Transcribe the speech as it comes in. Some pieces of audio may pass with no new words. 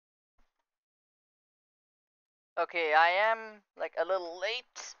Okay, I am like a little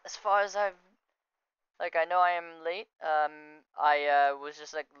late as far as I know I am late. I was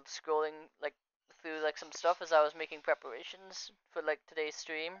just like scrolling like through like some stuff as I was making preparations for like today's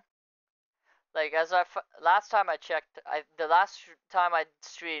stream. Like last time I checked, the last time I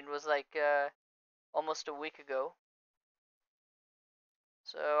streamed was like almost a week ago.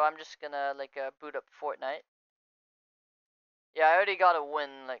 So I'm just gonna like boot up Fortnite. Yeah, I already got a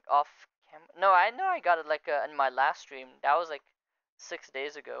win like off camera. No, I know I got it like in my last stream. That was like 6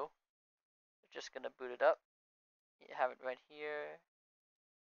 days ago. Just gonna boot it up. You have it right here.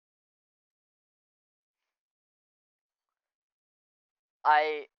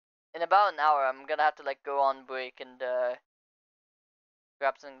 In about an hour I'm gonna have to like go on break and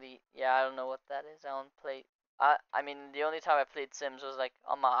grab something to eat. Yeah, I don't know what that is. I don't play. I mean the only time I played Sims was like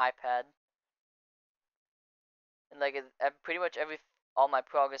on my iPad. And like pretty much all my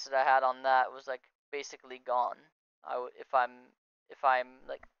progress that I had on that was like basically gone. If I'm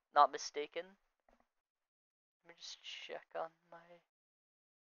like not mistaken. Let me just check on my.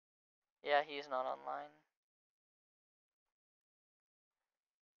 Yeah, he's not online.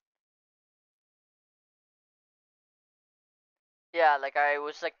 Yeah, like I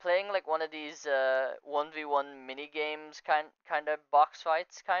was like playing like one of these 1v1 mini games kind of box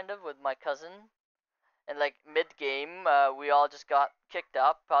fights kind of with my cousin. And like mid game, we all just got kicked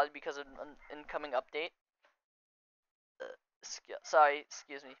out probably because of an incoming update. Sorry,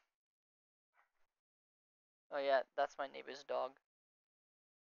 excuse me. Oh yeah, that's my neighbor's dog.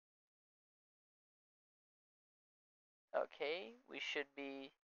 Okay, we should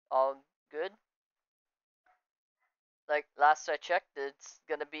be all good. Like last I checked, it's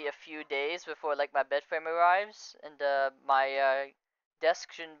gonna be a few days before like my bed frame arrives, and my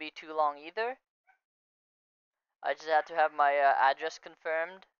desk shouldn't be too long either. I just had to have my address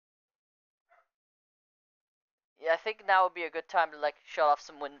confirmed. Yeah, I think now would be a good time to like shut off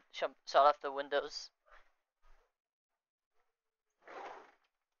shut off the windows.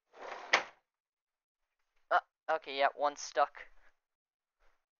 Okay, yeah, one stuck.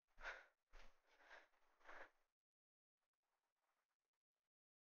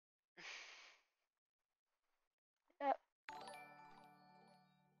 Yeah.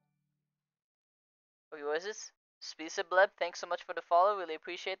 Okay, what is this? Speedsableb, thanks so much for the follow. Really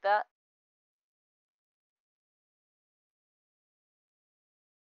appreciate that.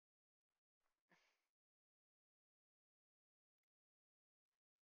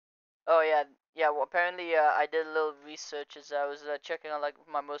 Oh yeah, yeah. Well, apparently, I did a little research as I was checking on like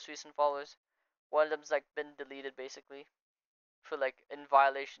my most recent followers. One of them's like been deleted basically for like in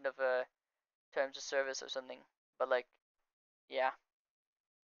violation of terms of service or something. But like, yeah,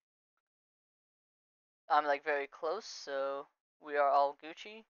 I'm like very close, so we are all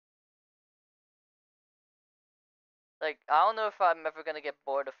Gucci. Like, I don't know if I'm ever gonna get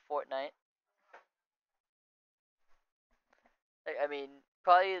bored of Fortnite. Like, I mean,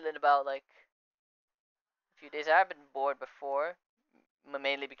 probably in about like a few days. I've been bored before,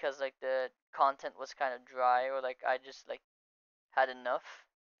 mainly because like the content was kind of dry or like I just like had enough.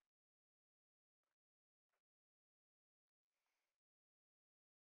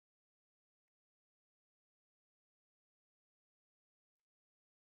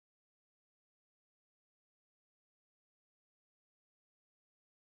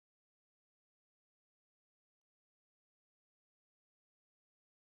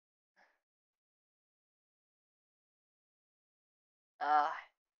 Ah,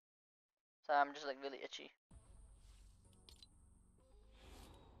 so I'm just like really itchy.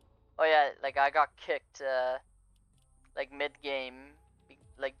 Oh yeah, like I got kicked like mid game.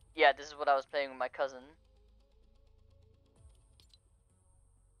 Like yeah, this is what I was playing with my cousin.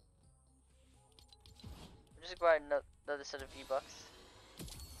 I'm just grab another set of V-Bucks.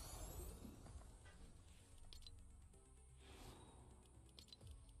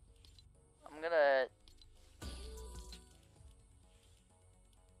 I'm gonna.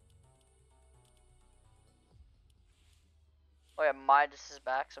 Oh yeah, Midas is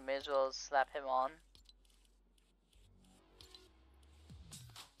back, so may as well slap him on.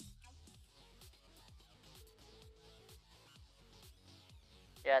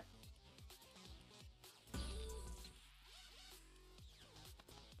 Yeah.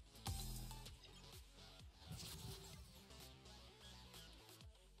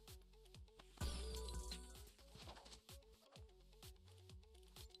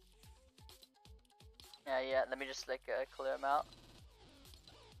 Yeah. Let me just like clear him out.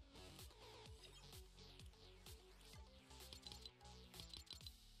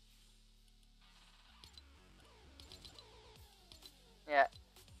 Yeah.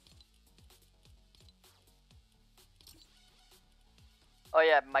 Oh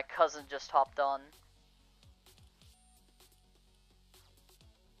yeah, my cousin just hopped on.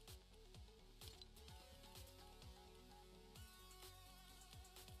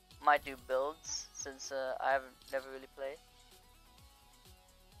 Might do builds since I haven't never really played.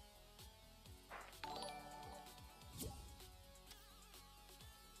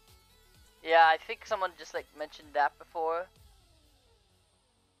 Yeah, I think someone just like mentioned that before.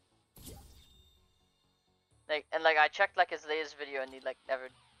 Like and like I checked like his latest video and he like never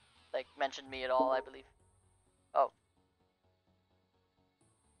like mentioned me at all, I believe. Oh.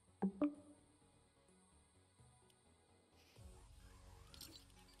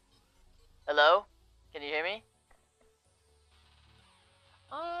 Hello? Can you hear me?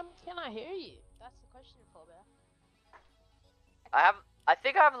 Can I hear you? That's the question, Phobia. I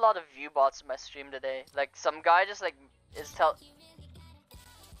think I have a lot of view bots in my stream today. Like some guy just like is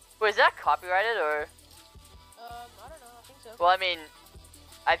Wait, is that copyrighted or? I don't know. I think so. Well, I mean,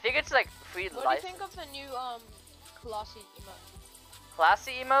 I think it's like free license. What do you think of the new classy emote?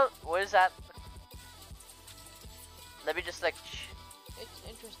 Classy emote? What is that? Let me just like. It's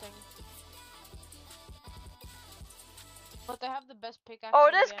interesting. But they have the best pickaxe. Oh,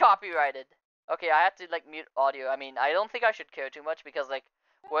 it is copyrighted. Okay, I have to like mute audio. I mean, I don't think I should care too much because like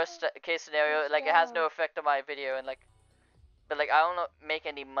worst case scenario, like it has no effect on my video and like, but like I don't make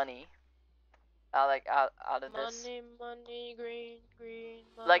any money. Out of this. Money, green.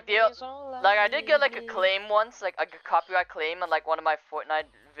 Like I did get like a claim once, like a copyright claim on like one of my Fortnite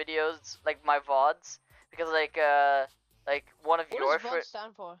videos, like my VODs, because like one of your what does VOD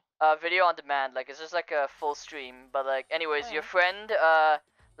stand for? Video on demand, like it's just like a full stream, but like anyways, your friend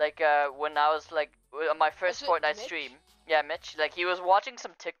when I was like on my first Fortnite stream, yeah, Mitch, like he was watching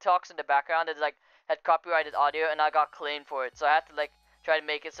some TikToks in the background that like had copyrighted audio, and I got claimed for it, so I had to like try to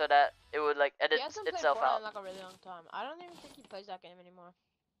make it so that it would like edit itself out. In, like a really long time. I don't even think he plays that game anymore.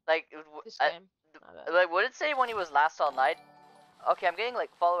 Like this game. Like what did it say when he was last all night? Okay, I'm getting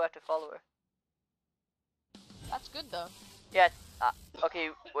like follower after follower. That's good though. Yeah. Okay,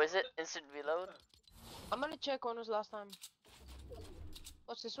 was it instant reload? I'm gonna check when was last time.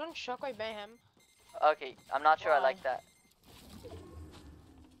 What's this one? Shockwave Mayhem. Okay, I'm not sure I like that.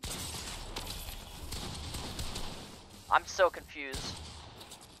 I'm so confused.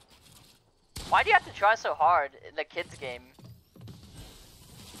 Why do you have to try so hard in the kids game?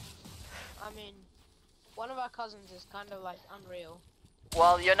 I mean, one of our cousins is kind of like unreal.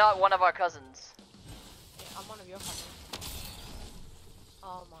 Well, you're not one of our cousins. Yeah, I'm one of your cousins.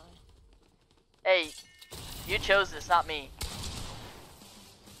 Oh my. Hey, you chose this, not me.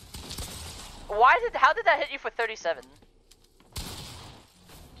 How did that hit you for 37?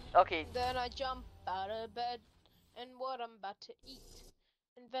 Okay. Then I jump out of bed and what I'm about to eat.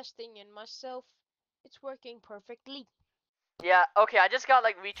 Investing in myself, it's working perfectly. Yeah, okay, I just got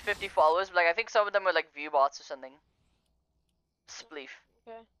like reach 50 followers, but like I think some of them are like view bots or something. Spleef.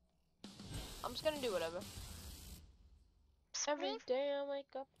 Okay. I'm just gonna do whatever. Every day I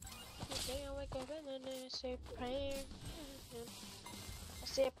wake up and then I say a prayer. I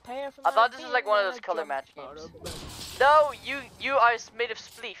say a prayer for I thought this was like one of those color match games. No, you are made of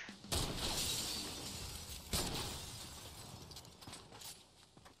spleef.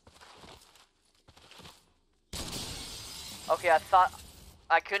 Okay, I thought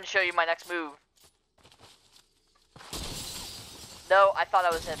I couldn't show you my next move. No, I thought I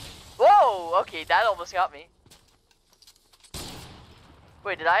was him. Whoa! Okay, that almost got me.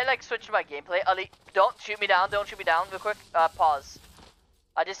 Wait, did I like switch my gameplay? Ali, don't shoot me down. Don't shoot me down. Real quick. Pause.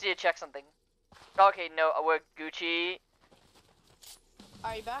 I just need to check something. Okay, no, we're Gucci.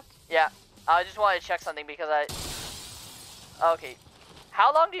 Are you back? Yeah, I just wanted to check something because Okay.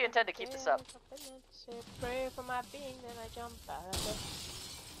 How long do you intend to keep this up? Pray for my being, then I jump out of it.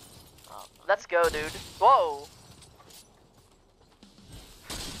 Oh, let's go, dude. Whoa.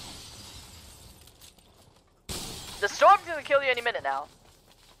 The storm's gonna kill you any minute now.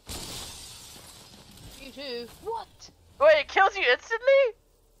 You too. What? Wait, it kills you instantly?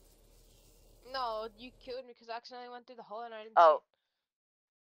 No, you killed me because I accidentally went through the hole and I didn't see it.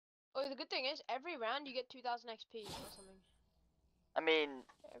 Oh, the good thing is, every round you get 2,000 XP or something. I mean,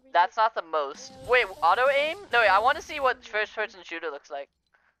 that's not the most. Wait, auto aim? No, wait, I want to see what first person shooter looks like.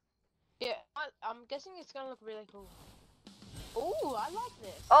 Yeah, I'm guessing it's gonna look really cool. Ooh, I like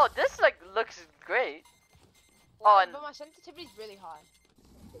this. Oh, this like looks great. Well, oh, but my sensitivity is really high.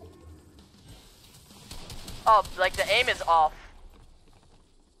 Oh, like the aim is off.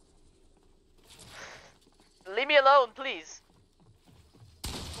 Leave me alone, please.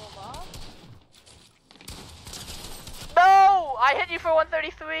 No! I hit you for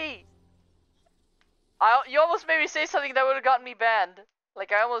 133. You almost made me say something that would have gotten me banned.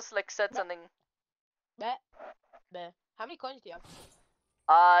 Like I almost like said something. Bleh. Bleh. How many coins do you have?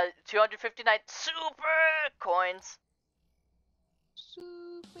 259 super coins.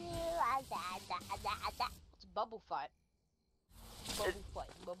 Super. It's bubble fight.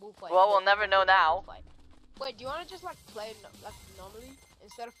 Bubble fight. Well, we'll never know now. Fight. Wait, do you want to just like play like normally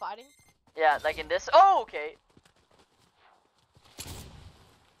instead of fighting? Yeah, like in this. Oh, okay.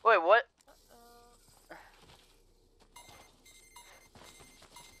 Wait, what?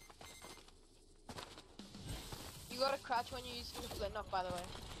 You gotta crouch when you're using the flint knock, by the way.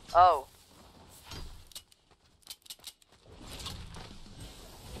 Oh.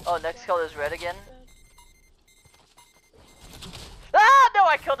 Oh, next color is red again. Ah, no,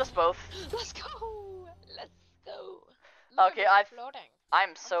 I killed us both. Let's go. Let's go. Okay, floating.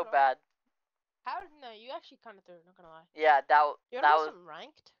 I'm so bad. How? No, you actually kind of threw. Not gonna lie. Yeah, that You that want was some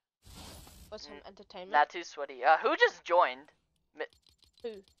ranked? Or some entertainment? not too sweaty. Who just joined?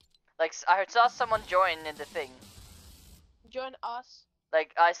 Who? Like I saw someone join in the thing. Join us.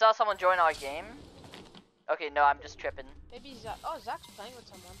 Like I saw someone join our game. Okay, no, I'm just tripping. Maybe Zach. Oh, Zach's playing with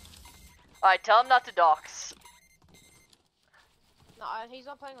someone. Alright, tell him not to dox. No, he's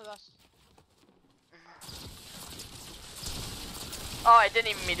not playing with us. Oh, I didn't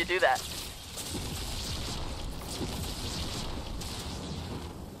even mean to do that.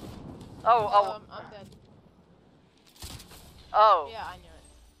 Oh. I'm dead. Oh. Yeah, I knew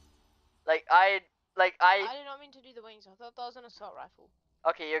it. I did not mean to do the wings. I thought that was an assault rifle.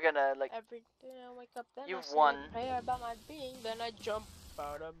 Okay, you're gonna like. Every day I wake up, then You've I say won. a prayer about my being, then I jump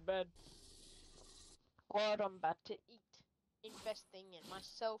out of bed. What I'm about to eat. Investing in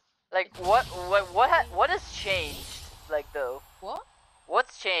myself. Like what has changed? Like though. What?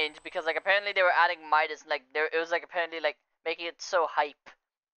 What's changed? Because like apparently they were adding Midas. Like it was like apparently like making it so hype.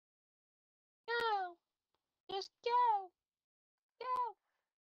 Go. Just go. Go.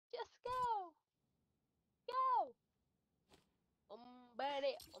 Just go. Go.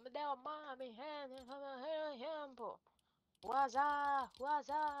 Buddy, down, mommy, hand in her hand. Waza.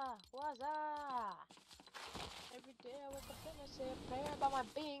 Every day I wake up and I say a prayer about my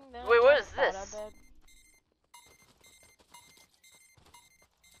being. Then Wait, I what is jump out this? of bed.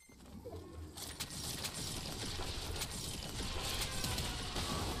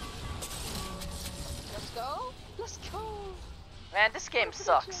 Let's go. Let's go. Man, this game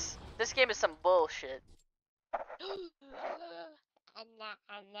sucks. This game is some bullshit. I'm not.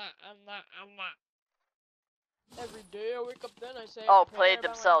 Every day I wake up, then I say. Oh, played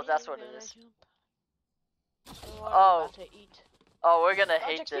themselves. That's what it is. Oh. About to eat. Oh, we're gonna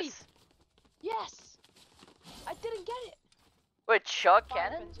hate XP. this. Yes. I didn't get it. Wait, chug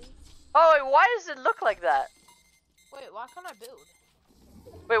cannon? Oh, wait, why does it look like that? Wait, why can't I build?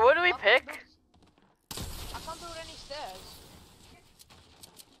 Wait, what do we pick? I can't build any stairs.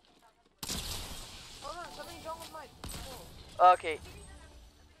 Hold on, something's wrong with my. Oh. Okay.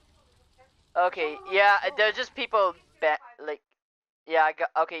 Okay, yeah, they're just people. Like, yeah, I got.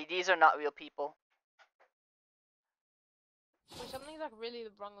 Okay, these are not real people. Wait, something's like really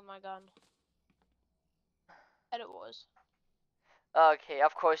wrong with my gun. And it was. Okay,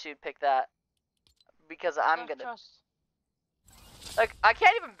 of course you'd pick that. Because I'm gonna. Trust. Like, I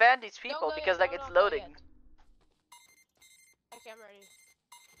can't even ban these people because like it's loading. Okay, I'm ready.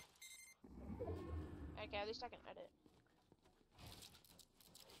 Okay, at least I can edit.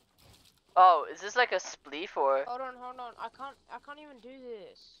 Oh, is this like a spleef or? Hold on. I can't even do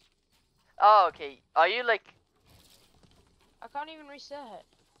this. Oh, okay. Are you like? I can't even reset.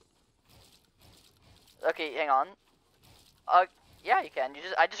 Okay, hang on. Yeah, you can.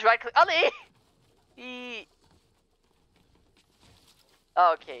 I just right click. Ali.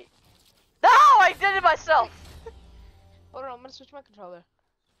 Okay. No, I did it myself. Hold on, I'm gonna switch my controller.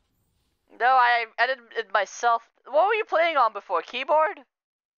 No, I edited it myself. What were you playing on before? Keyboard?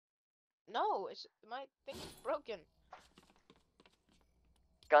 No, my thing's broken.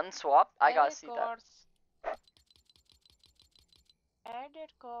 Gun swap? I gotta see that.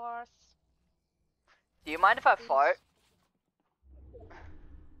 Edit course. Do you mind if I fart?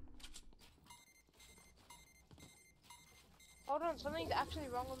 Hold on, something's actually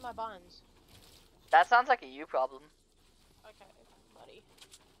wrong with my buttons. That sounds like a you problem. Okay, buddy.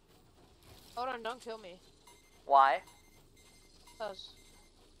 Hold on, don't kill me. Why? Cause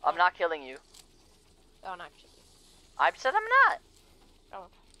I'm not killing you. don't actually. I said I'm not.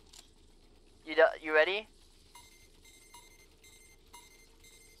 Don't. You ready?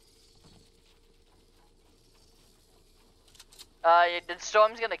 The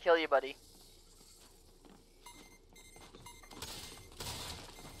storm's gonna kill you, buddy.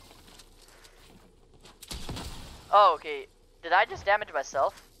 Oh, okay. Did I just damage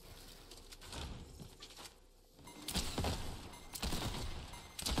myself?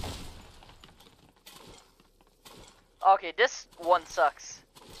 Okay, this one sucks.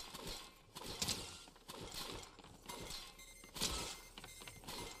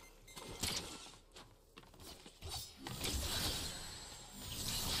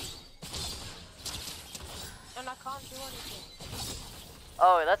 And I can't do anything.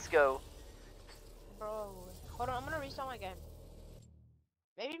 Oh, let's go. Bro, hold on, I'm gonna restart my game.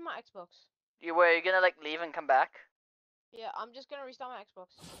 Maybe my Xbox. Where you gonna like leave and come back? Yeah, I'm just gonna restart my Xbox.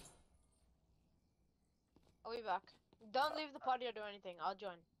 I'll be back. Don't leave the party or do anything. I'll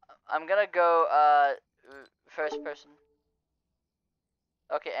join. I'm gonna go first person.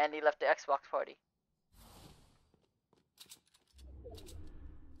 Okay, Andy left the Xbox party.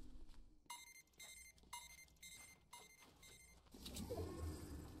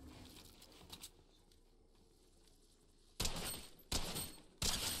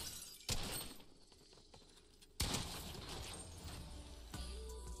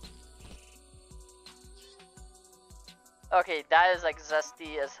 Okay, that is like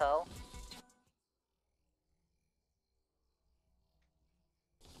zesty as hell.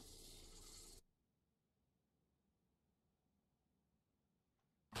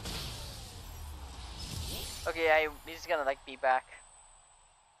 Okay, he's gonna like be back.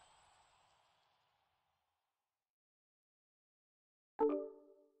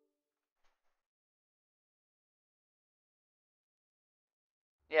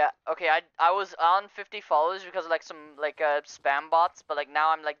 Yeah, okay, I was on 50 followers because of like some like spam bots, but like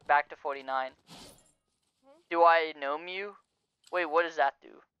now I'm like back to 49. Do I gnome you? Wait, what does that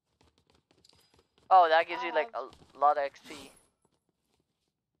do? Oh, that gives you like a lot of XP.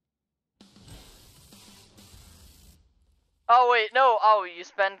 Oh wait, no, oh, you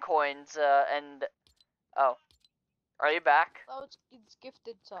spend coins and oh. Are you back? Oh, it's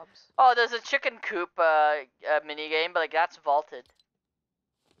gifted subs. Oh, there's a chicken coop mini game, but like that's vaulted.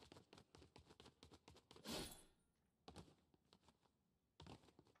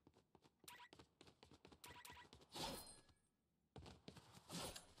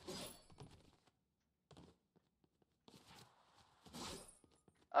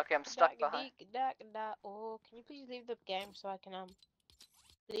 Okay, I'm stuck behind. Oh, can you please leave the game so I can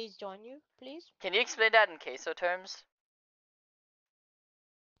please join you, please? Can you explain that in queso terms?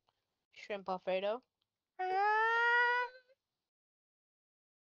 Shrimp Alfredo.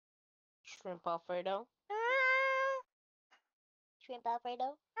 Shrimp Alfredo. Shrimp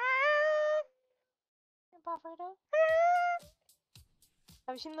Alfredo. Shrimp Alfredo.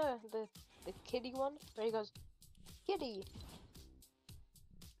 Have you seen the kitty one where he goes, kitty?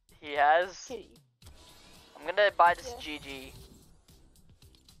 He has. Kitty. I'm gonna buy this GG.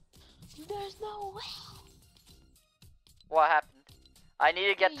 There's no way. What happened? I need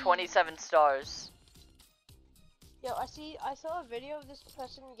to get 27 stars. Yo, I saw a video of this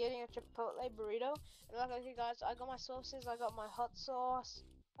person getting a Chipotle burrito, and like, okay guys, I got my sauces, I got my hot sauce,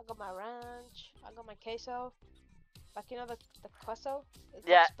 I got my ranch, I got my queso. Like, you know the queso? It's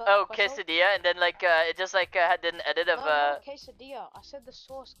Yeah. like Oh, queso. quesadilla, and then like it just like did an edit of No, not quesadilla. I said the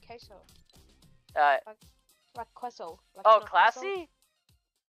sauce queso. Like queso. Like, oh, you know, classy. Queso?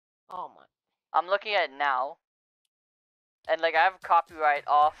 Oh my. I'm looking at it now, and like I have copyright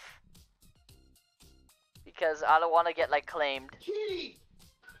off because I don't want to get like claimed.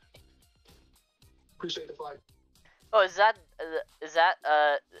 Appreciate the fight. Oh, is that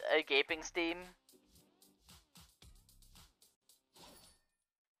a gaping steam?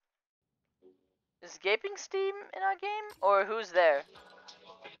 Is gaping steam in our game, or who's there?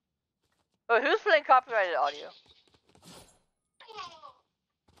 Oh, who's playing copyrighted audio?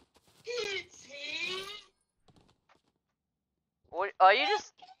 What are you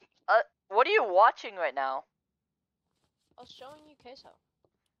just? What are you watching right now? I was showing you queso.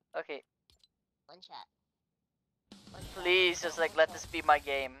 Okay. One shot. Please just like let this be my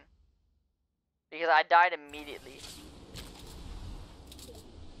game. Because I died immediately.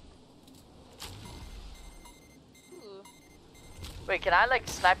 Ooh. Wait, can I like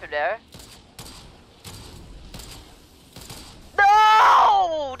snipe him there?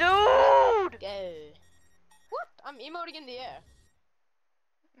 No, dude! Go. What? I'm emoting in the air.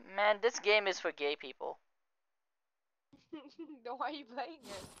 Man, this game is for gay people. Then why are you playing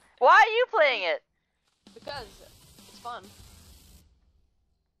it? Why are you playing it? Because it's fun.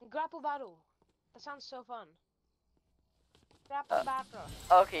 Grapple battle. That sounds so fun. Grapple battle.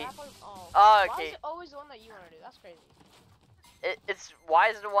 Okay. Grapple, oh. Oh, okay. Why is it always the one that you want to do? That's crazy. It's why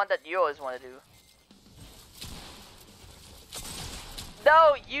is it the one that you always want to do?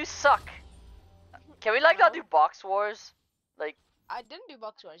 No, you suck. Can we like not do box wars? Like, I didn't do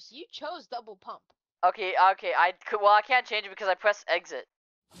box rush. You chose double pump. okay, well, I can't change it because I pressed exit.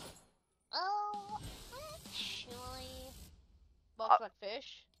 Oh, actually. Box like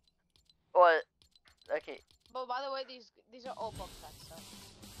fish. Or, okay. But by the way, these are all box packs, so.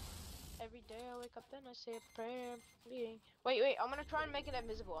 Every day I wake up, then I say a prayer. Bleeding. Wait, I'm gonna try and make it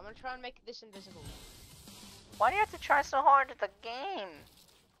invisible. I'm gonna try and make this invisible. Why do you have to try so hard at the game?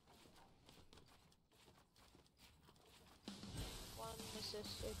 1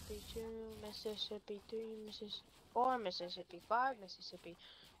 Mississippi, 2 Mississippi, 3 Mississippi, 4 Mississippi, 5 Mississippi,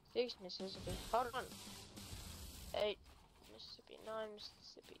 6 Mississippi. Hold on. 8 Mississippi, 9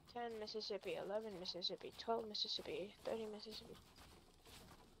 Mississippi, 10 Mississippi, 11 Mississippi, 12 Mississippi, 13 Mississippi.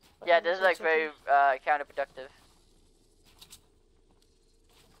 Yeah, this is like very counterproductive.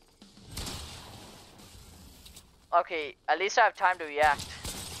 Okay, at least I have time to react.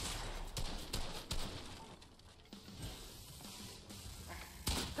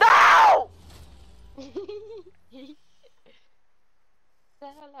 No!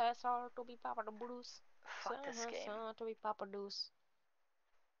 To be Papa the Bruce. Fuck this game. To be Papa Deuce.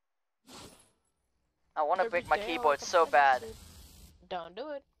 I want to break my keyboard so bad. Don't do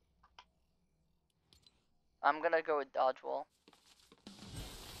it. I'm gonna go with dodgeball.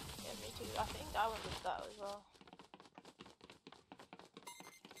 Yeah, me too. I think I went with that as well.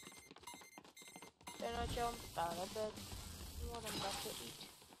 Then I jump out of bed. What I'm about to eat.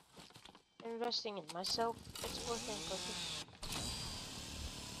 Investing in myself. It's working for me.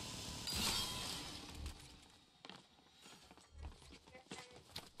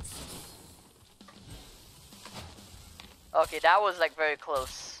 Okay, that was like very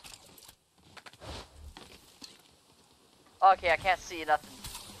close. Okay, I can't see nothing.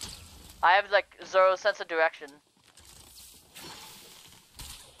 I have like zero sense of direction.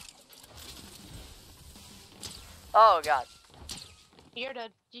 Oh god. You're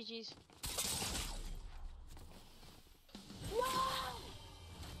dead. GG's. No!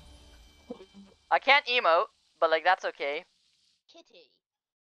 I can't emote, but like that's okay. Kitty.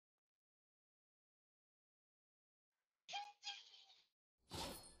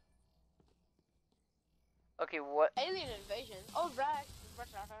 Okay, what? Alien invasion. Oh, right.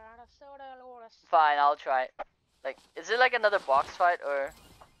 Fine, I'll try it. Like, is it like another box fight or?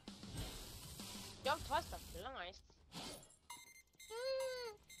 Jump twice, that's nice.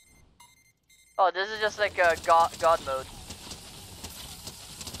 Oh, this is just like a god mode.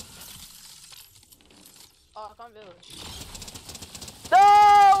 Oh, I can't do it.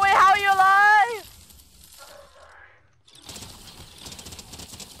 No! Wait, how are you alive?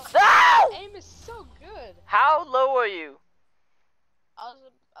 No! Aim is so good. How low are you? I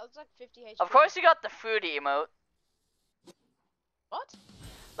was like 50 HP. Of course you got the fruity emote. What?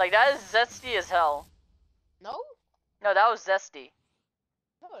 Like, that is zesty as hell. No? No, that was zesty.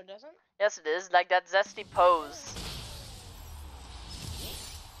 No, it doesn't. Yes, it is. Like, that zesty pose.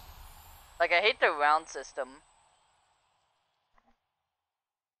 Like, I hate the round system.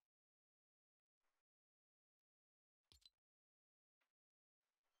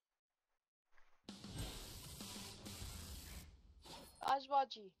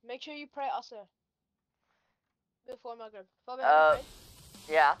 Ajwaji, make sure you pray Asa. Before Maghrib.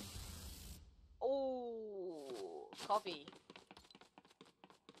 Yeah. Oh, coffee.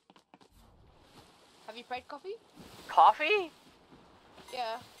 Have you prayed coffee? Coffee?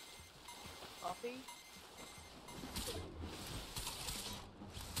 Yeah. Coffee.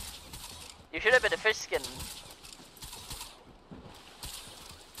 You should have been a fish skin.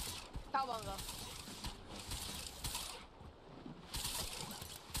 Cowabunga.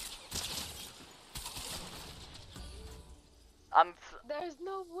 There's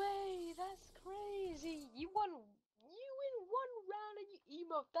no way. That's crazy. You win 1 round and you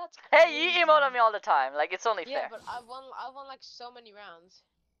emote. That's crazy. Hey, you emote on me all the time. Like, it's only yeah, fair. but I won like so many rounds.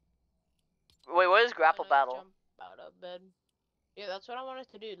 Wait, what is grapple battle? Jump out of bed. Yeah, that's what I wanted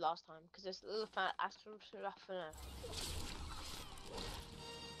to do last time. Because this little fat astral.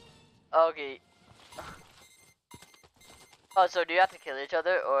 Okay. Oh, so do you have to kill each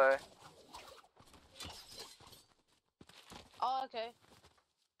other, or? Oh, okay.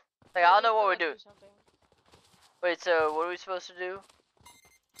 Like, I don't know what we're doing. Wait, so what are we supposed to do?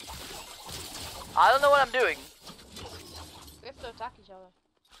 I don't know what I'm doing. We have to attack each other.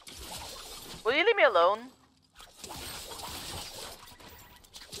 Will you leave me alone?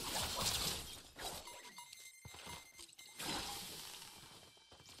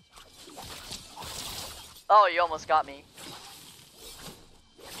 Oh, you almost got me.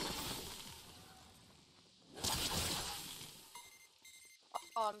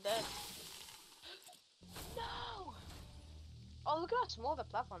 Oh, I'm dead. No! Oh, look at how small the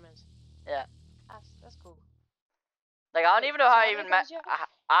platform is. Yeah. That's cool. Like I don't Wait, even know so how how I many even cars do you have?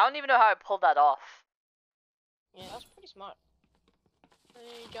 I don't even know how I pulled that off. Yeah, that's pretty smart. Let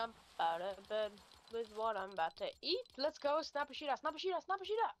me jump out of bed with what I'm about to eat. Let's go. Sniper shootout. Sniper shootout. Sniper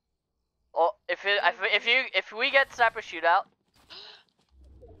shootout. Oh, if we get sniper shootout.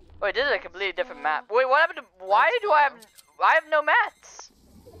 Wait, this is a completely Let's different go. map. Wait, what happened to? Why Let's do I have no mats?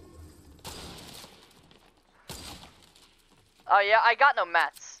 Oh yeah, I got no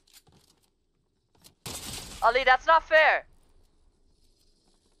mats. Ali, that's not fair.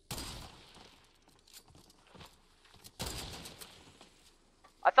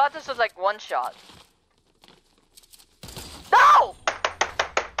 I thought this was like one shot. No!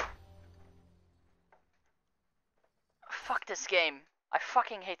 Fuck this game. I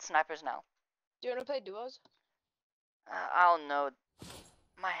fucking hate snipers now. Do you want to play duos? I don't know.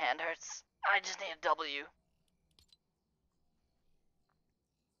 My hand hurts. I just need a W.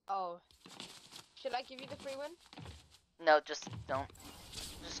 Oh. Should I give you the free win? No, just don't.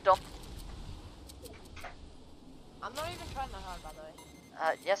 Just don't. I'm not even trying that hard, by the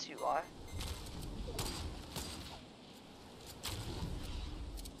way. Yes you are.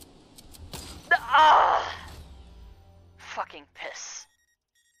 Ah! Fucking piss.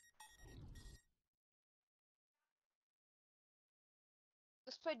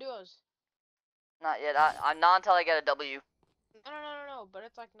 Let's play duos. Not yet. I'm not until I get a W. No, but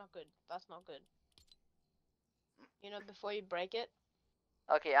it's like not good. That's not good. You know, before you break it.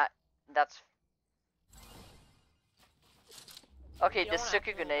 Okay, that's... Okay, You don't this wanna took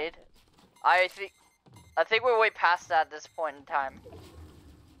a accidentally grenade. break it. I think we're way past that at this point in time.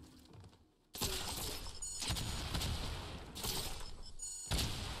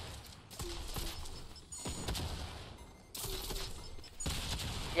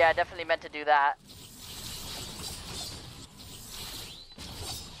 Yeah, I definitely meant to do that.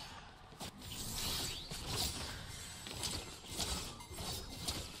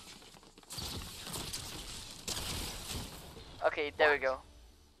 Okay, there we go.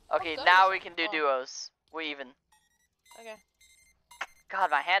 Okay, good now is we that? can do Oh. duos. We're even. Okay. God,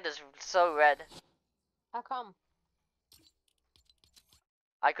 my hand is so red. How come?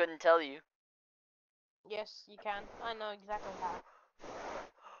 I couldn't tell you. Yes, you can. I know exactly how.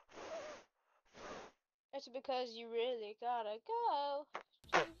 It's because you really gotta go.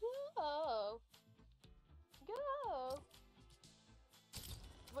 Just go. Go.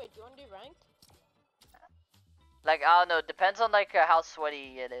 Wait, do you wanna do ranked? Like, I don't know. Depends on, like, how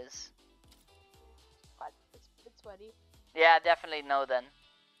sweaty it is. What? It's sweaty. Yeah, definitely no then.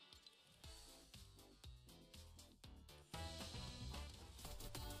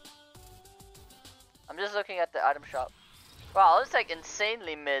 I'm just looking at the item shop. Wow, it's like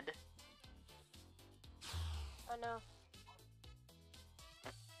insanely mid. I know.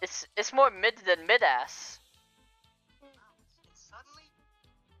 It's more mid than mid-ass.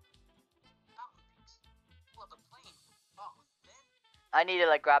 I need to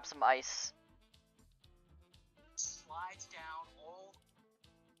like grab some ice. Slides down all.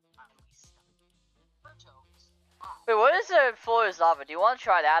 Wait, what is the floor is lava? Do you want to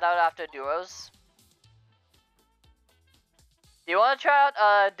try that out after duos? Do you want to try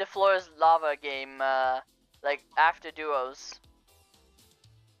out the floor is lava game like after duos?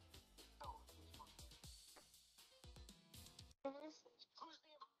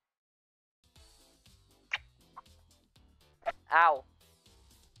 Ow.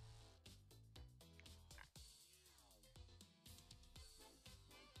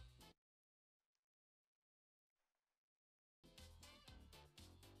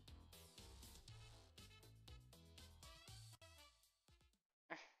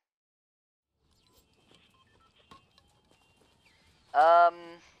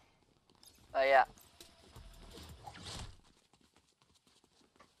 Oh yeah.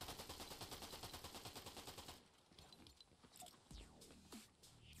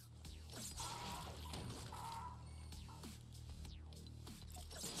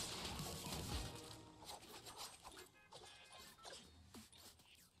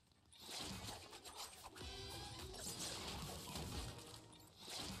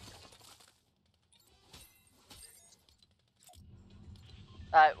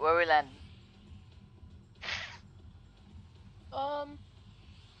 Alright, where we land?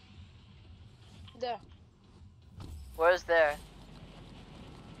 There. Where's there?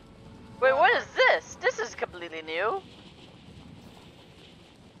 Wait, Where what am is this? This is completely new.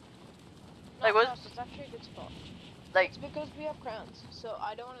 Like, what? No, it's actually a good spot. Like, It's because we have crowns, so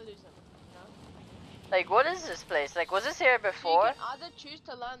I don't want to lose them. You know? like, what is this place? Like, was this here So you before? can either choose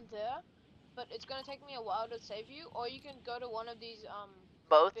to land there, but it's gonna take me a while to save you, or you can go to one of these big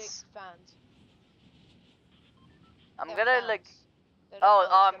Boats. fans. I'm They're gonna like. fans. They're not Oh,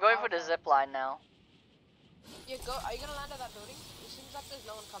 boats, I'm they're going power for the fans. zip line now. Yeah, go. Are you gonna land at that building? It seems like there's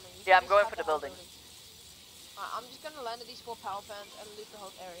no one coming. You Yeah, can I'm just going have for the whole building. Alright, I'm just gonna land at these 4 power fans and loot the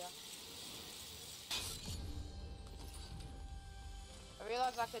whole area. I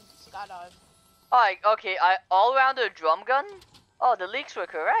realized I could skydive. Alright, okay, all-rounder drum gun? Oh, the leaks were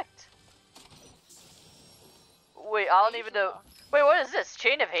correct. Wait, I don't even know. Wait, what is this?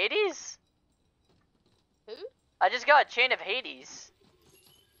 Chain of Hades? Who? I just got a Chain of Hades.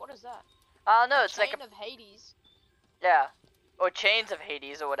 What is that? I don't know, it's like Chain of Hades. yeah. Or Chains of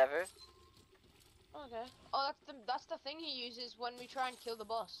Hades or whatever. Okay. Oh, that's the thing he uses when we try and kill the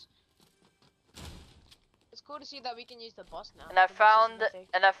boss. It's cool to see that we can use the boss now. And I The boss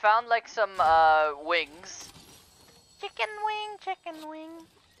is found like some wings. Chicken wing.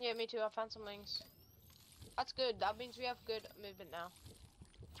 Yeah, me too. I found some wings. That's good. That means we have good movement now.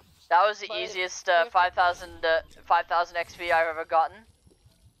 That was the But easiest we have to- 5,000 XP I've ever gotten.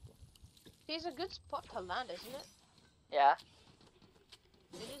 It's a good spot to land, isn't it? Yeah.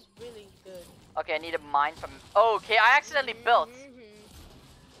 It is really good. Okay, I need a mine from. Oh, okay, I accidentally built.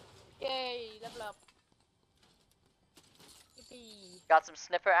 Yay, level up. Yippee. Got some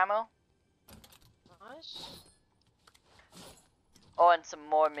snipper ammo. Nice. Oh, and some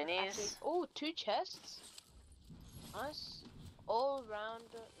more minis. Oh, 2 chests. Nice. All round.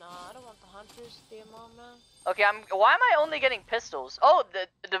 Nah, I don't want the hunters. DMR, man. Okay, why am I only getting pistols? Oh, the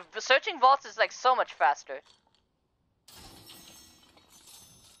searching vaults is like so much faster.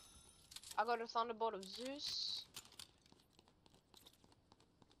 I got a thunderbolt of Zeus.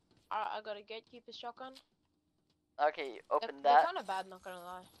 I got a gatekeeper shotgun. Okay, open They're that. kind of bad, not gonna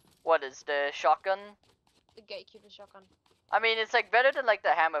lie. What is the shotgun? The gatekeeper shotgun. I mean, it's like better than like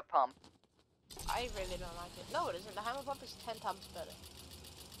the hammer pump. I really don't like it. No, it isn't. The hammer pump is 10 times better.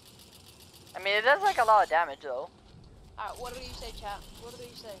 I mean, it does like a lot of damage though. Alright, what do you say, chat? What do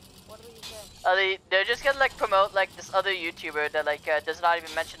you say? What do you say? They're just gonna like promote like this other YouTuber that like does not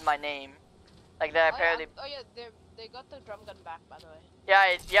even mention my name. Like that apparently. Oh yeah, they got the drum gun back, by the way.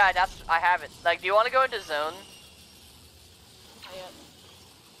 Yeah, I have it. Like, do you want to go into zone? Oh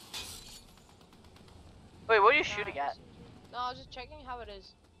yeah. Wait, what are you shooting at? No, I was just checking how it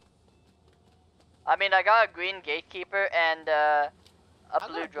is. I mean, I got a green gatekeeper and a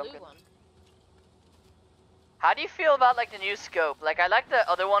blue drum gun. One. How do you feel about like the new scope? Like, I like the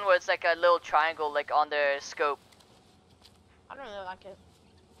other one where it's like a little triangle like on the scope. I don't really like it.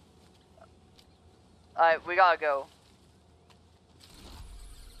 Alright, we gotta go.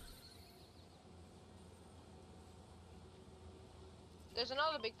 There's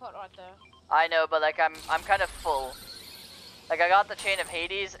another big pot right there. I know, but like I'm kind of full. Like I got the Chain of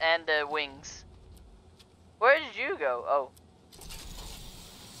Hades and the wings. Where did you go? Oh.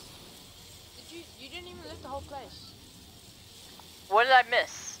 You didn't even lift the whole place. What did I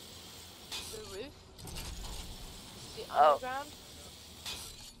miss? The roof. The Oh. underground.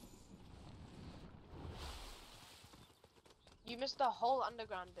 You missed the whole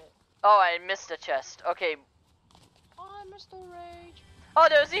underground bit. Oh, I missed a chest. Okay. I missed the rage. Oh,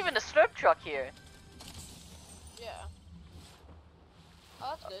 there's even a slurp truck here. Yeah.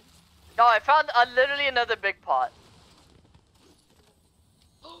 Oh, that's good. No, I found literally another big pot.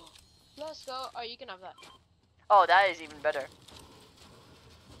 Let's go. Oh, you can have that. Oh, that is even better.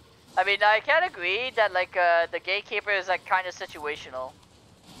 I mean, I can agree that like the gatekeeper is like kind of situational.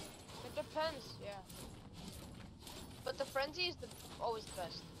 It depends, yeah. But the frenzy is always the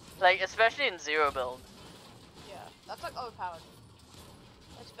best. Like especially in zero build. Yeah, that's like overpowered.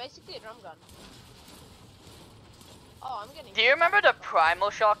 It's basically a drum gun. Oh, I'm getting. Do you remember the primal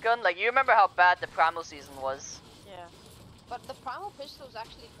shotgun? Like you remember how bad the primal season was? Yeah. But the primal pistol is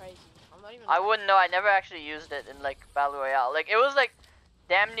actually crazy. I'm not even. I wouldn't know. I never actually used it in like battle royale. Like it was like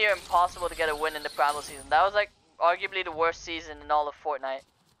damn near impossible to get a win in the primal season. That was like arguably the worst season in all of Fortnite.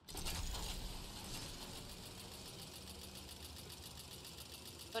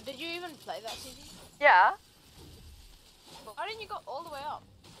 But did you even play that season? Yeah. Why didn't you go all the way up?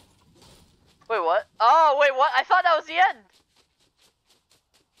 Wait, what? Oh, wait, what? I thought that was the end.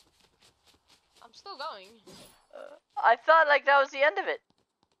 I'm still going. I thought like that was the end of it.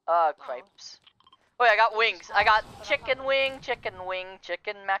 Cripes. Wait, I got wings. I got chicken wing, chicken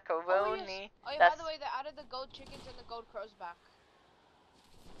macaroni. Oh yeah, That's... by the way, they added the gold chickens and the gold crows back.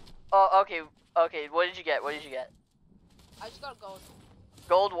 Oh, okay, okay. What did you get? What did you get? I just got gold.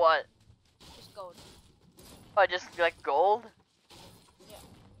 Gold what? Just gold. Oh, just like gold? Yeah.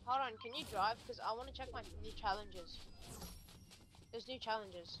 Hold on, can you drive? Because I want to check my new challenges. There's new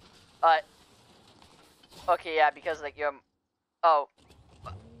challenges. Okay, yeah, because like you're. Oh.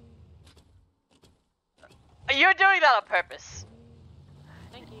 You're doing that on purpose.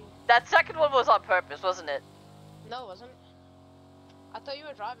 Thank you. That second one was on purpose, wasn't it? No, it wasn't. I thought you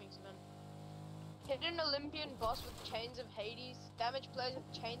were driving, man. Hit an Olympian boss with Chains of Hades, damage players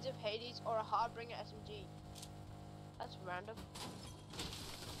with Chains of Hades, or a Hardbringer SMG. That's random.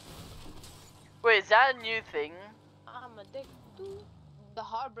 Wait, is that a new thing? I'm a dick. The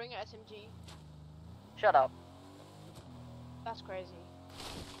Hardbringer SMG. Shut up. That's crazy.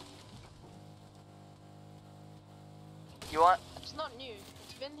 You want? It's not new.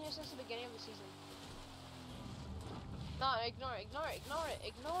 It's been here since the beginning of the season. No, ignore it, ignore it, ignore it,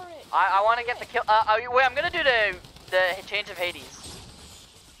 ignore it. I want to get the kill. Wait, I'm gonna do the Chains of Hades.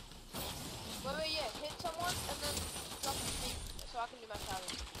 Wait, yeah, hit someone and then drop the feet so I can do my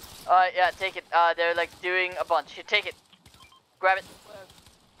challenge. Yeah, take it. They're like doing a bunch. Here, take it. Grab it. Whatever.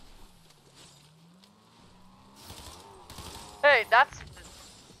 Hey, that's.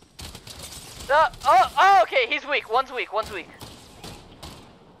 Oh, okay. He's weak. One's weak. One's weak.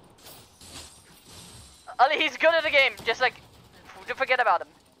 He's good at the game. Just like, forget about him.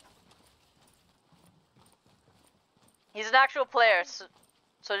 He's an actual player. So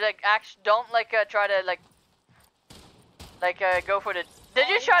like, don't like try to like go for the. Did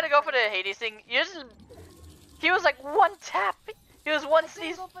you try to go for the Hades thing? He was like one tap. He was one sneeze. I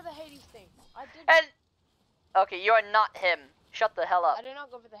didn't go for the Hades thing. I did. And okay, you are not him. Shut the hell up. I did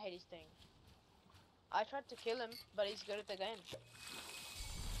not go for the Hades thing. I tried to kill him, but he's good at the game.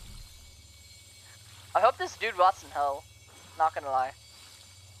 I hope this dude rots in hell. Not gonna lie.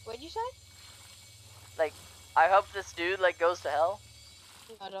 What'd you say? Like, I hope this dude like goes to hell.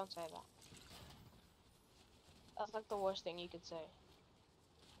 No, don't say that. That's like the worst thing you could say.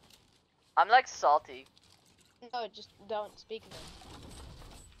 I'm like salty. No, just don't speak of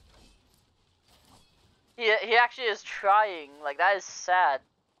it. He actually is trying. Like, that is sad.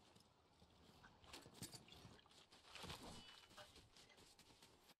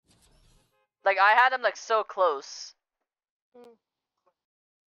 Like, I had him like so close. Mm.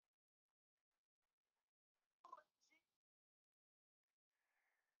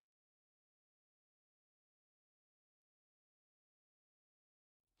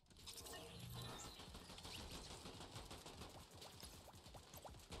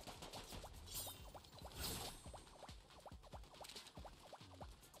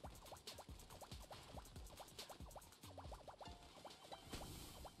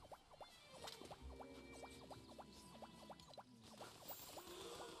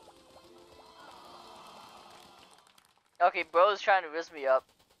 Okay, bro's trying to riz me up.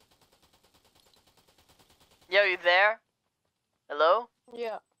 Yo, you there? Hello?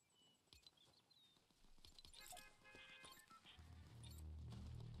 Yeah.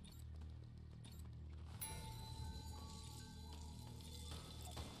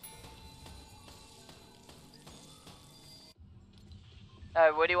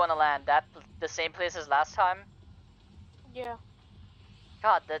 Alright, where do you want to land? The same place as last time? Yeah.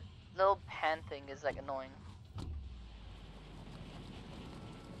 God, that little pan thing is like annoying.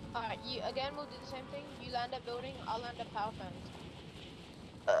 Alright, we'll do the same thing. You land at building, I'll land at power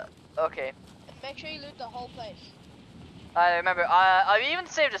fence. Okay. And make sure you loot the whole place. I remember. I even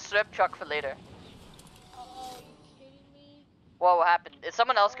saved a slurp truck for later. Oh, are you kidding me? What happened? Is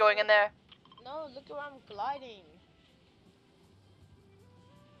someone else going in there? No, look where I'm gliding.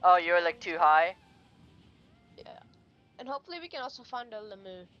 Oh, you're like too high? Yeah. And hopefully we can also find a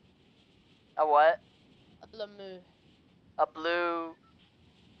Lemu. A what? A Lemu. A blue...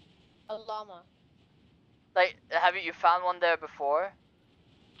 A llama. Like, have you found one there before?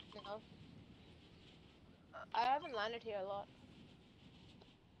 No. I haven't landed here a lot.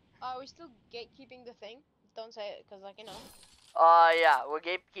 Are we still gatekeeping the thing? Don't say it, cause like, you know. Yeah, we're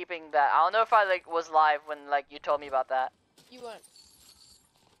gatekeeping that. I don't know if I like was live when like you told me about that. You weren't.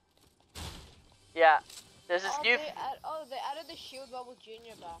 Yeah. There's this new... they added the Shield Bubble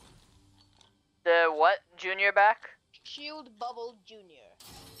Junior back. The what? Junior back? Shield Bubble Junior.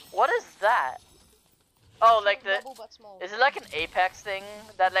 What is that? Oh, Shield like the... Bubble, but small. Is it like an Apex thing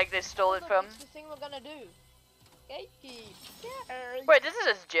that like they stole it Look, from? it's the thing we're gonna do. Gatekeep. Yeah. Wait, this is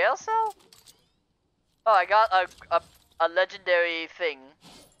a jail cell? Oh, I got a legendary thing.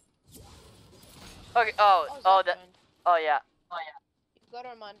 Okay, oh, that... Oh, yeah. You gotta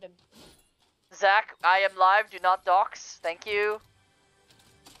remind him. Zach, I am live. Do not dox. Thank you.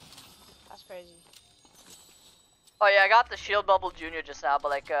 That's crazy. Oh yeah, I got the Shield Bubble Junior just now,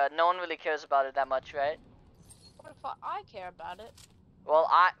 but like no one really cares about it that much, right? What if I care about it? Well,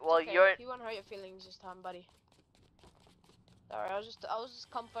 Okay, you're... he won't hurt your feelings this time, buddy. Sorry, I was just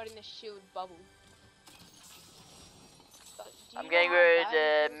comforting the shield bubble. But do I'm you know getting how rid bad of he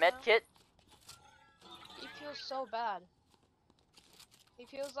the feels med now? kit. He feels so bad. He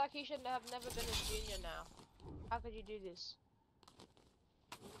feels like he should have never been a junior now. How could you do this?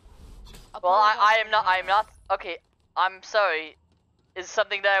 Well, Apologize I to am him not. right I'm now. not. Okay, I'm sorry. Is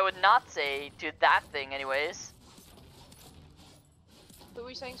something that I would not say to that thing, anyways. Who are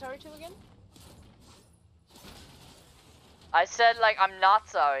we saying sorry to again? I said like I'm not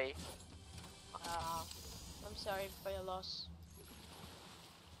sorry. I'm sorry for your loss.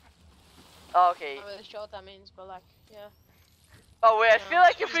 Okay. Not really sure what that means, but like, yeah. Oh wait, I No, feel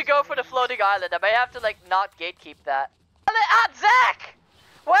like if it we is go what for it the is. floating island, I may have to like not gatekeep that. Ah, Zach!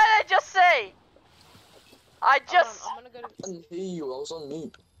 What did I just say? I just Hold on, I'm gonna go I didn't hear you. I was on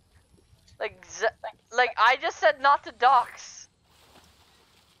mute. like I just said not to dox.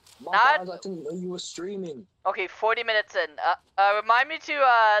 My Not bad. I didn't know you were streaming. okay. 40 minutes in. Remind me to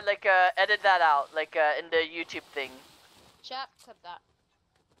edit that out like in the YouTube thing. chat, clip that.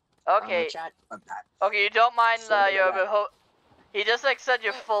 Okay. Chat. Okay, you don't mind Send it your away. he just like said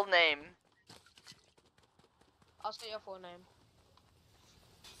your Wait. full name. I'll say your full name.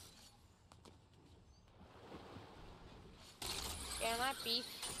 Can I beef?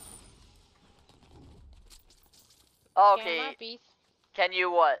 Can I Okay. beef? Can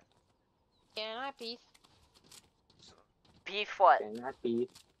you what? Can I beef? Beef what? Cannot beef.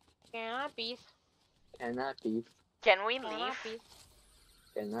 Can I beef? Cannot beef. Can we Can I leave? beef?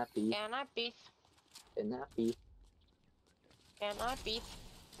 Cannot beef. Can I beef? Cannot beef. Can I beef?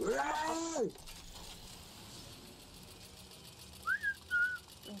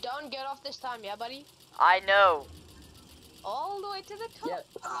 Don't get off this time, yeah, buddy? I know. All the way to the top, Yep.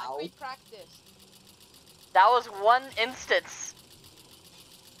 like we Ow. practiced. That was one instance.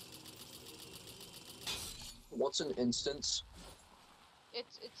 What's an instance?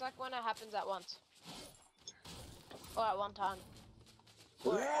 It's like when it happens at once. Or at one time.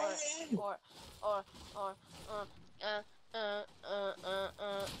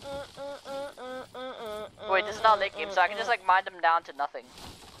 Wait, this is not late game, so I can just like mind them down to nothing.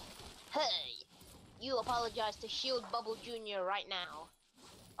 Hey, you apologize to Shield Bubble Jr. right now.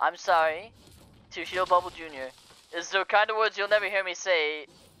 I'm sorry to Shield Bubble Jr. Is the kind of words you'll never hear me say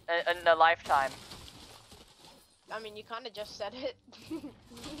in a lifetime. I mean, you kind of just said it.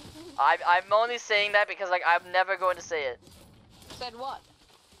 I'm only saying that because like I'm never going to say it. Said what?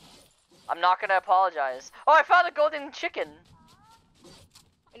 I'm not gonna apologize. Oh, I found a golden chicken.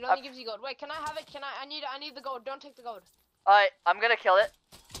 It only gives you gold. Wait, can I have it? I need the gold. Don't take the gold. Alright, I'm gonna kill it.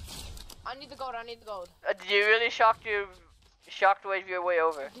 I need the gold. I need the gold. Did you really shocked wave your way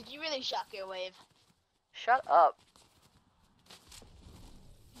over? Did you really shock your wave? Shut up.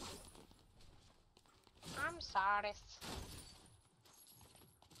 I'm sorry.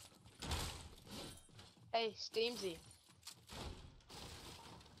 Hey, Steamsy.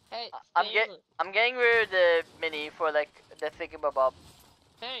 Hey, Steamsy. I'm getting rid of the mini for like the thingamabob.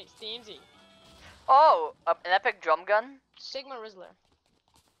 Hey, Steamsy. Oh, an epic drum gun. Sigma Rizzler.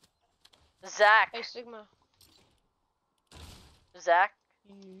 Zach. Hey, Sigma. Zach,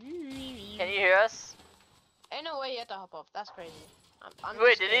 can you hear us? Ain't no way you have to hop off. That's crazy. I'm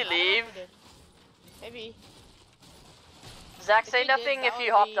Wait, just did he kidding. I don't know leave? if did. Maybe. Zach, If say he did, nothing that if would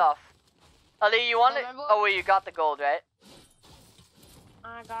you hopped be- off. Ali, you want it? remember- Oh wait, you got the gold, right?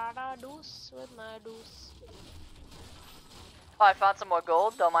 I got a deuce with my deuce. Oh, I found some more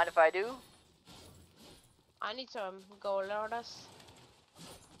gold. Don't mind if I do. I need some gold orders.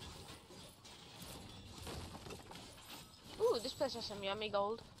 Ooh, this place has some yummy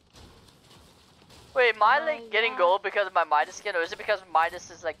gold. Wait, am I My like getting God. gold because of my Midas skin, or is it because Midas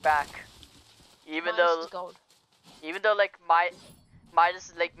is like back? Even Minus though, the gold. like Midas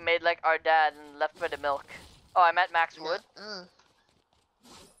is like made like our dad and left for the milk. Oh, I'm at max wood.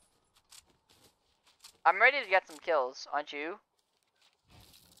 I'm ready to get some kills, aren't you?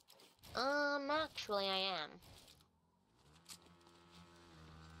 Actually I am.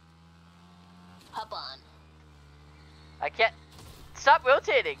 Hop on. I can't. Stop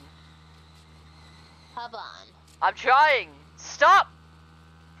rotating. Hop on. I'm trying. Stop.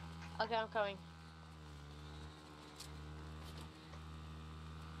 Okay, I'm coming.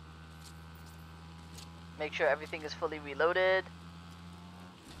 Make sure everything is fully reloaded.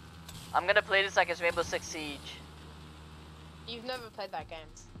 I'm gonna play this like it's Rainbow Six Siege. You've never played that game.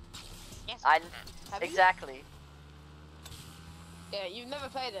 Yes. I Have you? exactly. Yeah, you've never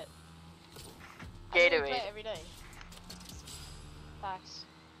played it. I see you play it Gatorade. every day. Facts.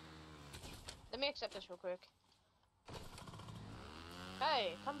 Let me accept this real quick.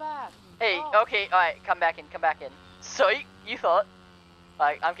 Hey, come back. Hey, Oh. okay, alright, come back in, come back in. Psych! You thought.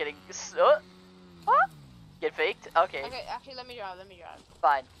 I'm kidding. Get faked? Okay, Okay, actually, let me drive.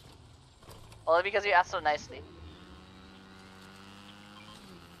 fine. Only because you asked so nicely.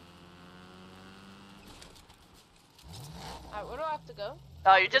 Alright, where do I have to go?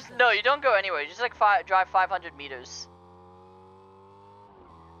 Oh, you just, no, you don't go anywhere. You just like drive 500 meters.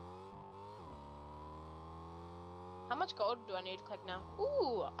 How much gold do I need to collect now?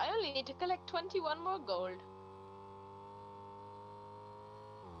 Ooh, I only need to collect 21 more gold.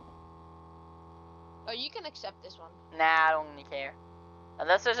 Oh, you can accept this one. Nah, I don't really care.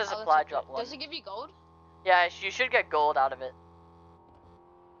 Unless there's a I'll supply accept drop it. one. Does it give you gold? Yeah, you should get gold out of it.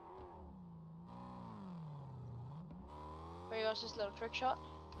 Where goes this little trick shot?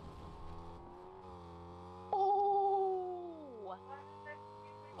 Oh!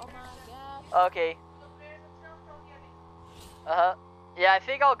 Oh my god. Okay. Yeah, I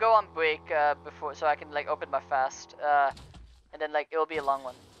think I'll go on break before, so I can like open my fast. And then like it'll be a long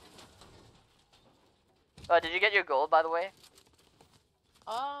one. Did you get your gold, by the way?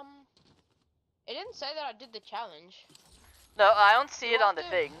 It didn't say that I did the challenge. No, I don't see Do it I on the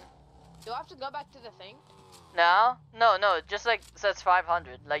have to- thing. Do I have to go back to the thing? No, no, just like says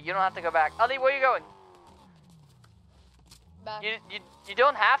 500. Like you don't have to go back. Ali, where are you going? Back. You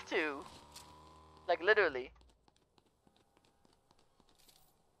don't have to. Like literally.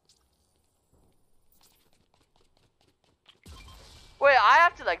 Wait, I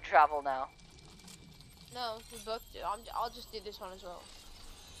have to like travel now. No, we both do. I'll just do this one as well.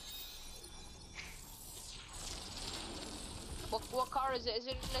 What car is it? Is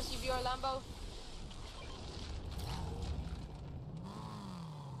it an SUV or a Lambo?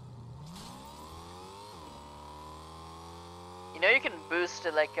 You know you can boost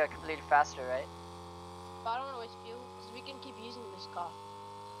to like completely faster, right? But I don't want to waste fuel, because we can keep using this car.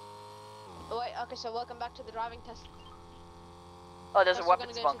 Oh wait, okay, so welcome back to the driving test. Oh, there's a First we're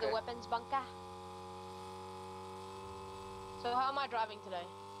weapons gonna go to bunker. the weapons bunker. So how am I driving today?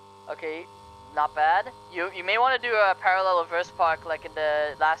 Okay, not bad. You may want to do a parallel reverse park like in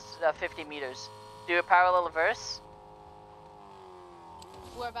the last 50 meters. Do a parallel reverse.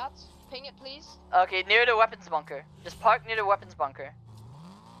 Whereabouts? Ping it, please. Okay, near the weapons bunker. Just park near the weapons bunker.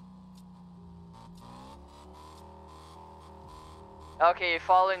 Okay, you're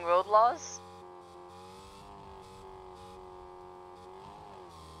following road laws.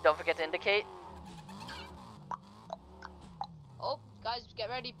 Don't forget to indicate. Oh, guys, get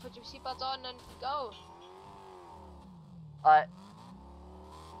ready. Put your seatbelts on and go.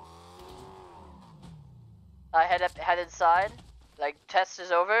 Head inside. Like test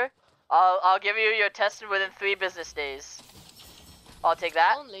is over. I'll give you your test within 3 business days. I'll take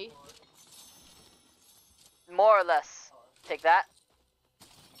that. Only. More or less. Take that.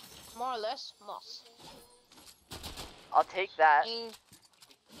 More or less, moss. I'll take that. Mm,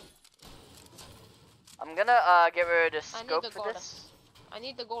 I'm gonna get rid of the I need scope the for gold. this. I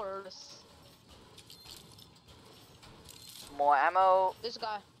need the gourds. More ammo. This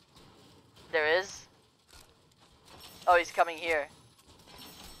guy. There is. Oh, he's coming here.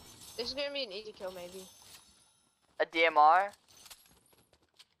 This is gonna be an easy kill, maybe. A DMR.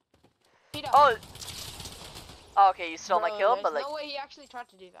 Speed up. Oh. Oh, okay, you stole my Bro, kill, there's but like, no way he actually tried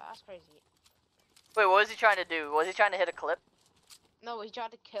to do that. That's crazy. wait, what was he trying to do? Was he trying to hit a clip? No, he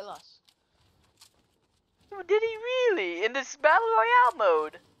tried to kill us. Did he really? In this battle royale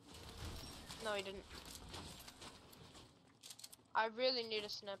mode? No, he didn't. I really need a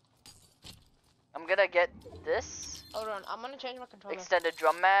snip. I'm gonna get this. Hold on, I'm gonna change my controller. Extended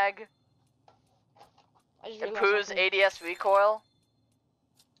drum mag. I just realized Improves I can- ADS recoil.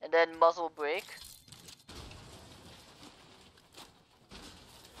 And then muzzle brake.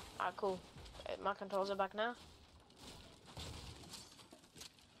 Alright, cool. My controls are back now.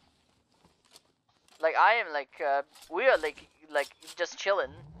 Like I am like we are like just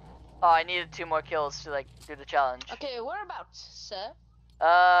chilling. Oh, I needed 2 more kills to like do the challenge. Okay, whereabouts, sir?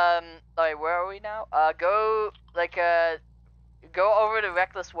 Alright, where are we now? Go over the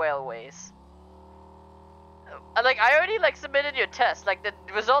reckless whaleways. Like I already like submitted your test. Like the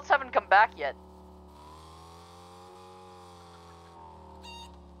results haven't come back yet.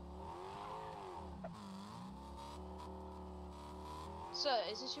 Sir,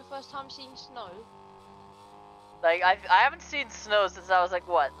 is this your first time seeing snow? Like I haven't seen snow since I was like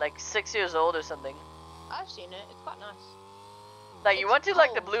what, like 6 years old or something. I've seen it. It's quite nice. Like you It's went to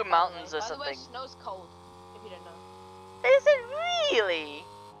like the cold, Blue by the Mountains way. or By the way, something. snow's cold, if you don't know. Is it really?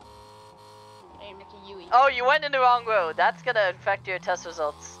 Hey, Mickey Yui. Oh, you went in the wrong road. That's gonna affect your test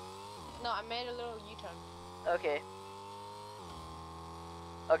results. No, I made a little U-turn. Okay.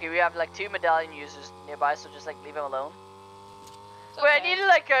 Okay, we have like 2 medallion users nearby, so just like leave them alone. It's Wait, I okay. need to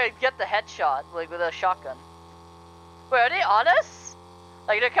like get the headshot, like with a shotgun. Wait, are they on us?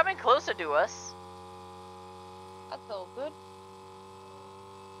 Like they're coming closer to us. That's all good.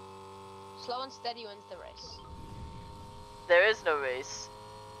 Slow and steady wins the race. There is no race.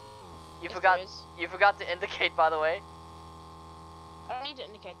 You Yes, forgot. there is. You forgot to indicate, by the way. I don't need to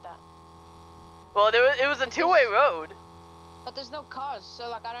indicate that. Well, it was a two-way road. But there's no cars, so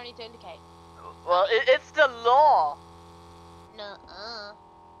like I don't need to indicate. Well, it's the law. Nuh-uh.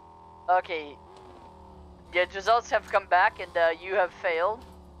 Okay. Your results have come back, and you have failed.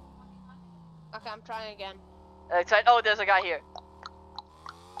 Okay, I'm trying again. Oh, there's a guy here.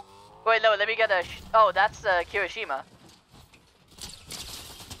 Wait, no, let me get a. Oh, that's Kirishima.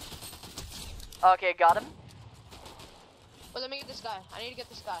 Okay, got him. Well, let me get this guy. I need to get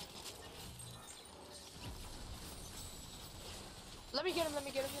this guy. Let me get him, let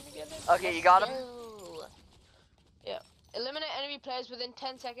me get him, let me get him. Okay, Let's you got him? go. Yeah. Eliminate enemy players within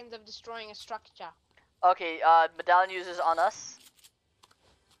 10 seconds of destroying a structure. Okay, medallion users on us.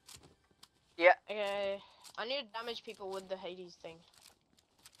 Yeah. Okay. I need to damage people with the Hades thing.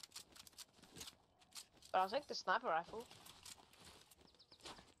 But I'll take the sniper rifle.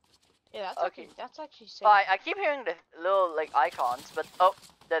 Yeah, that's Okay. that's actually safe. Oh, I keep hearing the little like icons, but oh,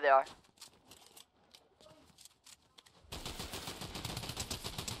 there they are.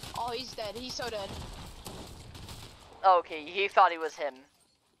 Oh, he's dead. He's so dead. Okay, he thought he was him.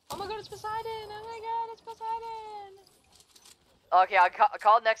 Oh my god, it's Poseidon! Oh my god, it's Poseidon! Okay, I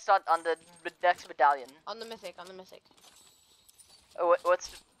called next on the next medallion. On the mythic, on the mythic. Oh, what's?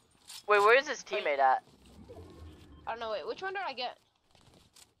 Wait, where is his teammate at? I don't know, wait, which one did I get?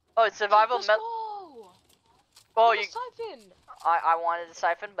 Oh, it's survival. Let's go! Oh, I got you. a siphon! I wanted a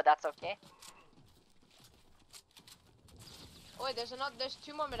siphon, but that's okay. Oh, wait, there's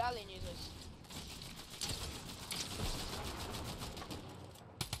two more medallion users.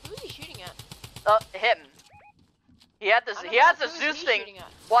 Who is he shooting at? Him. He had this. He has the Zeus thing.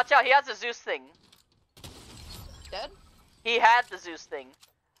 Watch out! He has the Zeus thing. Dead? He had the Zeus thing.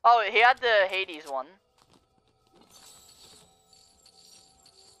 Oh, he had the Hades one.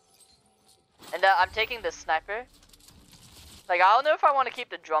 And I'm taking the sniper. Like, I don't know if I want to keep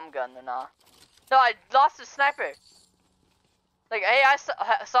the drum gun or not. No, I lost the sniper. Like, hey,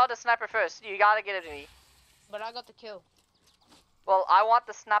 I saw the sniper first. You gotta get it to me. But I got the kill. Well, I want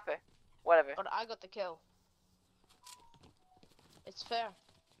the sniper. Whatever. But I got the kill. It's fair.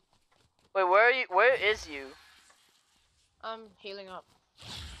 Wait, where are you? Where is you? I'm healing up.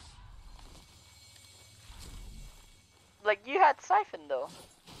 Like, you had siphon though.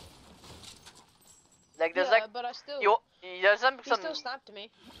 Like, there's yeah, but I still. There's some. He still snapped me.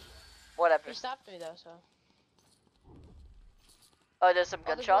 Whatever. He snapped me though, so. Oh, there's some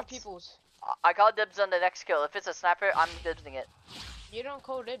There's more gunshots. peoples. I call dibs on the next kill. If it's a sniper, I'm dibsing it. You don't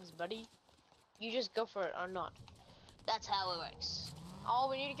call dibs, buddy. You just go for it or not. That's how it works. Oh,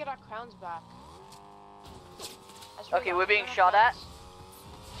 we need to get our crowns back. Okay, we're being shot at.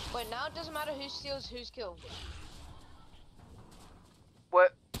 Wait, now it doesn't matter who steals whose kill. Where?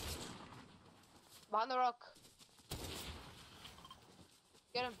 Behind the rock.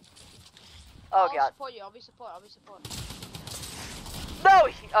 Get him. Oh I'll god. support you. I'll be support. I'll be support. No!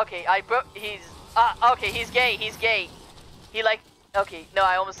 Okay, he's... okay, he's gay. He's gay. He like... Okay, no,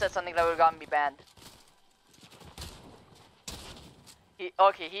 I almost said something that would have gotten me banned.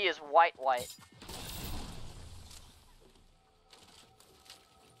 Okay, he is white.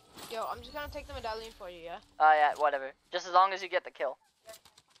 Yo, I'm just gonna take the medallion for you, yeah? Yeah, whatever. Just as long as you get the kill.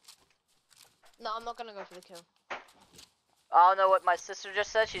 No, I'm not gonna go for the kill. I don't know what my sister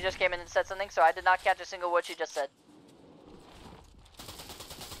just said. She just came in and said something, so I did not catch a single word she just said.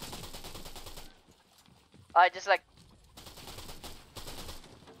 I just like...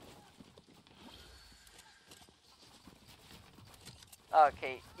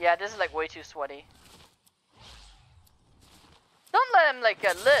 Okay, yeah, this is like way too sweaty. Don't let him like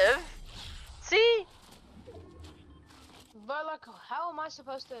live. See? But like, how am I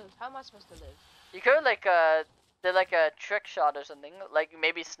supposed to live? You could like did like a trick shot or something. Like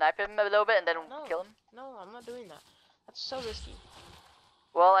maybe snipe him a little bit and then kill him. No, I'm not doing that. That's so risky.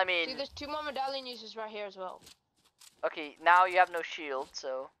 Well, I mean... See, there's two more medallion users right here as well. Okay, now you have no shield,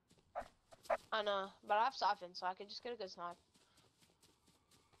 so... I know, but I have siphon, so I can just get a good snipe.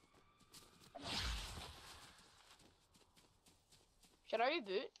 Should I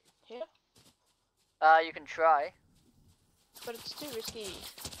reboot here? You can try. But it's too risky.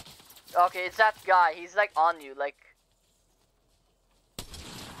 Okay, it's that guy. He's like on you, like...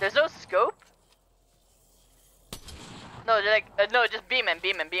 There's no scope? No, they're like... no, just beam him.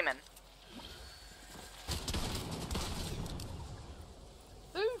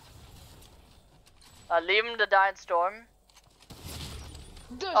 Leave him to die in storm.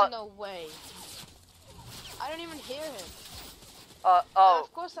 There's Oh. no way. I don't even hear him. Oh.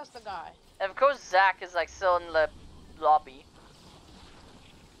 Of course that's the guy. And of course Zach is like still in the lobby.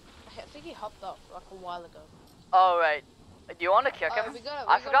 I think he hopped up like a while ago. Oh right. Do you want to kick him?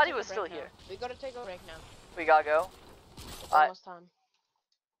 I forgot he was still here. We gotta take a break now. We gotta go. It's almost time.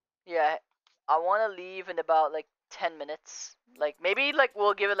 Yeah, I want to leave in about like 10 minutes. Like maybe like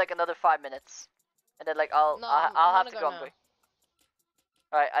we'll give it like another 5 minutes, and then like I'll have to go on break.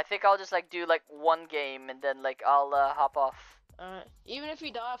 Alright, I think I'll just like do like one game and then like I'll hop off. Alright. Even if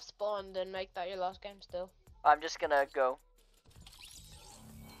you die off spawn, then make that your last game still. I'm just gonna go.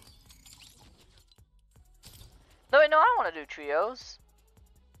 No, wait, no, I don't want to do trios.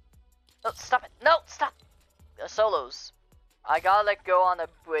 No, stop it. No, stop. Solos. I gotta like go on a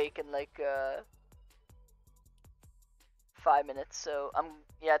break in like 5 minutes. So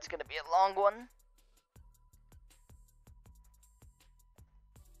yeah, it's gonna be a long one.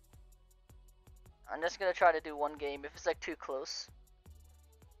 I'm just gonna try to do one game if it's like too close.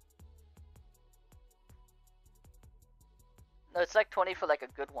 No, it's like 20 for like a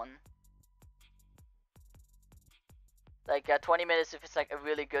good one. Like 20 minutes if it's like a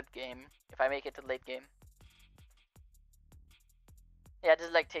really good game. If I make it to late game. Yeah, this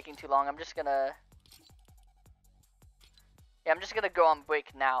is like taking too long. I'm just gonna go on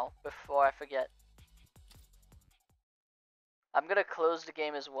break now before I forget. I'm gonna close the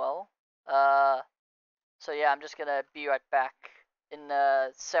game as well. So yeah, I'm just gonna be right back in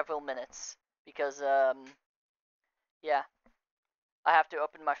several minutes because yeah, I have to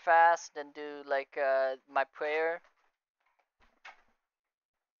open my fast and do like my prayer.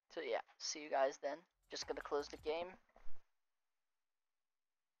 So yeah, see you guys then. Just gonna close the game.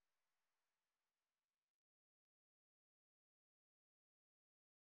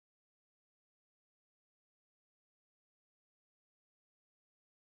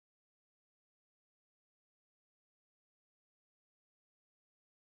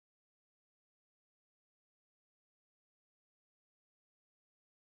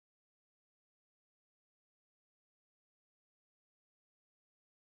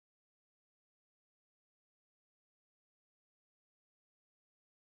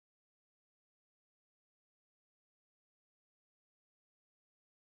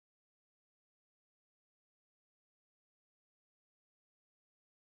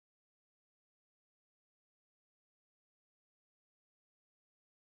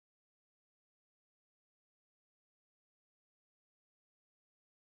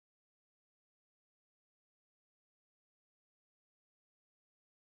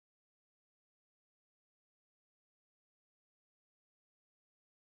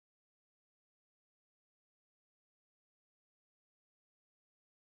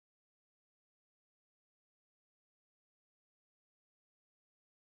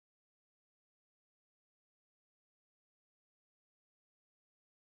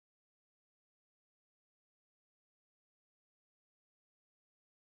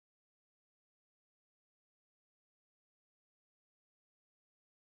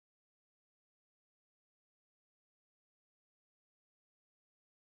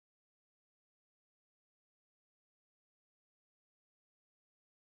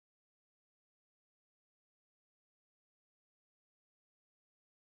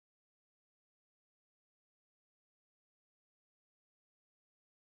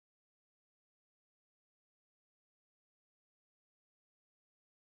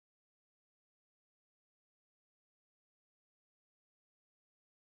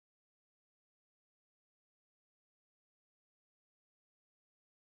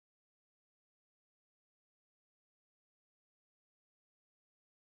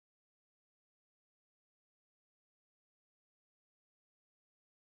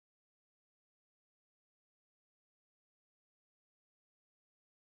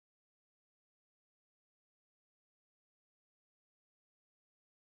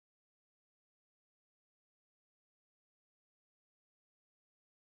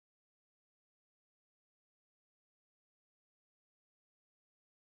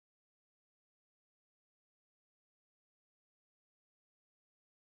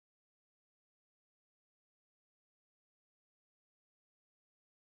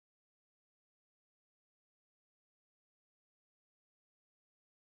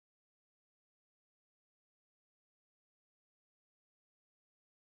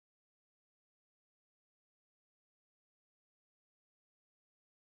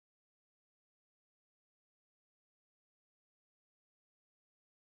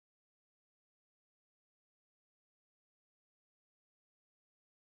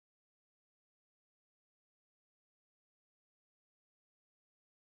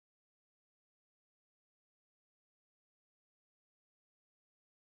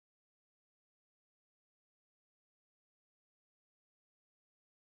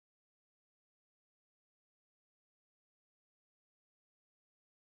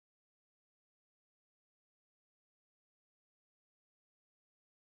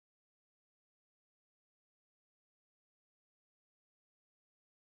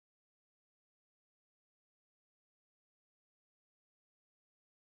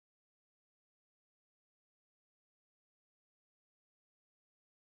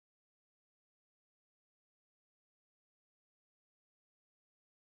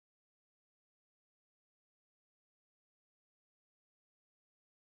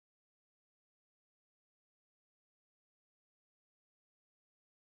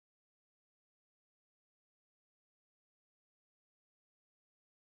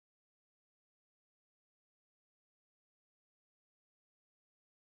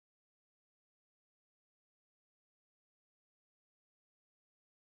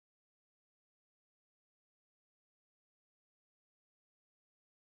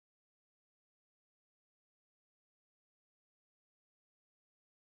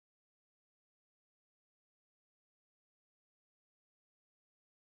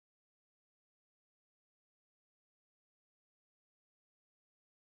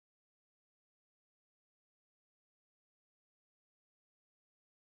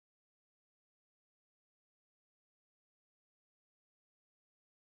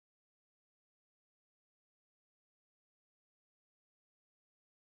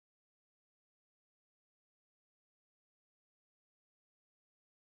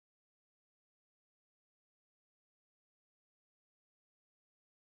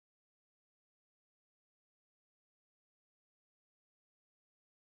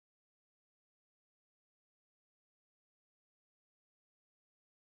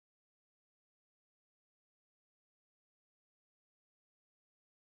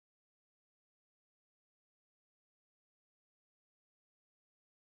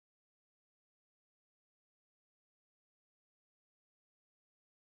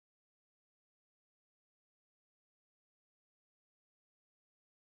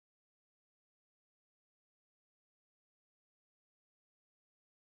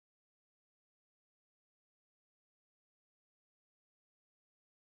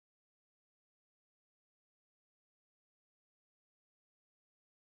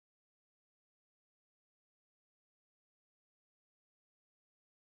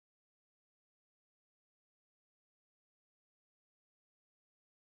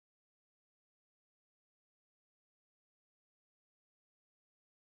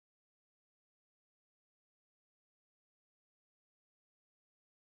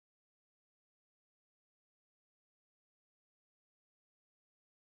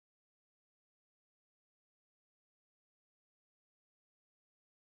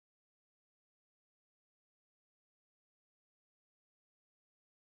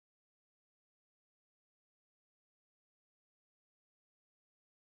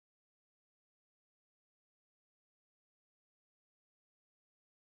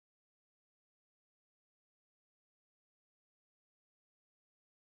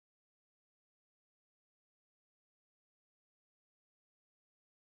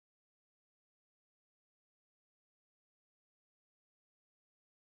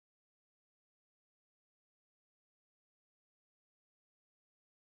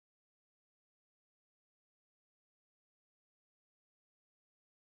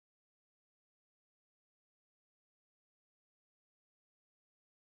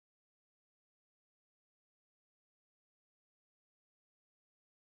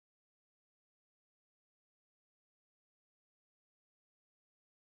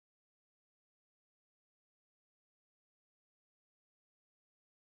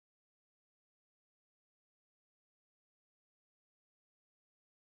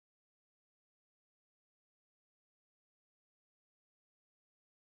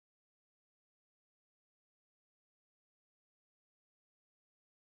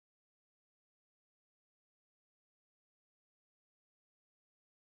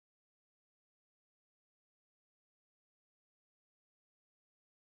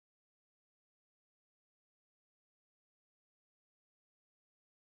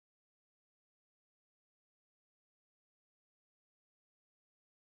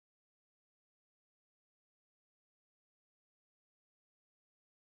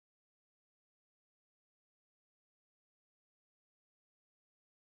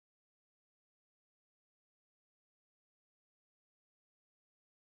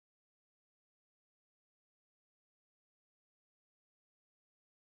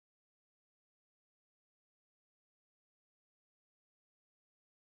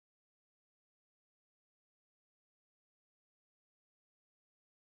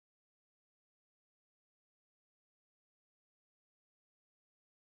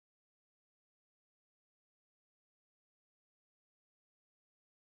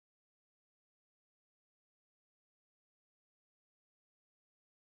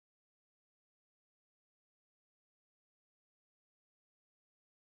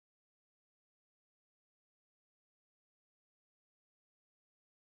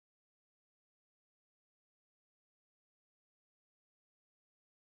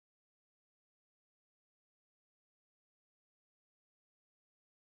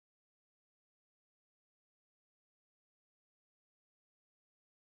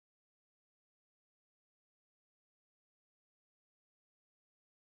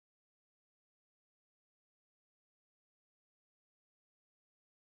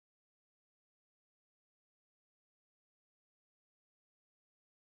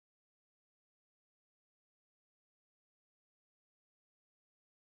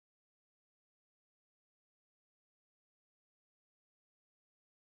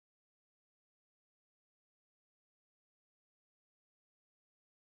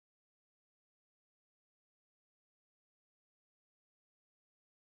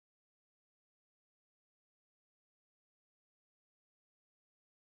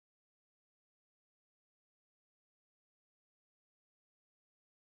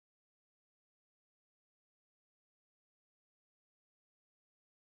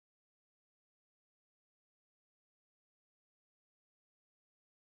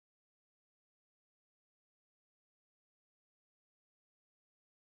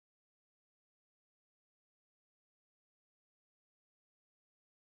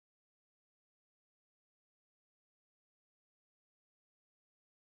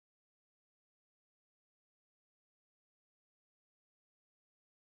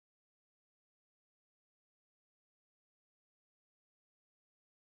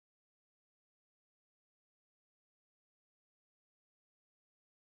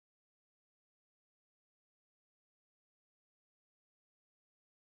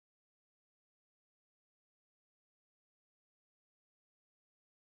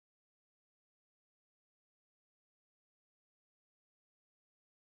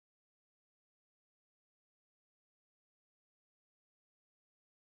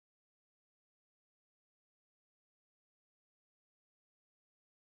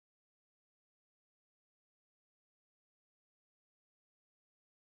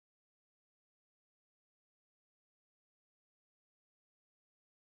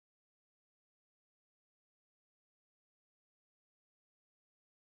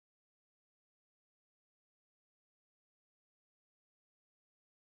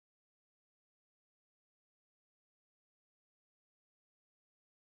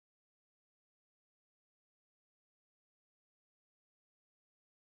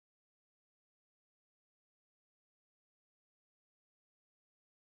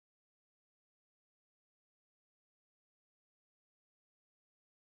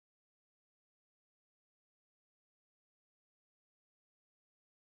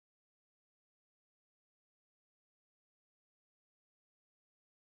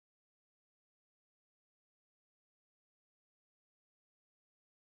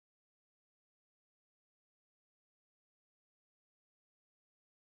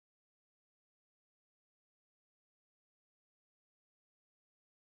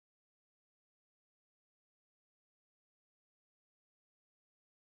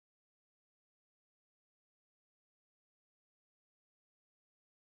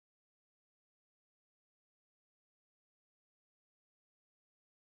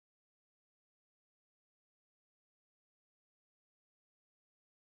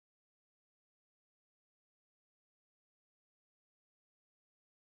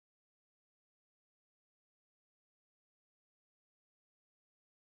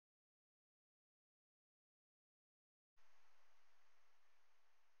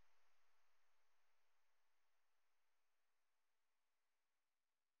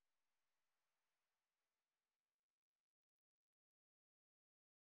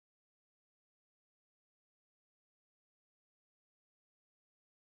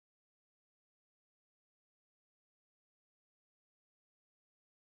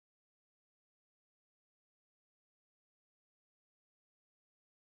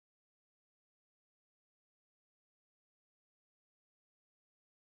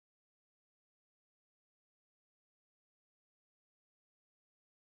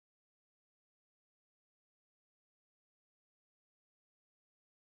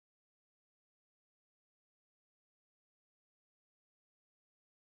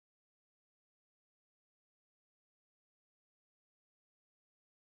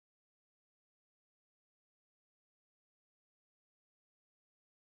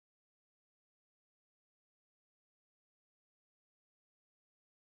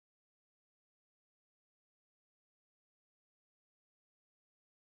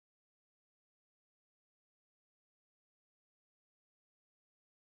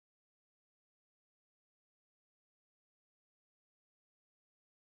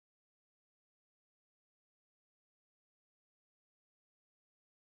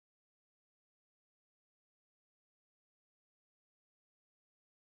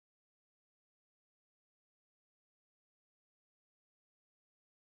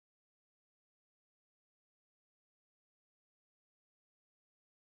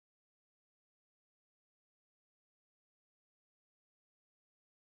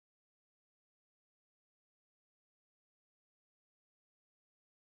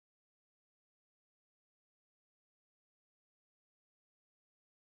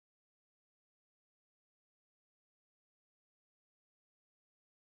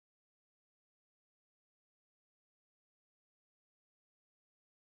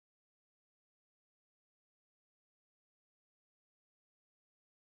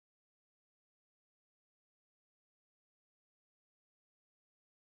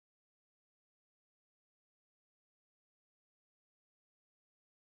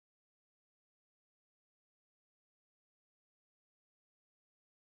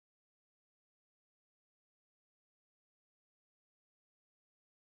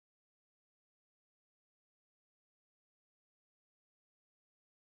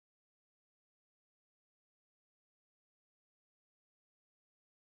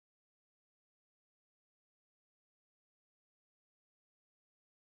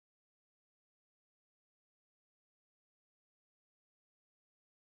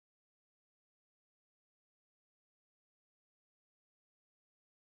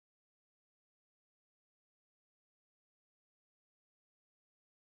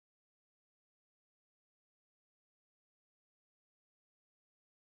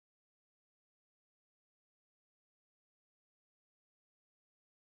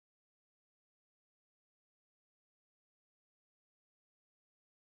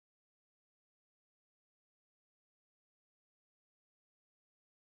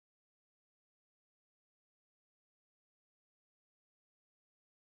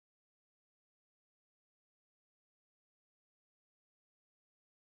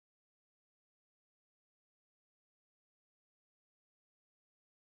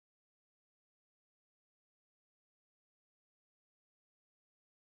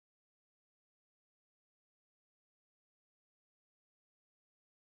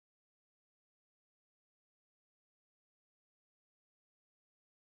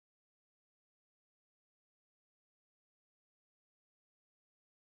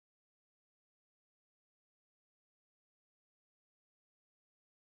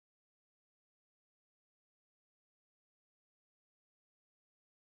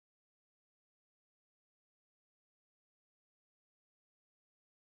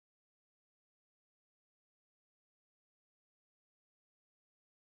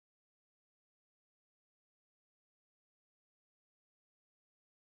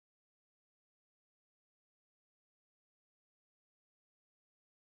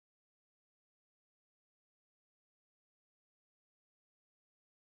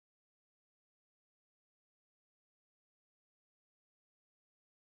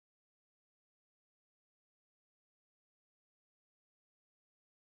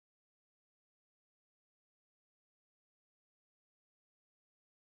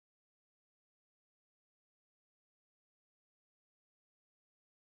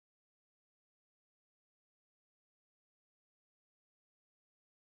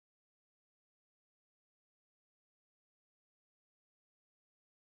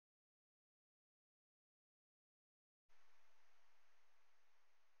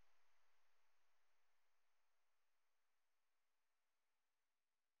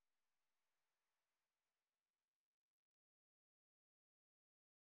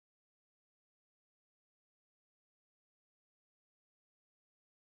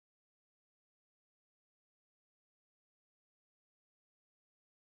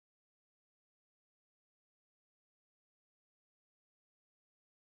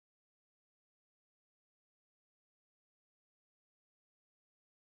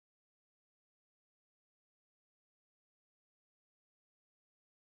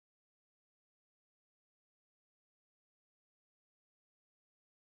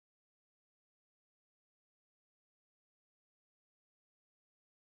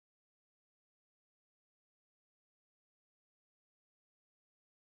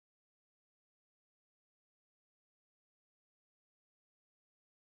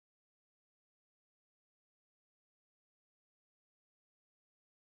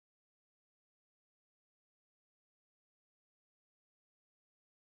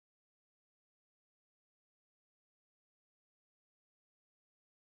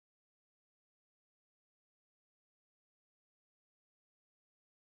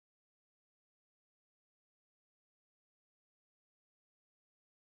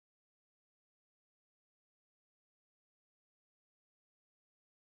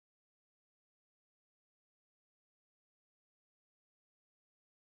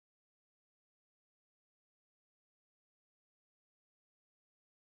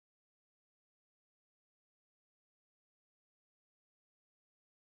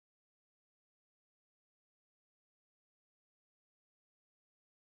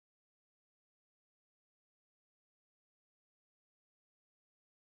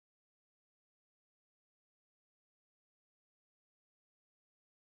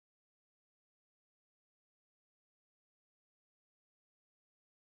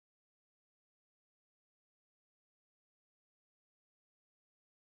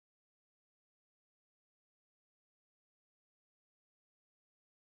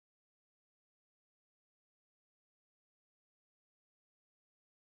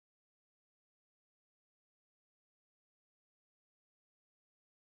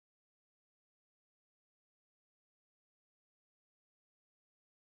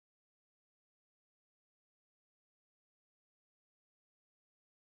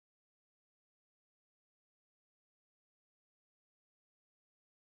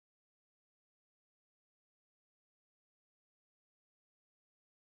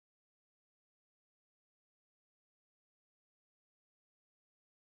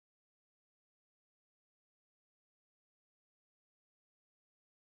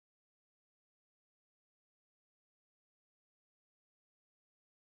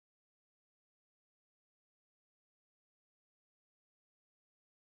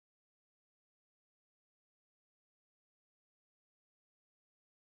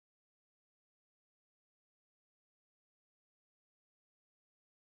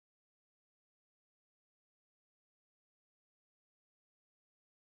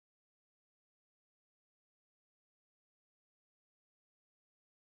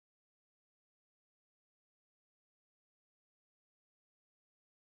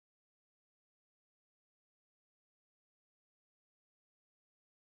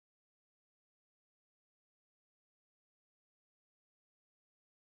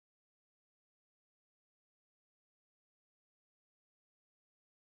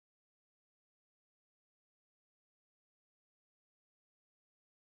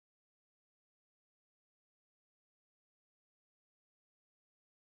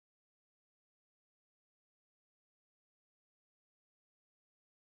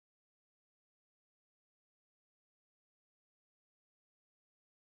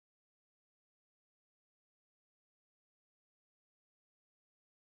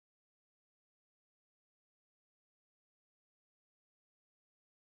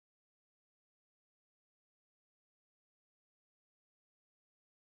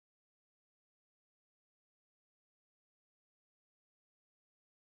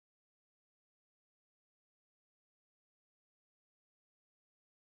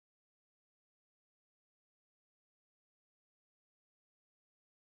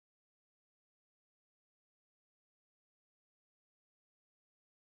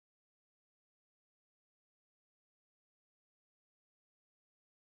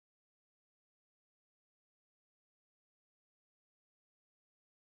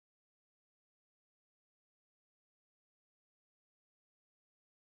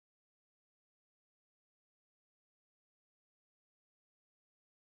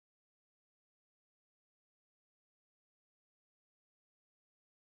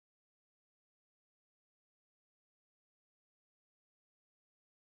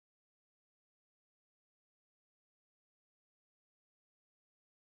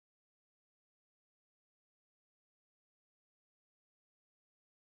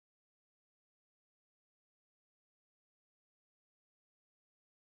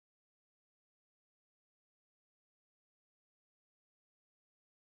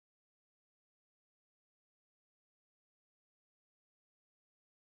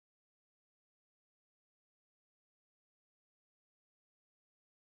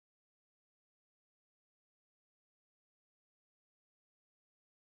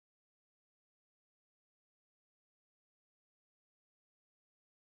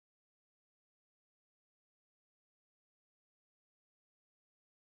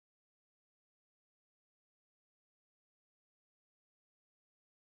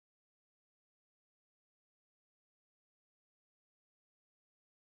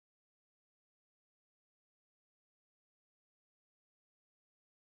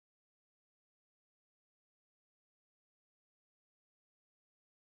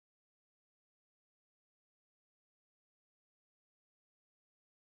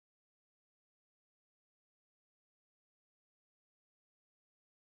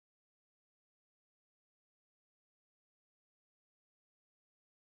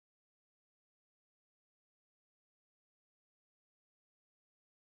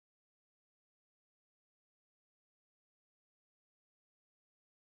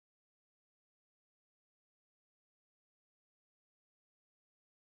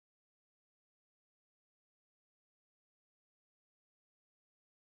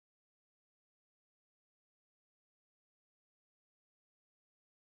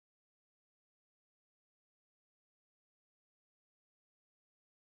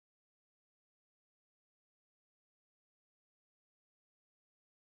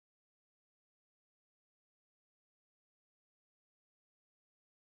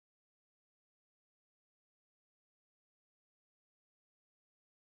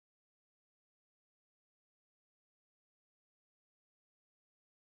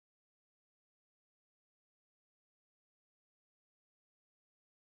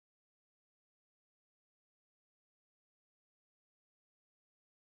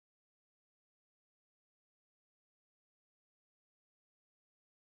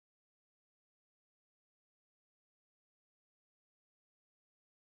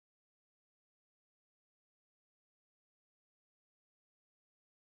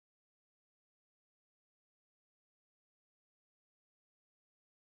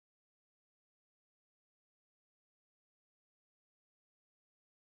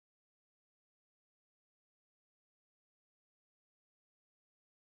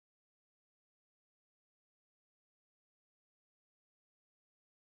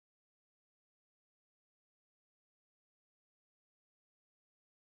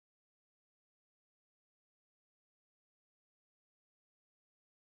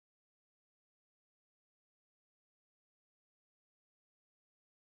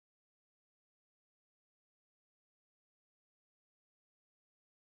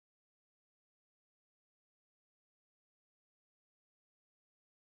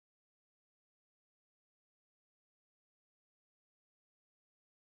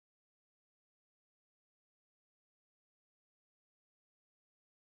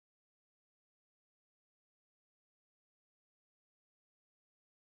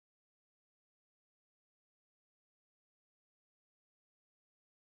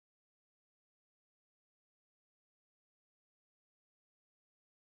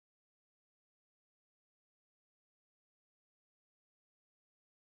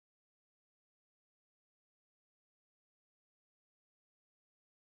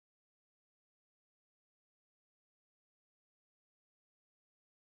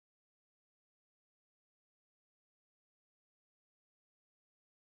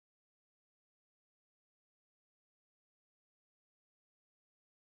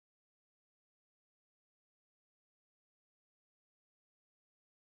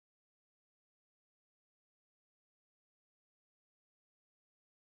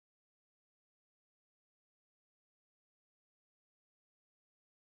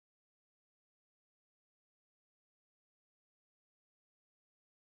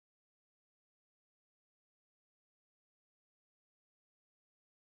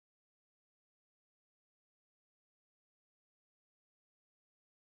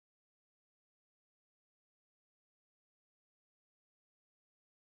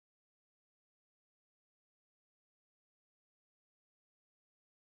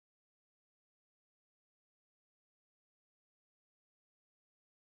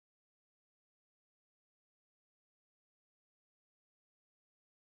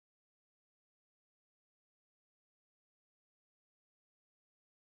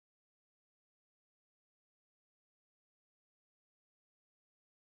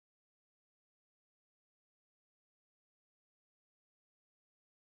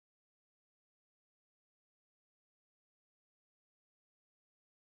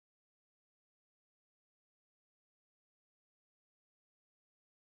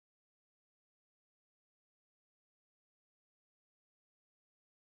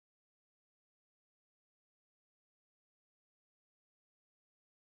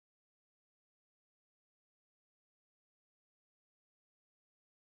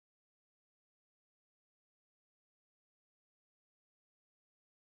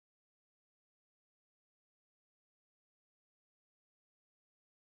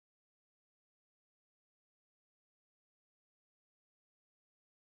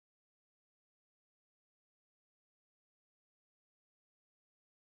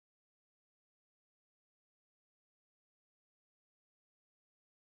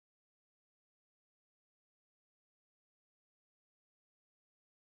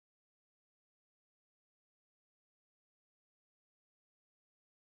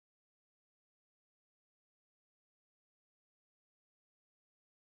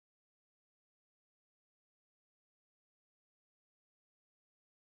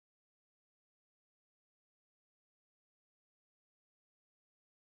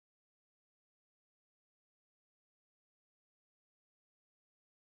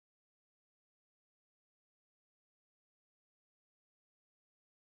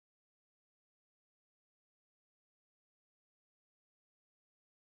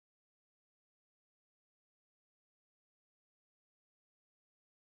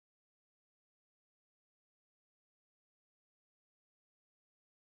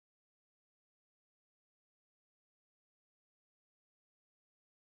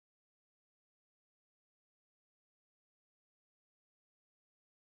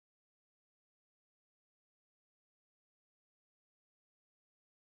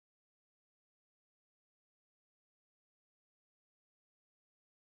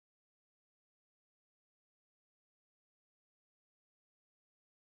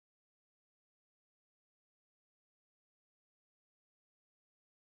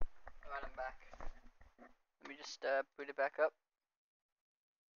 just boot it back up.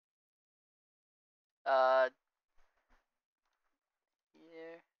 Uh,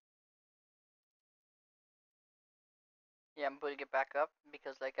 yeah. Yeah, I'm putting it back up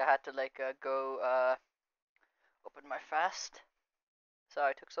because like I had to like go open my fast.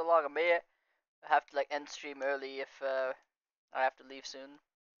 Sorry it took so long. I have to like end stream early if I have to leave soon.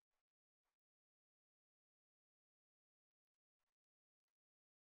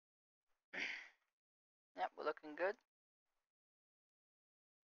 Yep, we're looking good.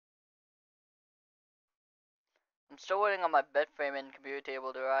 I'm still waiting on my bed frame and computer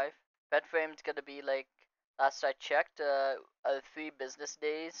table to arrive. Bed frame's gonna be like, last I checked, 3 business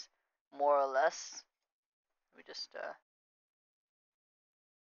days, more or less. We just nah.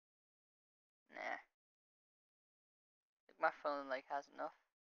 I think my phone like has enough.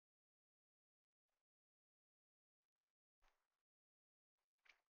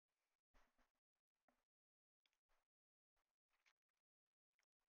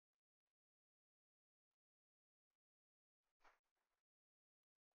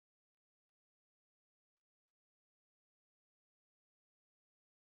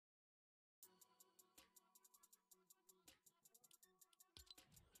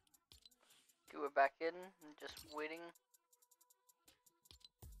 Okay, we're back in and just waiting.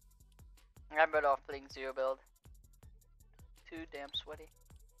 I'm better off playing zero build. Too damn sweaty.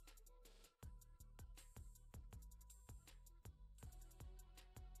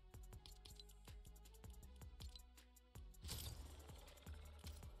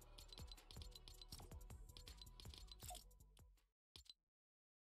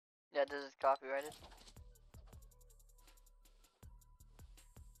 Yeah, this is copyrighted.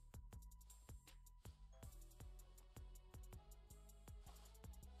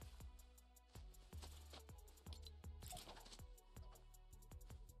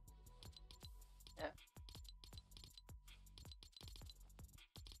 Yeah.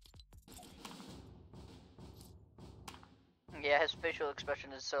 Yeah, his facial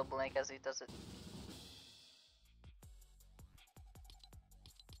expression is so blank as he does it.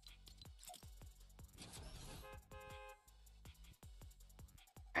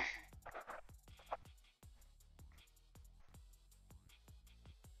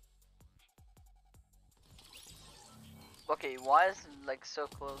 Okay, why is it like so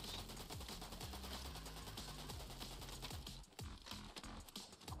close?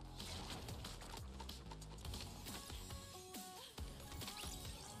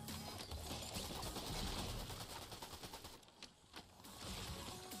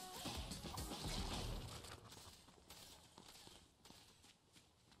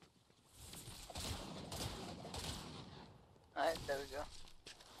 Alright, there we go.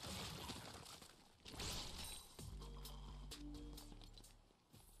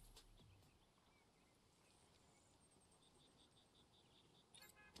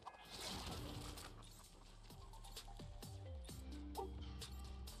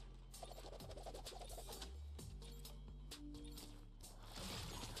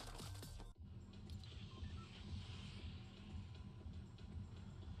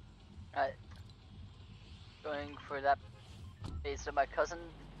 Alright, going for that base that my cousin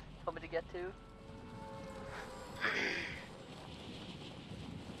told me to get to.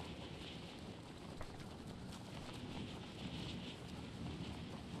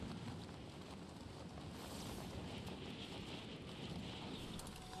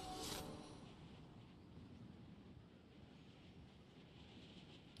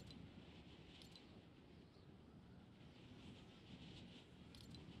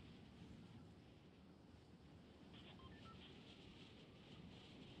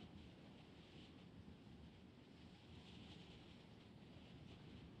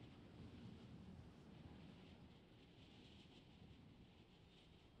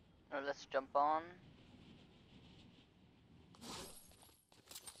 Alright, let's jump on.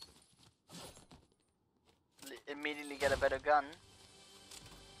 Immediately get a better gun.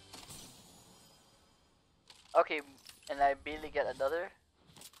 Okay, and I immediately get another.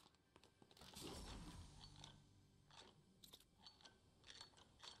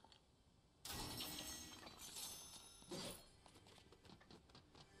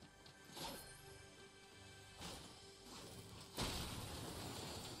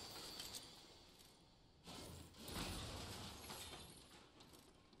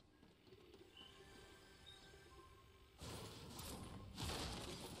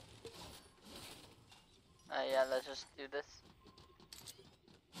 Yeah, let's just do this.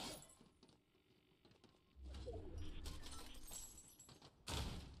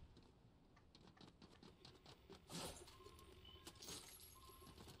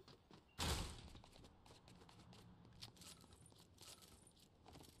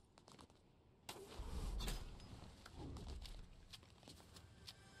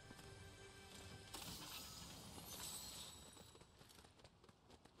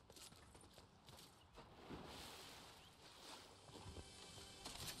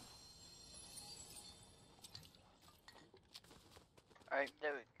 Alright,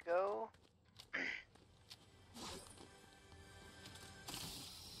 there we go.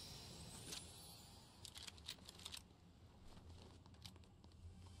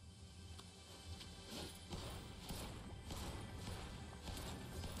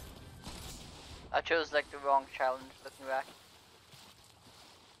 I chose like the wrong challenge looking back.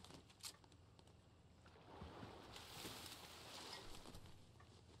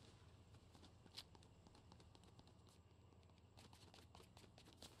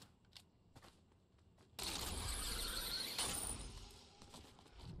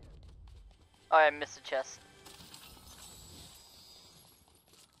 Oh, I missed the chest.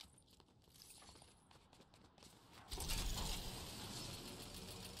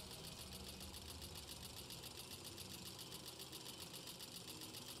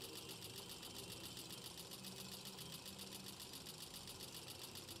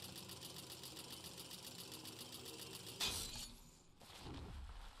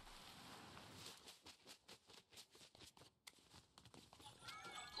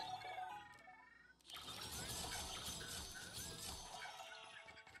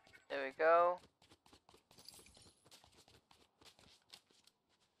 There we go.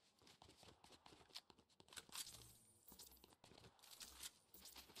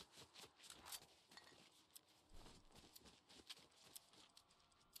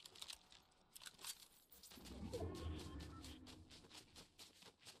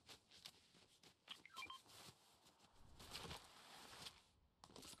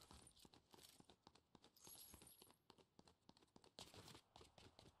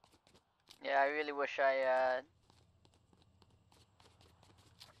 Yeah, I really wish I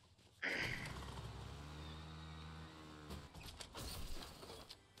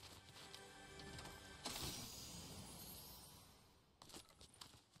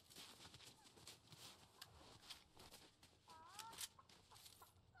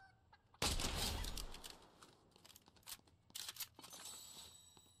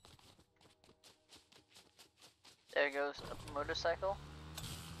there goes a motorcycle.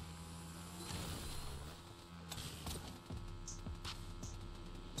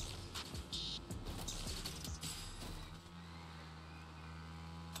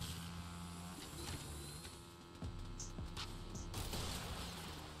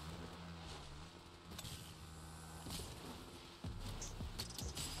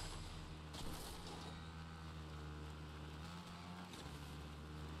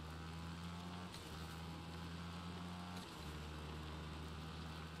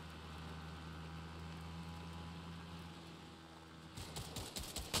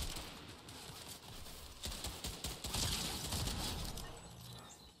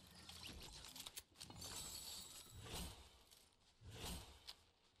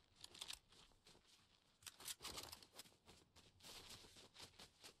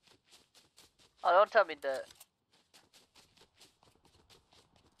 Oh, don't tell me that.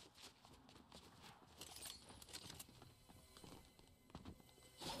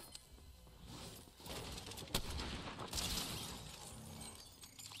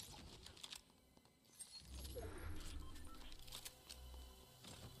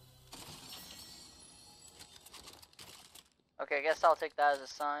 Okay, I guess I'll take that as a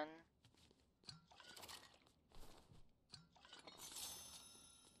sign.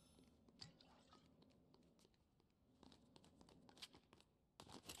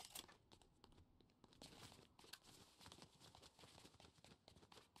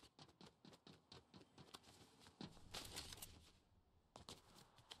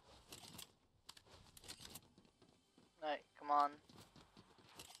 Alright, come on.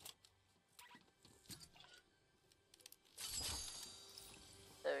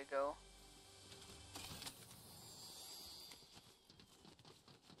 There we go.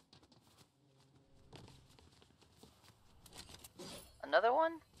 Another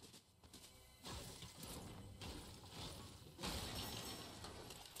one?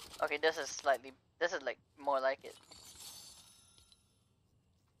 Okay, this is like more like it.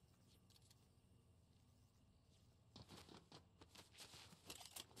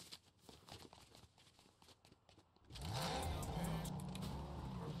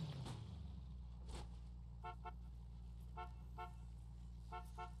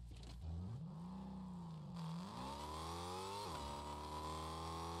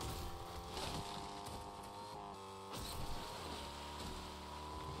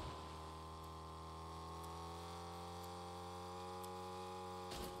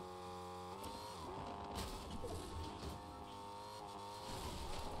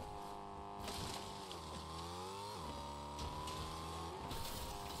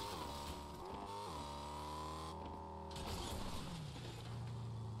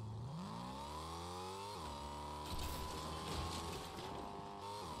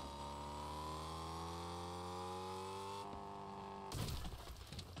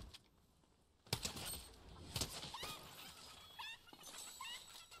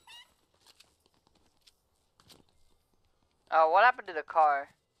 Oh, what happened to the car?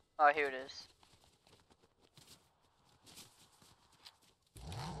 Oh, here it is.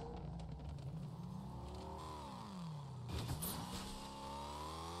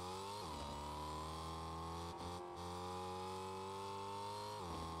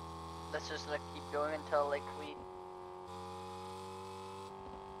 Let's just like keep going until like we.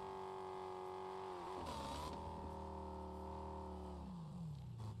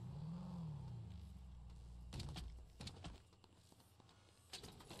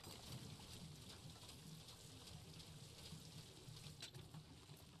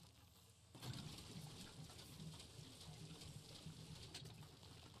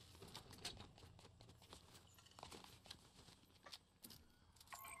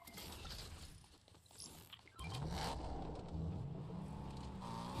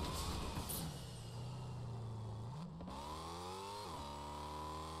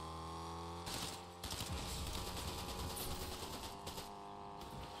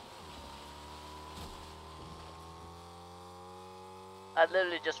 I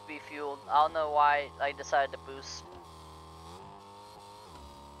literally just refueled. I don't know why I decided to boost.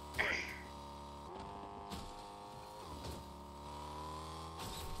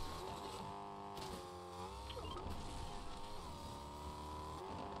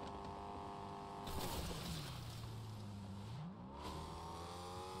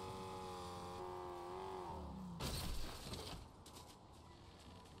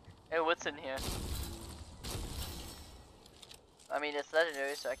 Hey, what's in here? I mean, it's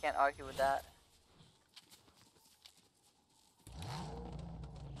legendary, so I can't argue with that.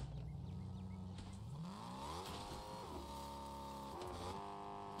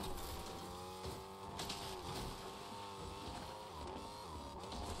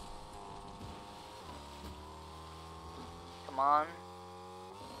 Come on.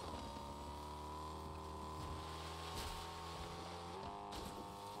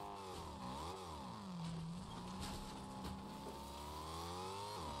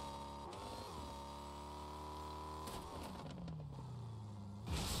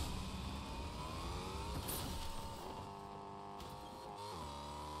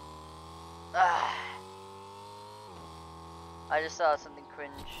 Ah. I just saw something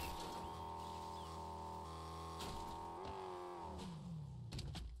cringe.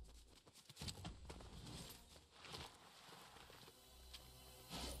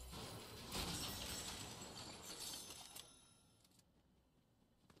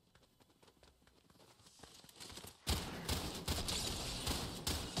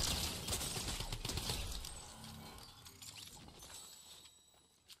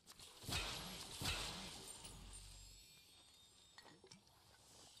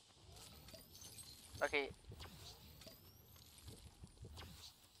 Okay.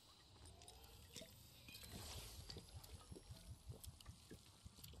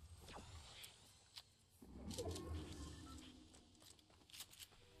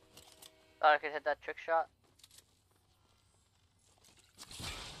 Thought I could hit that trick shot.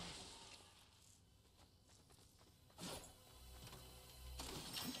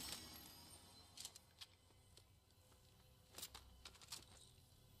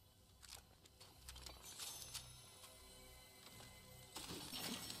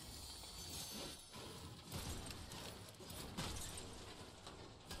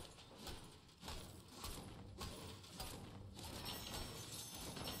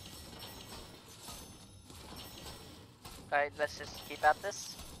 Alright, let's just keep at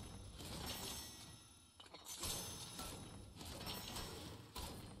this.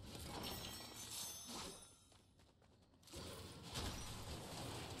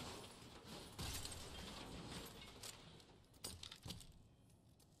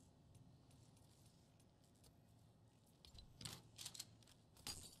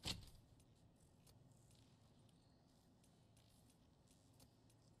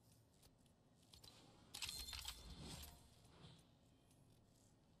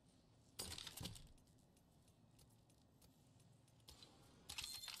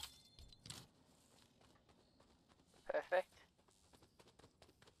 Perfect.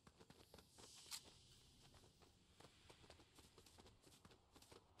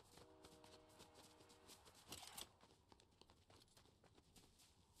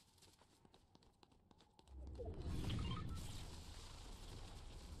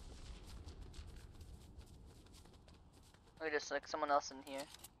 Let me just like someone else in here.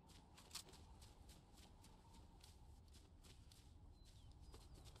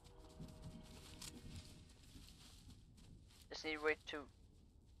 Just need to wait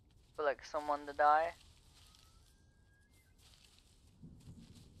for like someone to die.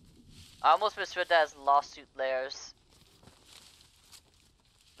 I almost misread that as lawsuit layers.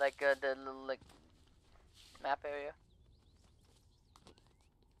 like the little like map area.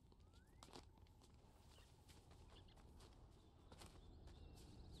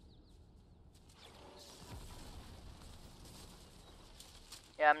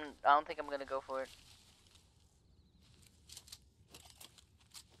 Yeah, I don't think I'm gonna go for it.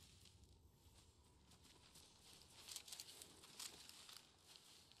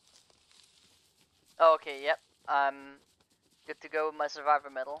 Oh, okay, yep. I'm good to go with my survivor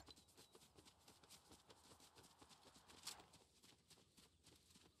medal.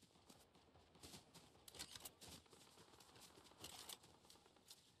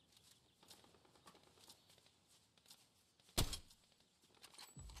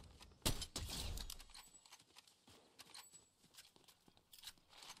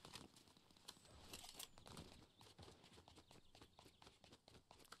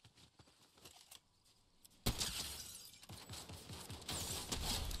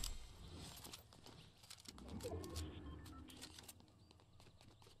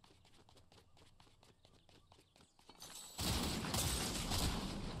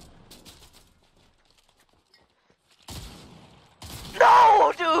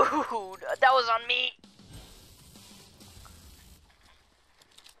 No, dude! That was on me!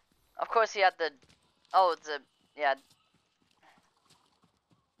 Of course he had the... Oh, it's a... Yeah.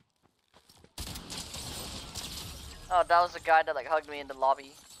 Oh, that was the guy that like hugged me in the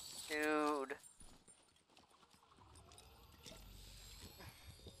lobby. Dude.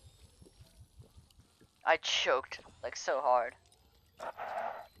 I choked like so hard.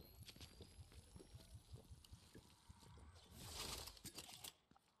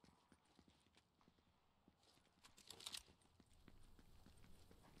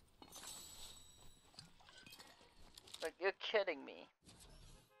 Like, you're kidding me.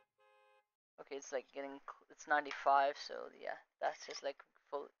 Okay, it's like getting... It's 95, so yeah. That's just like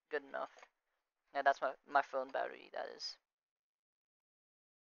full, good enough. Yeah, that's my phone battery, that is.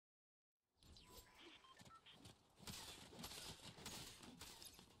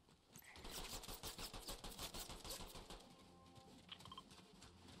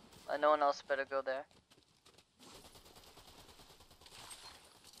 No one else better go there.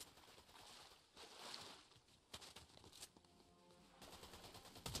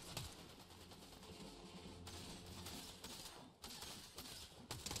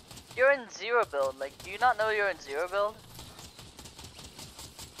 You're in zero build. Like, do you not know you're in zero build?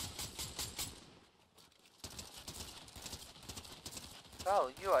 Bro,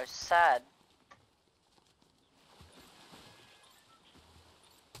 you are sad.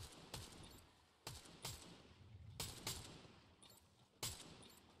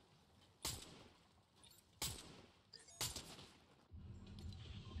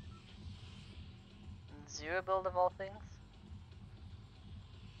 Zero build of all things?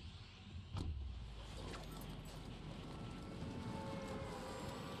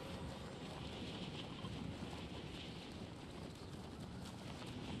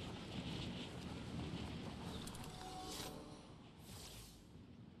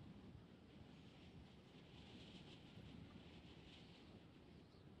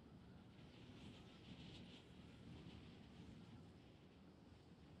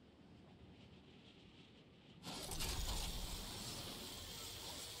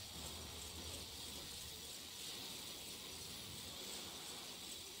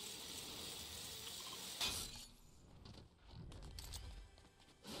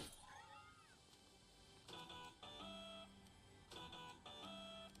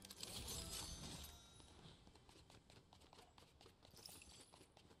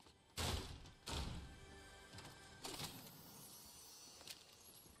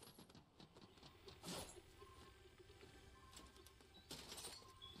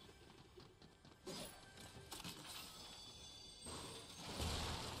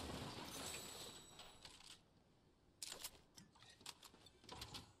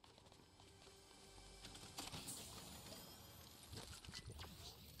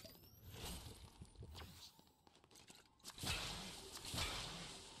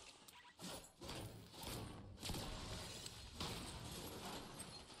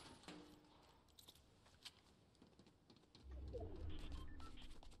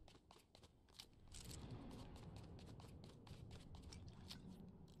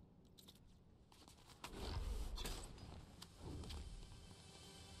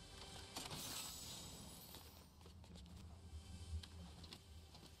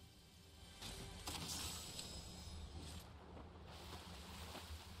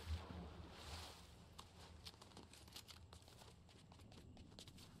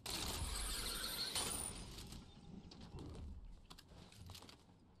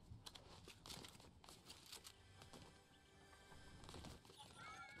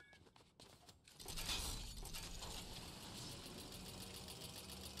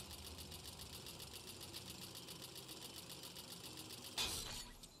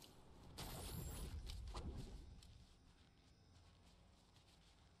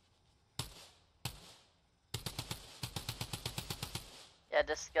 Yeah,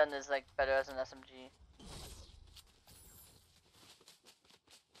 this gun is like better as an SMG.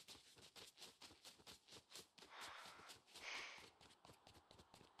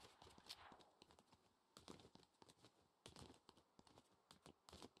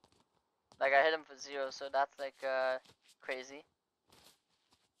 Like I hit him for 0, so that's like crazy.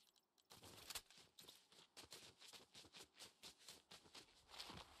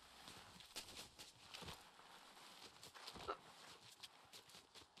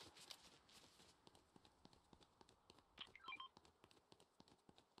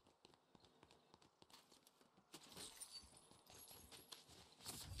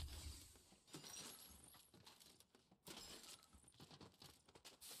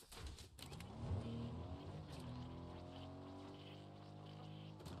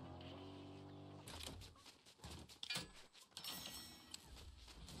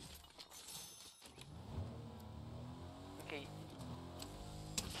 Okay.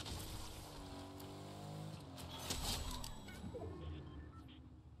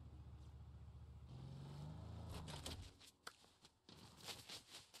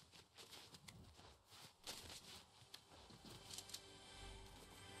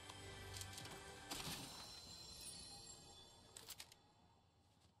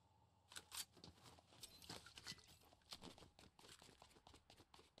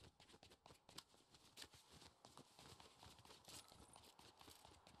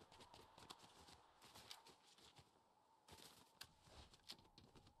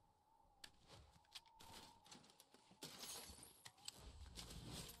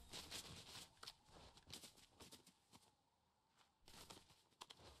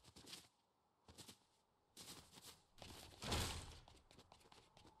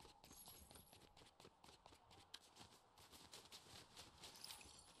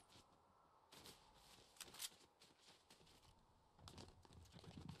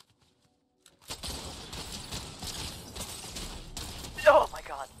 Oh my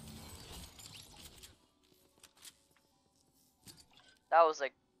god. That was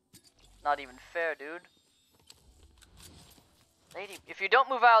like not even fair, dude. Lady, if you don't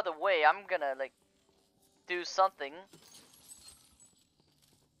move out of the way, I'm gonna like do something.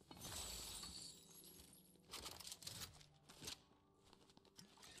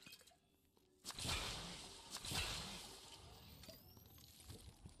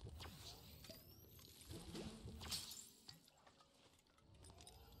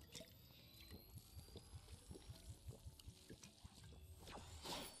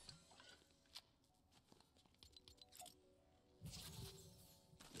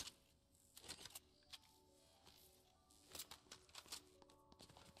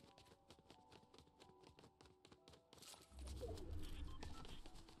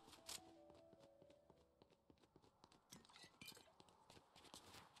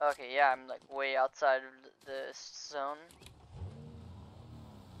 Okay, yeah, I'm like way outside of the zone.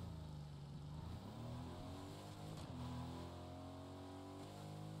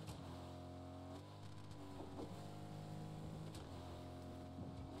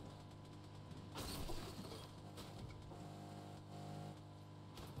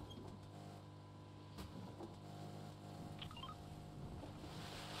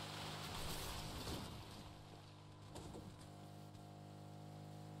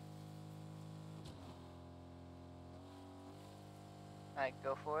 Alright,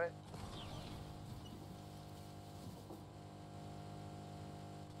 go for it.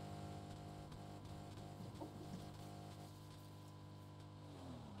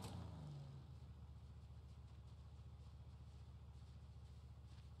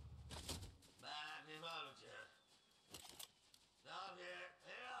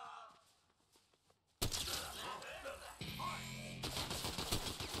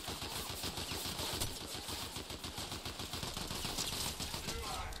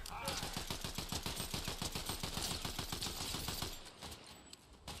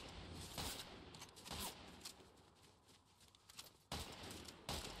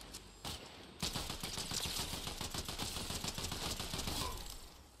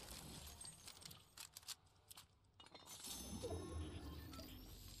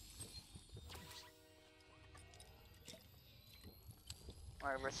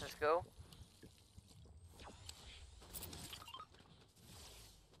 Alright, let's just go.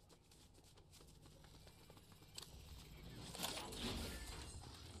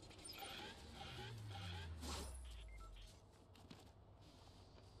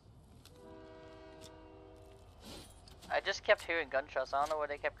 I just kept hearing gunshots. I don't know where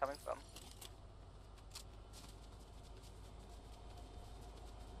they kept coming from.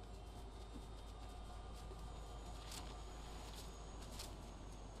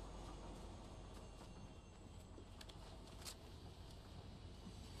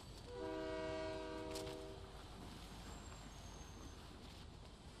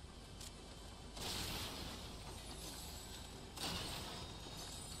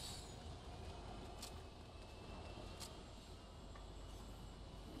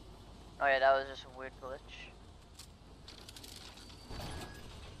 Oh yeah, that was just a weird glitch.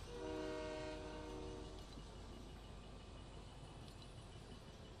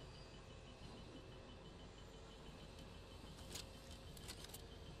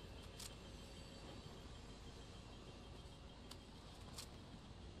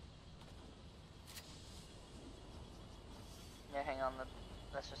 Yeah, hang on.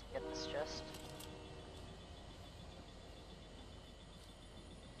 Let's just get this chest.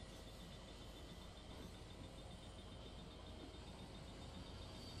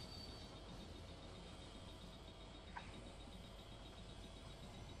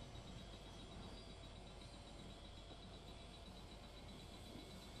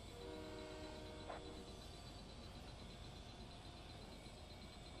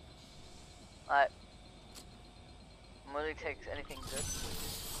 Alright. Really takes anything good.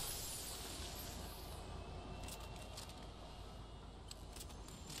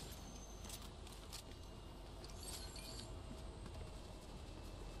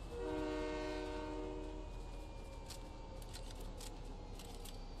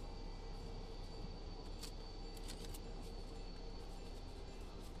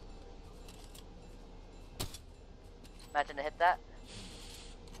 Imagine to hit that.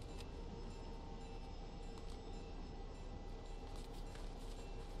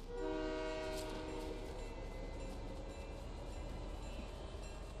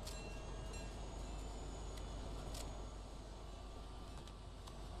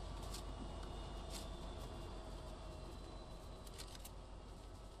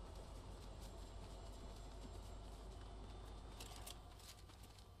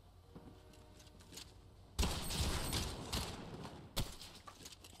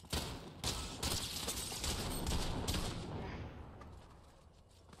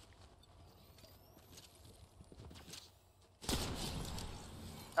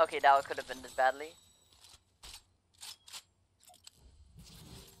 Okay, that could have ended badly.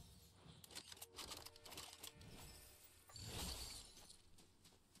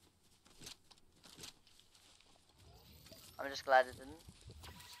 I'm just glad it didn't.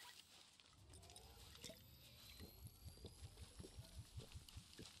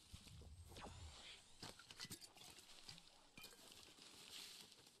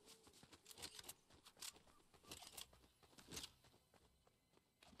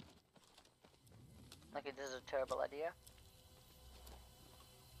 Okay, this is a terrible idea.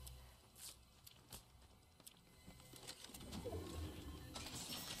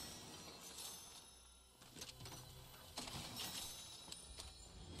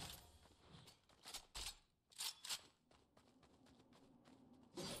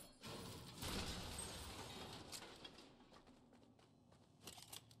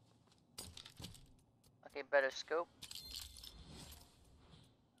 Okay, better scope.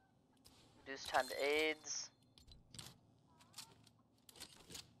 Reduce time to AIDS.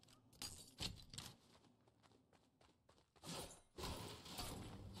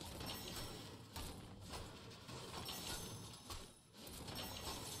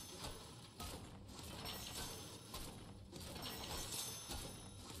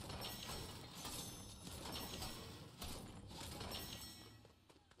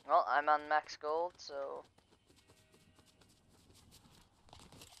 Well, I'm on max gold, so...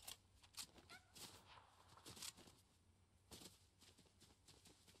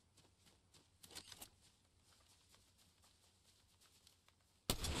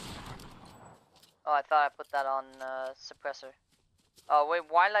 Oh, I thought I put that on suppressor. Oh, wait,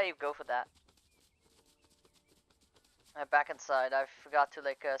 why let you go for that? Back inside, I forgot to,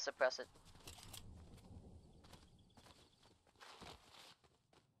 like, suppress it.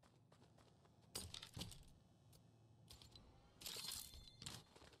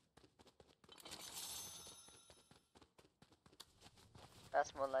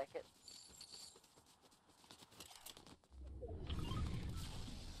 That's more like it.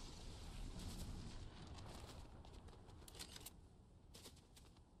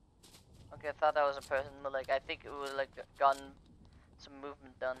 Okay, I thought that was a person, but, like, I think it would, like, gotten some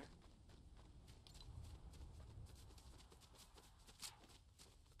movement done.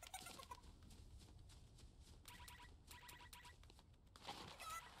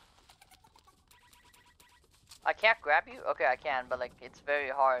 I can't grab you? Okay, I can, but, like, it's very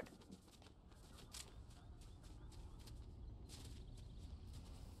hard.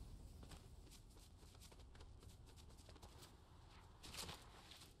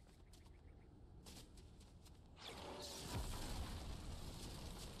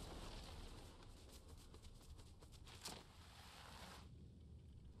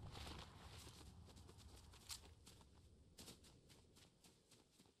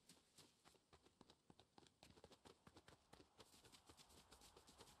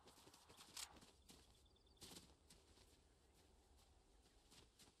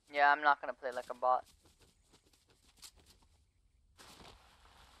 Yeah, I'm not gonna play like a bot.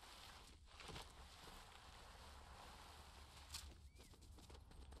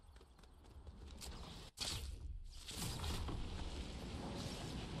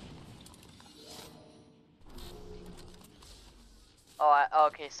 Oh,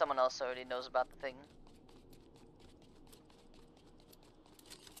 okay, someone else already knows about the thing.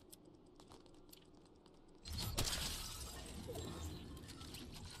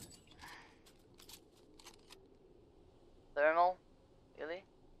 Thermal? Really?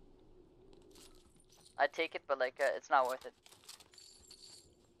 I'd take it, but like, it's not worth it.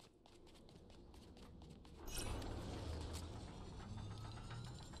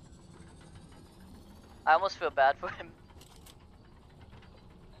 I almost feel bad for him.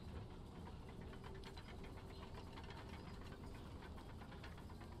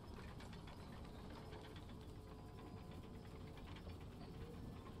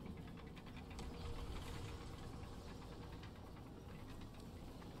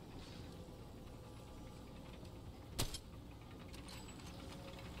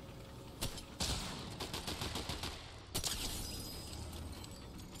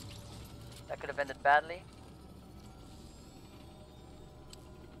 That could have ended badly.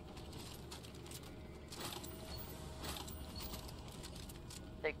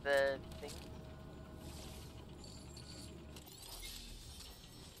 Take the thing.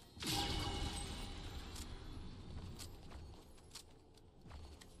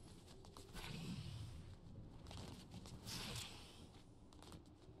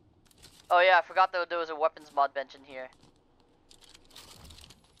 Oh yeah, I forgot that there was a weapons mod bench in here.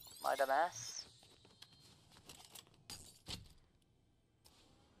 My dumbass.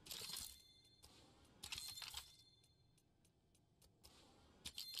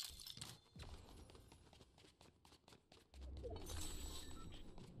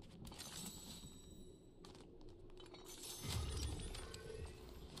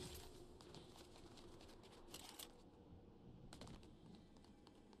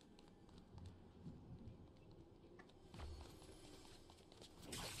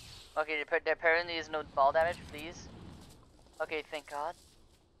 Okay, there apparently is no fall damage, please. Okay, thank God.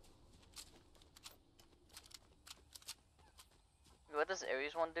 What does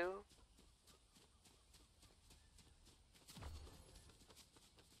Ares one do?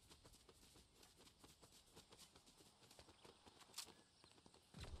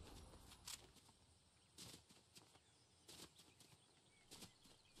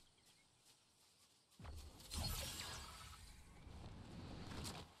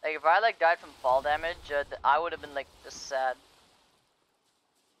 Like, if I like died from fall damage, I would have been like just sad.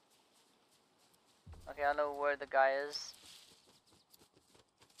 Okay, I don't know where the guy is.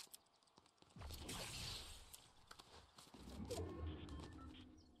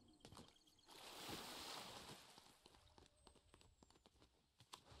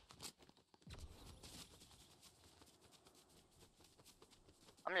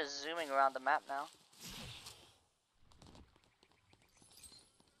 I'm just zooming around the map now.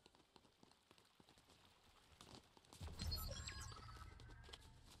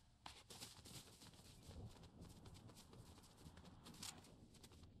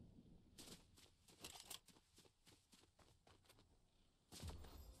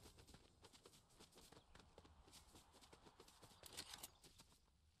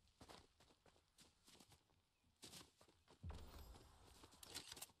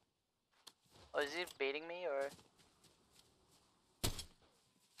 Oh, is he baiting me or?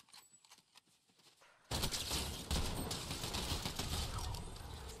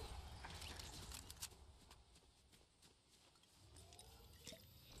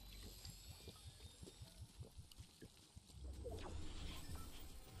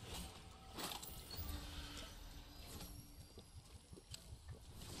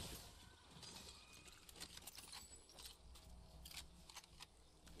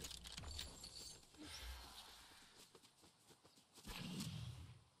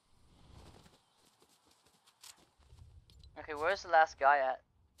 Okay, where's the last guy at?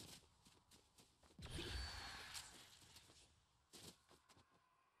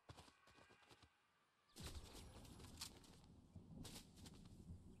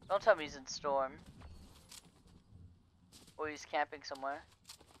 Don't tell me he's in Storm. Or he's camping somewhere.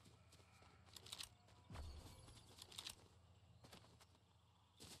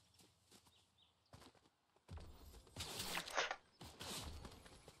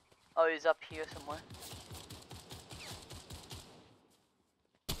 Oh, he's up here somewhere.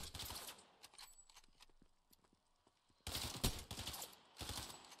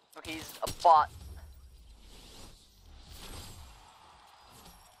 Okay, he's a bot.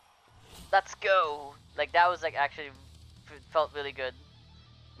 Let's go. Like that was like actually felt really good.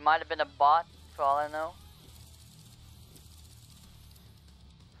 Might have been a bot for all I know.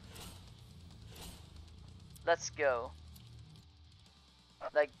 Let's go.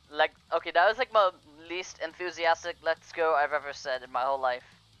 Like okay, that was like my least enthusiastic let's go I've ever said in my whole life.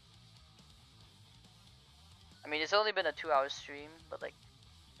 I mean, it's only been a 2-hour stream, but like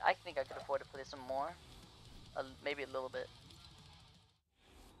I think I could afford to play some more. Maybe a little bit.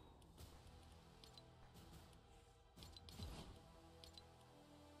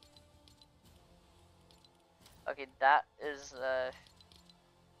 Okay, that is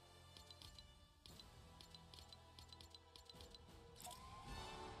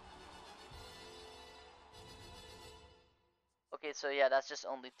okay, so yeah, that's just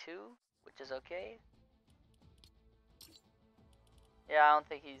only 2, which is okay. Yeah, I don't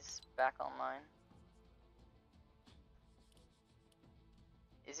think he's back online.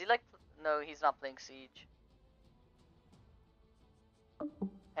 Is he like, no, he's not playing Siege.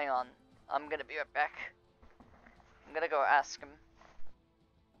 Hang on, I'm gonna be right back. I'm gonna go ask him.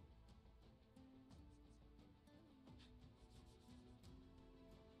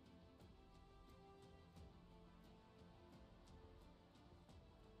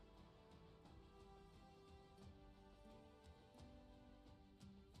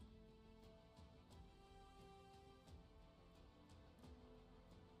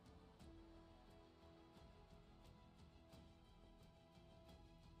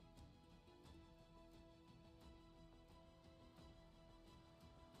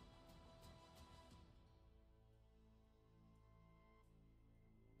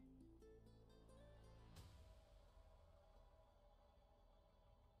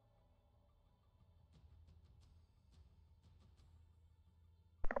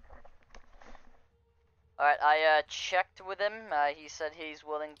 Alright, I checked with him. He said he's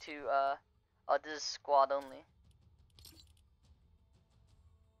willing to, oh, this is squad only.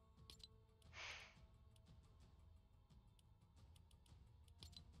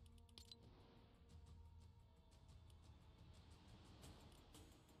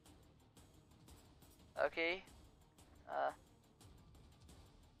 Okay.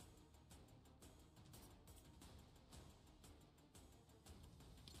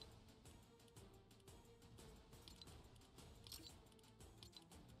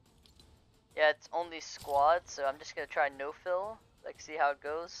 Yeah, it's only squad, so I'm just gonna try no fill, like see how it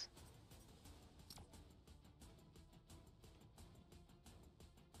goes.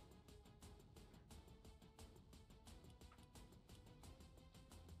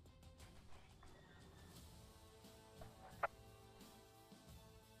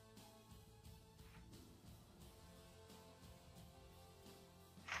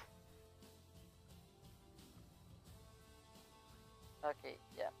 Okay,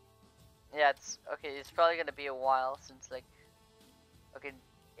 yeah. Yeah, it's okay. It's probably gonna be a while since like, okay,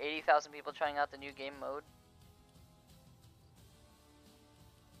 80,000 people trying out the new game mode.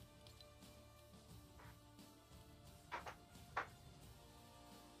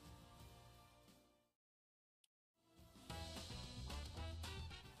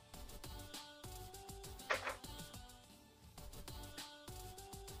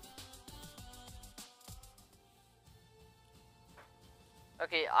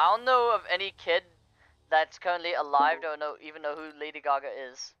 Okay, I don't know of any kid that's currently alive. Don't know even know who Lady Gaga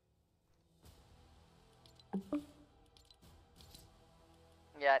is.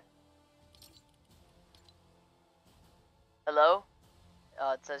 Yeah. Hello?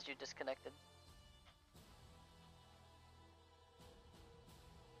 It says you disconnected.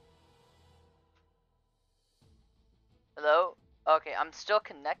 Hello? Okay, I'm still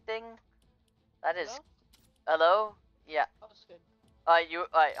connecting. That is. Hello? Yeah. Oh, it's good. You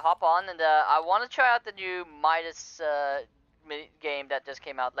hop on and I want to try out the new Midas game that just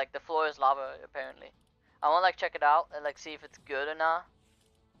came out. Like the floor is lava apparently. I want to like check it out and like see if it's good or not.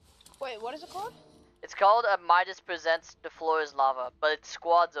 Wait, what is it called? It's called Midas Presents The Floor is Lava, but it's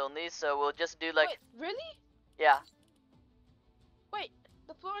squads only, so we'll just do like. Wait, really? Yeah. Wait,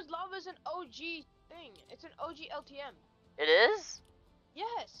 the floor is lava is an OG thing. It's an OG LTM. It is?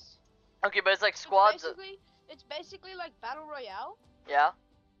 Yes. Okay, but it's like squads. It's basically like Battle Royale. Yeah.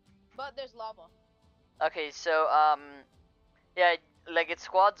 But there's lava. Okay, so yeah, like it's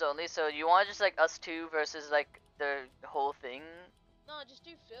squads only. So you want just like us two versus like the whole thing? No, just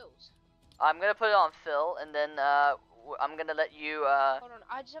do fills. I'm gonna put it on Phil, and then I'm gonna let you. Hold on,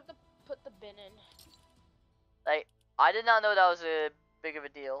 I just have to put the bin in. Like, I did not know that was a big of a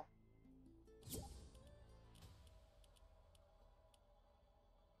deal.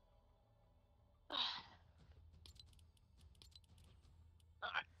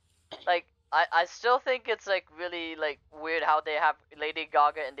 Like, I still think it's like really like weird how they have Lady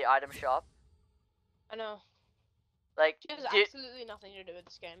Gaga in the item shop. I know. Like, She has absolutely nothing to do with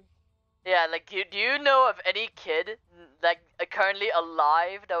this game. yeah, like do you know of any kid like currently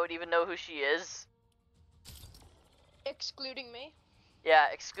alive that would even know who she is? Excluding me. Yeah,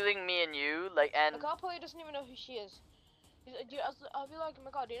 excluding me and you, like, and Like, our player doesn't even know who she is. He's like, I'll be like, oh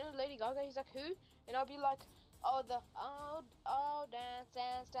my god, do you know Lady Gaga? He's like, who? And I'll be like, oh, dance,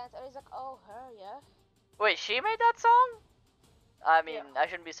 dance, dance. And he's like, oh, her, yeah. wait, she made that song? I mean, Yeah. I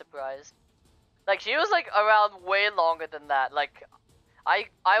shouldn't be surprised. Like, she was like around way longer than that. Like, I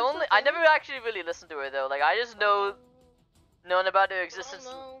never actually really listened to her though. Like, I just known about her existence.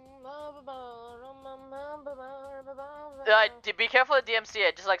 Be careful of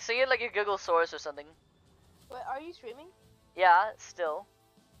DMCA. Just like sing it like a Google source or something. Wait, are you streaming? Yeah, still.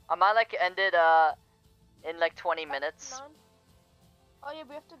 I might like end it in like 20 minutes. 9? Oh yeah,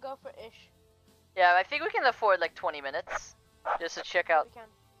 we have to go for ish. Yeah, I think we can afford like 20 minutes just to check out. We can.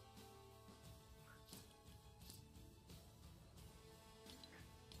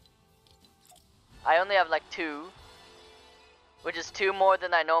 I only have like 2, which is 2 more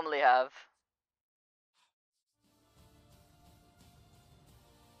than I normally have.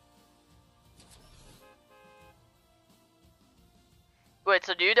 Wait,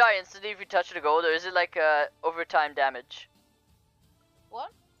 so do you die instantly if you touch the gold, or is it like overtime damage?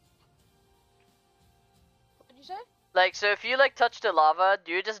 What? What did you say? Like, so if you like touch the lava,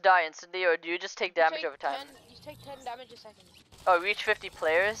 do you just die instantly, or do you just take damage over time? You take 10 damage a second. Oh, reach 50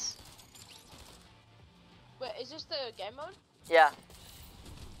 players? Wait, is this the game mode? Yeah.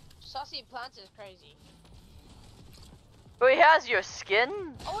 Sussy Plants is crazy. But he has your skin?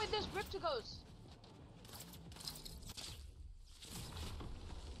 Oh wait, there's Ripticos.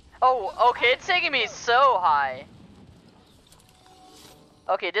 Oh, okay, it's taking me so high.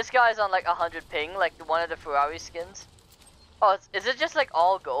 Okay, this guy's on like 100 ping, like one of the Ferrari skins. Oh, is it just like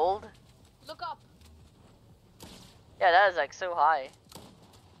all gold? Look up. Yeah, that is like so high.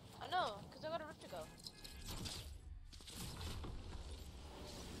 I know, because I got a Riptico.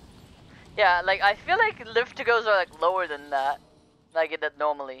 Yeah, like I feel like lift to goes are like lower than that, like that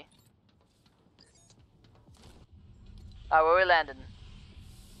normally. Alright, where we landing?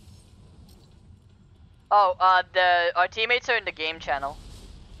 Oh, our teammates are in the game channel.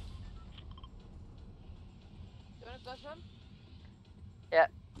 You wanna touch them? Yeah.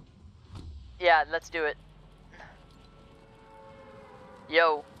 Yeah, let's do it.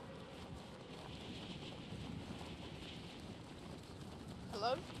 Yo.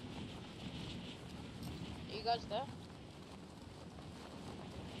 Hello? Are you guys there?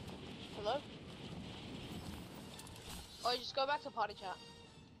 Hello? Oh, just go back to party chat.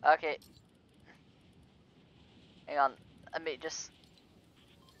 Okay. Hang on. Let me just.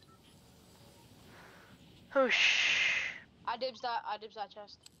 Whoosh. I dibs that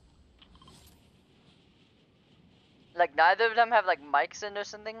chest. Like neither of them have like mics in or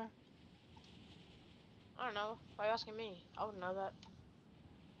something. I don't know. Why are you asking me? I wouldn't know that.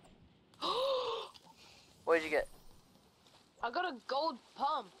 What did you get? I got a gold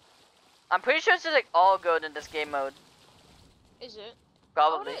pump. I'm pretty sure it's just like all good in this game mode. Is it?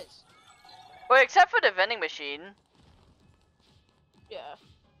 Probably. Oh, it is. Well, except for the vending machine. Yeah.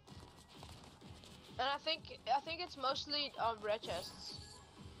 And I think it's mostly rare chests.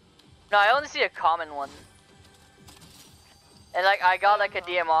 No, I only see a common one. And like I got like a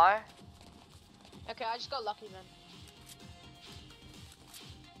DMR. Okay, I just got lucky then.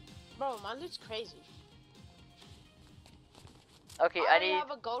 Bro, my loot's crazy. Okay, I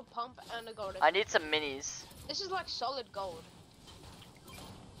have a gold pump and a gold. I need some minis. This is like solid gold.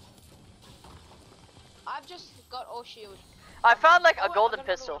 I've just got all shield. I found like Oh, a wait, golden I got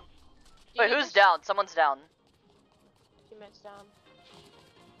another pistol. one. Do you Wait, need who's this? down? Someone's down. Teammates down.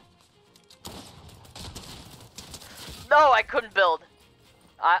 No, I couldn't build.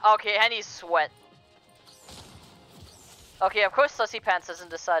 Okay, Henny's sweat. Okay, of course Sussy Pants doesn't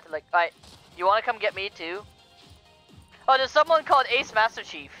decide to like, alright, you wanna come get me too? Oh, there's someone called Ace Master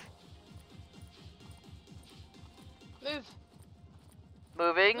Chief. Move.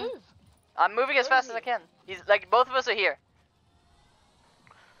 Moving. Move. I'm moving as Where fast is as I he? can. He's like, both of us are here.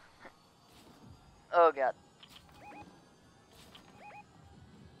 Oh god.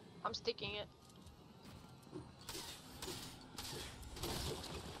 I'm sticking it.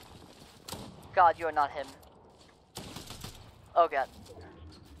 God, you are not him. Oh god.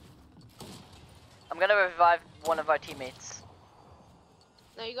 I'm gonna revive one of our teammates.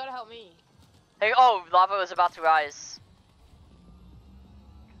 No, you gotta help me. Hey, oh, lava was about to rise.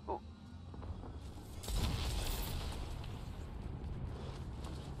 Ooh.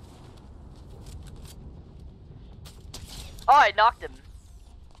 Oh, I knocked him.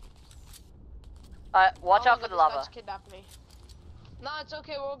 Watch Oh my out for god, the this lava. guy's kidnapped me. Nah, it's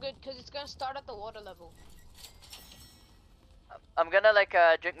okay, we're all good, because it's gonna start at the water level. I'm gonna like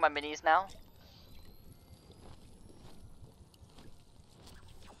drink my minis now.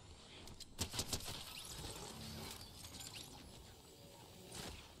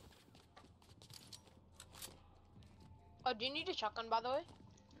 Oh, do you need a shotgun, by the way?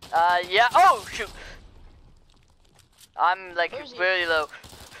 Yeah. Oh shoot. I'm like Where is he? really low.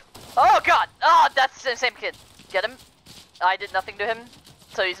 Oh god. Oh, that's the same kid. Get him. I did nothing to him,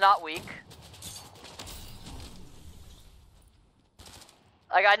 so he's not weak.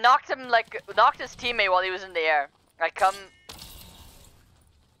 Like I knocked him, like knocked his teammate while he was in the air. I come.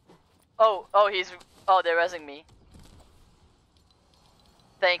 Oh, they're rezzing me.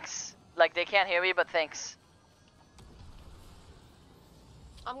 Thanks. Like they can't hear me, but thanks.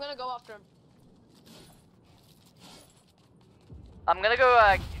 I'm gonna go after him. I'm gonna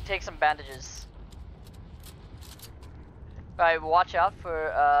go take some bandages. Alright, watch out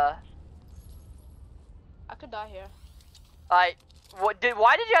for I could die here.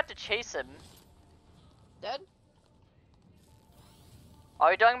 why did you have to chase him? Dead?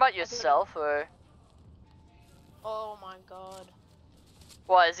 Are you talking about think I yourself or Oh my god.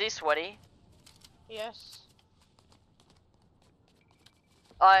 what? Is he sweaty? Yes.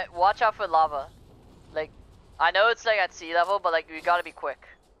 Alright, watch out for lava. Like, I know it's like at sea level, but like we gotta be quick.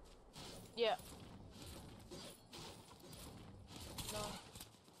 Yeah. No.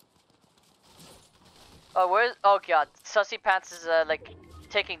 Oh, where's? Oh god, Sussy Pants is like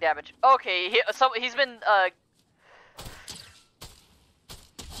taking damage. Okay, he's been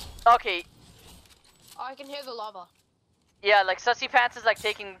Okay, Oh, I can hear the lava. yeah, like Sussy Pants is like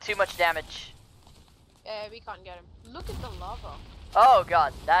taking too much damage. Yeah, we can't get him. Look at the lava. Oh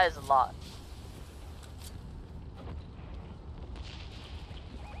god, that is a lot.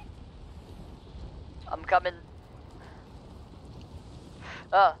 I'm coming.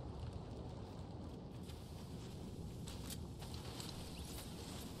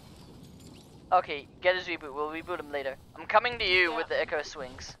 Okay, get his reboot. We'll reboot him later. I'm coming to you Yeah. with the Icarus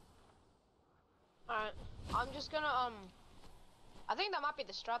swings. Alright. I'm just gonna, I think that might be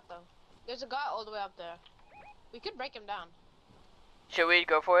the strat though. There's a guy all the way up there. We could break him down. Should we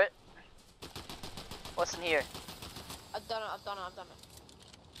go for it? What's in here? I've done it.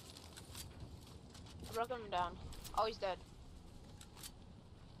 I broke him down. Oh, he's dead.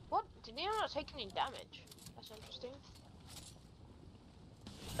 What? Did he not take any damage? That's interesting.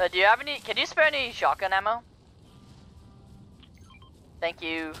 Do you have any? Can you spare any shotgun ammo? Thank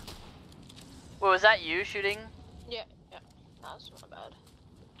you. Wait, was that you shooting? Yeah. That's not bad.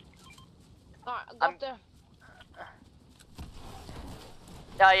 Alright, go up there.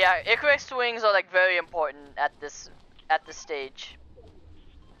 Yeah, Icarus swings are like very important at this stage.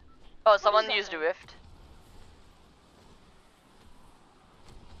 Oh, someone that used a thing? rift.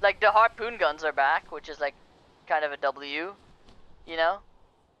 Like the harpoon guns are back, which is like kind of a W, you know?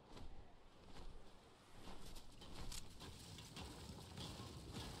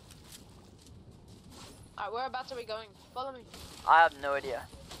 Alright, whereabouts are we going? Follow me. I have no idea.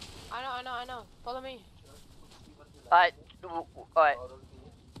 I know. Follow me. Alright.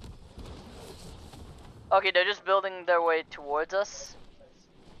 Okay, they're just building their way towards us.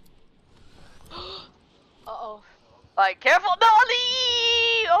 Uh-oh. Alright, careful! No,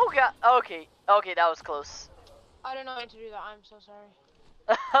 Lee! Oh god. Okay, that was close. I don't know how to do that. I'm so sorry.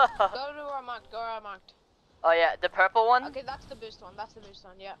 Go to where I marked. Oh yeah, the purple one? Okay, that's the boost one.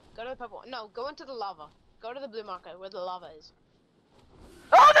 Yeah. Go to the purple one. No, go into the lava. Go to the blue marker where the lava is.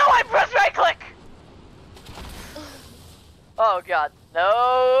 Oh no, I pressed right click! Oh god, no!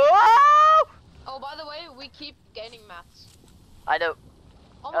 Oh, by the way, we keep gaining mats. I know.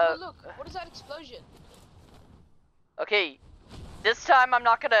 Oh my god, look. What is that explosion? Okay, this time I'm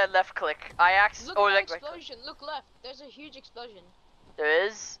not gonna left click. Look or at like that right click. explosion. Look left. There's a huge explosion. There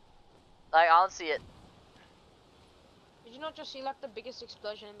is? Like, I don't see it. Did you not just see like the biggest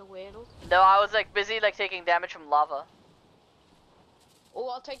explosion in the world? No, I was like busy like taking damage from lava. Oh,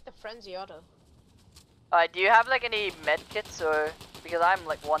 I'll take the frenzy auto. Alright, do you have like any med kits or because I'm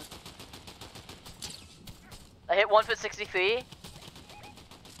like one. I hit 1 for 63.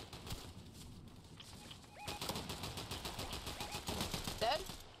 Dead?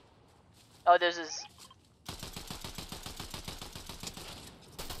 Oh, there's his.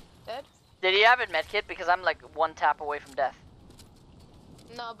 Dead? Did he have a med kit? Because I'm like one tap away from death.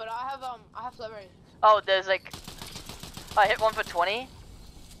 No, but I have flurry. Oh, there's like. I hit 1 for 20.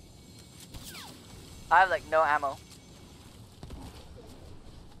 I have like no ammo.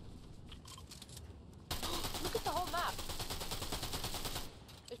 Look at the whole map.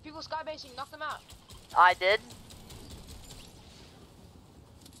 people skybasing. Knock them out. I did.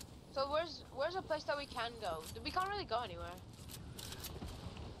 So where's a place that we can go? We can't really go anywhere.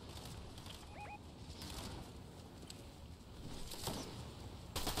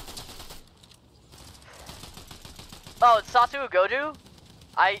 Oh, it's Satu Goju?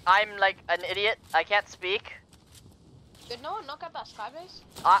 I'm like an idiot. I can't speak. Did no one knock out that skybase?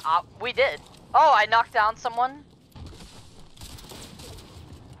 We did. Oh, I knocked down someone.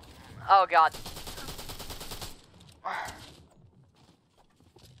 Oh god.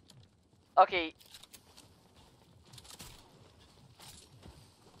 Okay.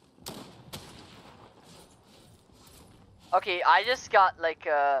 Okay, I just got like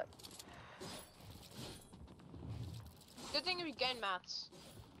Good thing we gain mats.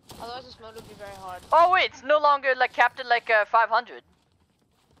 Otherwise this mode would be very hard. Oh wait, it's no longer like capped at like 500.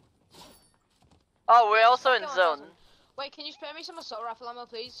 Oh, we're also in zone. Wait, can you spare me some assault rifle ammo,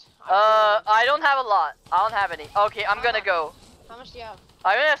 please? I don't have a lot. I don't have any. Okay, I'm gonna go. How much do you have?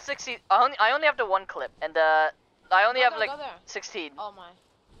 I only have 60. I only have the one clip, and I only have like go there. 16. Oh my.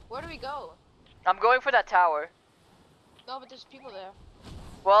 Where do we go? I'm going for that tower. No, but there's people there.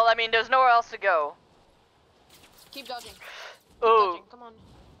 Well, I mean, there's nowhere else to go. Keep dodging. Ooh. Dodging. Come on.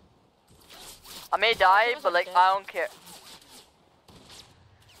 I may die, but like I don't care.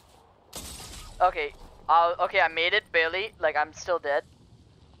 Okay. Okay, I made it barely. Like I'm still dead.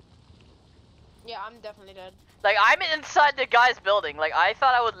 Yeah, I'm definitely dead. Like I'm inside the guy's building. Like I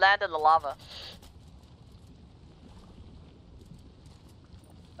thought I would land in the lava.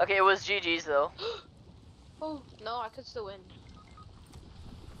 Okay, it was GG's though. Oh no, I could still win.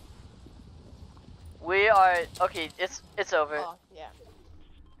 We are okay. It's over. Oh yeah.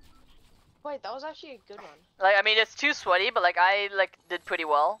 Wait, that was actually a good one. Like I mean, it's too sweaty, but like I like did pretty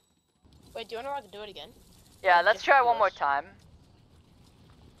well. Wait, do you want to do it again? Yeah, let's try one more time.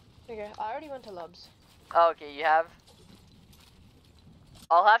 Okay, I already went to Lubs. Oh, okay, you have.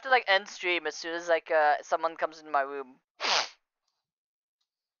 I'll have to like end stream as soon as like someone comes into my room.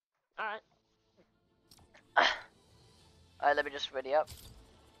 Alright. Alright, let me just ready up.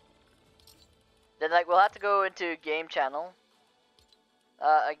 Then like we'll have to go into game channel.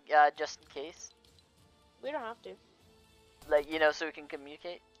 Just in case. We don't have to. Like, you know, so we can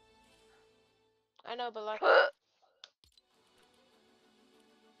communicate. I know, but like,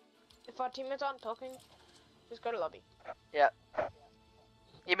 if our teammates aren't talking, just go to lobby. Yeah.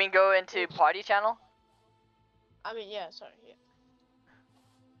 You mean go into party channel? I mean, yeah, sorry, yeah.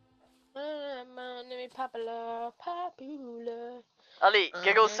 Popular. Ali,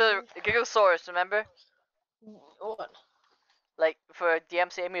 Gigglesaurus, remember? What? Like, for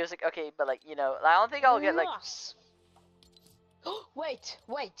DMCA music, okay, but like, you know, I don't think I'll get like... Wait,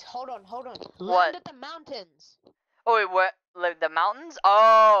 hold on. What? Land at the mountains. Oh wait, what? Like the mountains?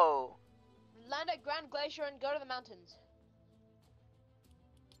 Oh! Land at Grand Glacier and go to the mountains.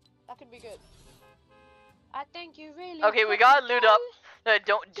 That could be good. I think you really... Okay, we gotta loot up. No,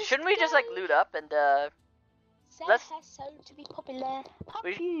 shouldn't we just like loot up and let's... to be popular.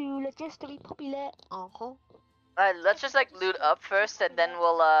 Just to be popular. Alright, let's just like loot up first and then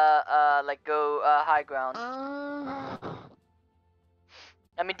we'll like go high ground.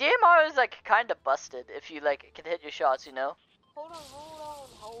 I mean, DMR is like kind of busted if you like can hit your shots, you know.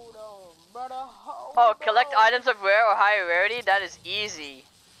 Hold on, brother. Oh, collect items of rare or higher rarity. That is easy.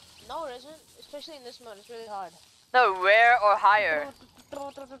 No, it isn't. Especially in this mode, it's really hard. No, rare or higher.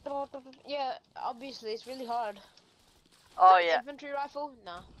 Yeah, obviously, it's really hard. Oh yeah. Infantry rifle?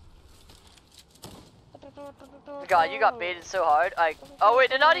 Nah. God, you got baited so hard. Oh wait,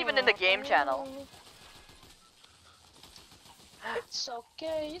 they're not even in the game channel. It's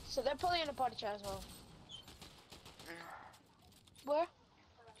okay. So they're probably in a party chat as well. Where?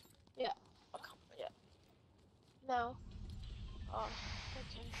 Yeah. Okay. Yeah. No. Oh.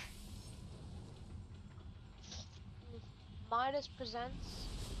 Okay. Midas presents.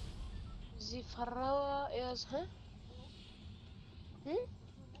 Zifara is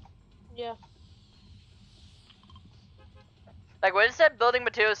Yeah. Like when it said building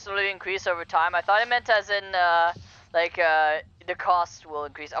materials slowly increase over time, I thought it meant as in the cost will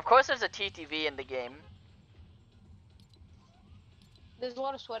increase. Of course, there's a TTV in the game. There's a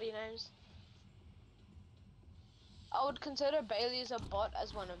lot of sweaty names. I would consider Bailey as a bot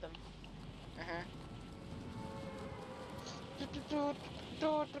as one of them.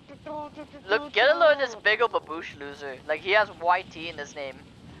 Look, get a load of this big ol' baboosh loser. Like he has YT in his name.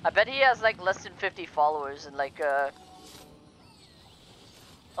 I bet he has like less than 50 followers and like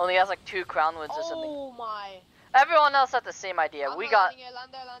only has like 2 crown wins or something. Oh my! Everyone else had the same idea. We got.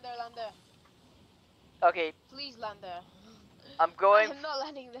 Land there. Okay. Please land there. I'm I going. am not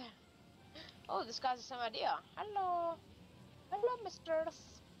landing there. Oh, this guy's the same idea. Hello. Hello, misters.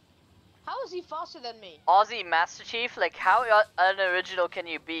 How is he faster than me? Aussie Master Chief, like how unoriginal can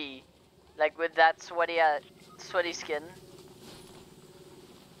you be? Like with that sweaty skin.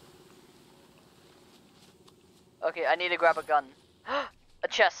 Okay, I need to grab a gun. A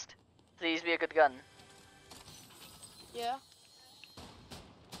chest. Please be a good gun. Yeah.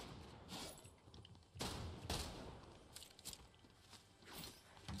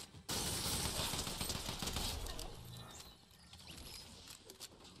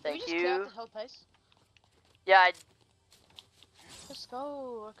 Did we Thank just clear out you. this whole place? Yeah, Let's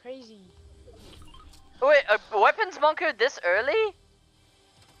go. We're crazy. oh, wait, a weapons bunker this early?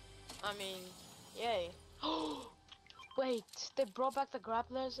 I mean, yay. Wait, they brought back the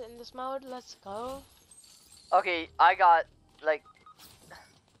grapplers in this mode. Let's go. Okay, I got, like,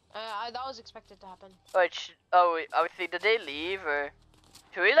 That was expected to happen. wait, I think, did they leave, or?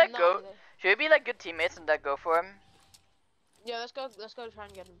 Should we, like, No, go, should we be, like, good teammates and, like, go for him? Yeah, let's go try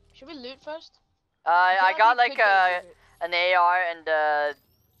and get him. Should we loot first? I got, we like, could get his reboot. an AR and a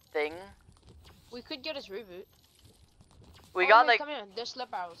thing. We could get his reboot. We Oh, got, wait, like, come here. There's slip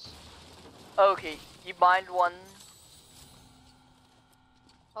barrels. okay, you bind one.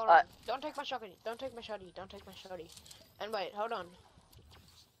 Hold on. Don't take my shotgun. Don't take my shotty. Don't take my shotty. And wait, hold on.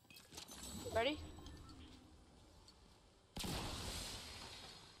 Ready?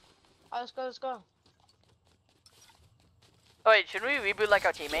 Oh, let's go, let's go. Oh, wait, should we reboot, like,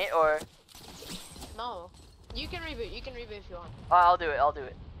 our teammate, or? No. You can reboot if you want. I'll do it, I'll do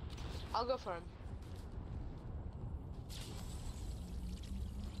it. I'll go for him.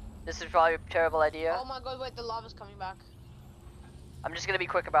 This is probably a terrible idea. Oh my god, wait, the lava's coming back. I'm just gonna be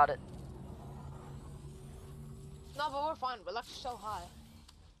quick about it. No, but we're fine. We're like so high.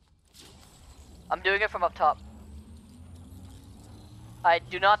 I'm doing it from up top. I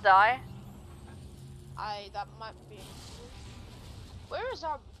do not die. That might be. Where is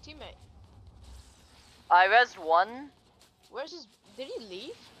our teammate? I rezzed one. Where's his? Did he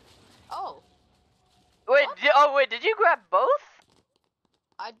leave? Oh, Wait, What? did you grab both?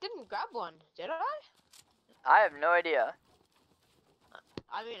 I didn't grab one. Did I? I have no idea.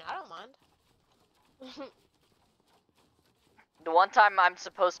 I mean, I don't mind. The one time I'm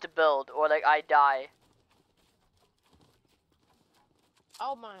supposed to build, or like I die.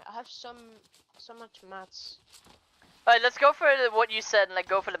 Oh my, I have so much mats. Alright, let's go for what you said and like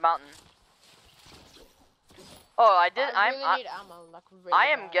go for the mountain. Oh, I did. I really need ammo, like really I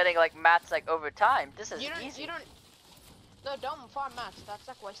am bad. getting like mats like over time. This is You don't. easy. You don't. No, don't farm mats. That's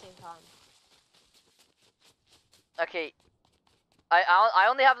like wasting time. Okay. I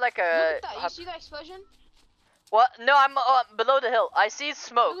only have like a. Look at that. You see that explosion? What? No, I'm below the hill. I see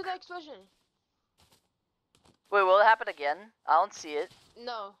smoke. Look at that explosion. Wait, will it happen again? I don't see it.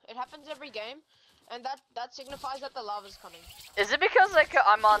 No, it happens every game, and that signifies that the lava's coming. Is it because like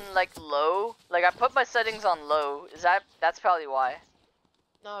I'm on like low? Like I put my settings on low. That's probably why.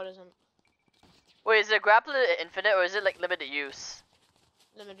 No, it isn't. Wait, is it grappler infinite or is it like limited use?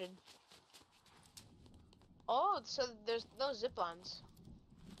 Limited. Oh, so there's no zip lines.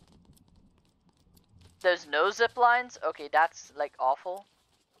 There's no zip lines? Okay, that's like awful.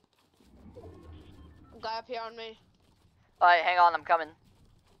 Guy up here on me. Alright, hang on, I'm coming.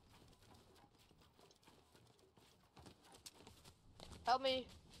 Help me,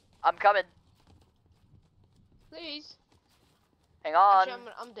 I'm coming. please. Hang on.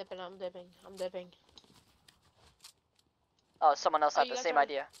 Actually, I'm dipping. Oh, someone else Oh, had you the guys same are-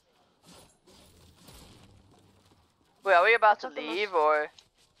 idea. Wait, are we about What's to up the leave most- or? Do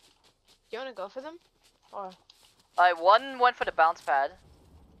you wanna go for them? Or Alright, one went for the bounce pad.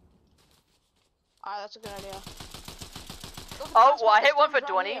 alright, that's a good idea. Go for the Oh, bounce well, pad, I the hit one for storm's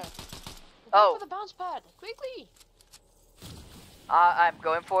right 20. here. Go Oh. for the bounce pad, quickly. I'm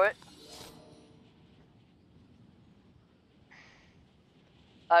going for it.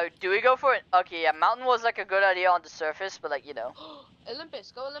 Do we go for it? Okay, yeah, mountain was like a good idea on the surface, but like, you know.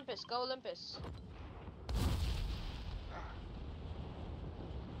 Olympus, go Olympus, go Olympus.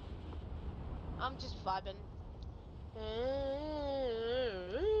 I'm just vibing.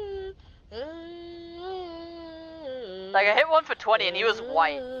 Like, I hit one for 20 and he was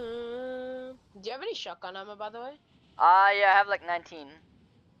white. Do you have any shotgun ammo, by the way? Yeah, I have like 19.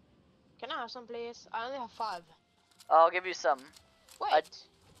 Can I have some, please? I only have 5. I'll give you some. Wait.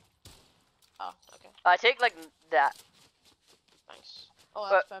 Oh, okay. I take like that. Thanks. Oh,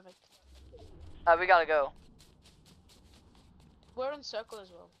 that's perfect. We gotta go. We're in circle as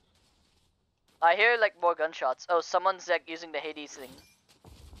well. I hear like more gunshots. Oh, someone's like using the Hades thing.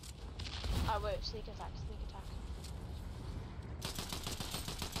 Oh, wait. Sneak attack, sneak attack.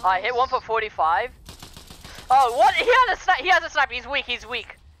 I hit one for 45. Oh, what? He had a snipe. He has a sniper. He's weak. He's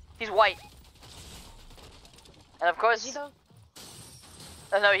weak. He's white. And of course. Is he though?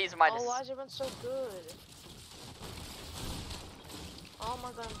 Oh no, he's Midas. Oh, why is everyone so good? Oh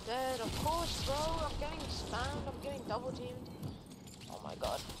my god, I'm dead. Of course, bro. I'm getting spammed. I'm getting double teamed. Oh my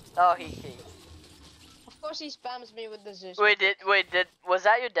god. Oh, Of course, he spams me with the Zeus. Wait, was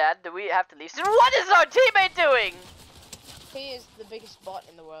that your dad? Did we have to leave? What is our teammate doing? He is the biggest bot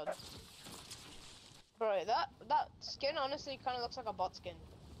in the world. Bro, that skin honestly kind of looks like a bot skin.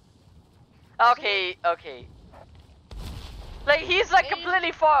 Okay. Like, he's like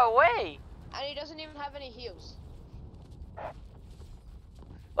completely far away. And he doesn't even have any heals.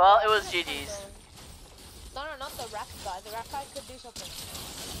 Well, it was GG's. No, not the rack guy. The rack guy could do something.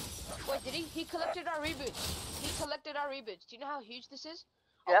 Wait, did he? He collected our reboots. He collected our reboots. Do you know how huge this is?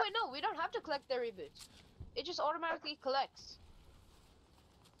 Yep. Oh wait, no, we don't have to collect their reboots. It just automatically collects.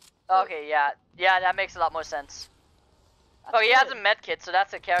 Okay, yeah, that makes a lot more sense. That's Oh, he has a good. med kit, so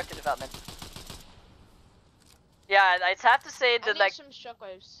that's a character development. Yeah, I'd have to say I that, need like, some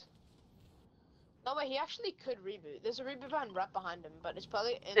shockwaves. No, wait, he actually could reboot. There's a reboot button right behind him, but it's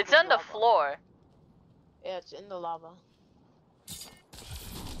probably in it's on the lava. floor. Yeah, it's in the lava. It's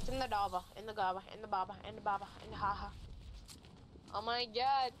in the lava, in the lava, in the baba, in the baba, in the haha. Oh my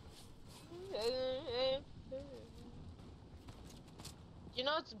god. You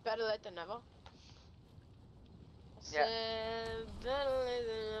know it's better late than never. Yeah. Better late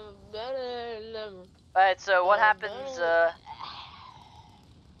than never, better than never. Alright, so what happens,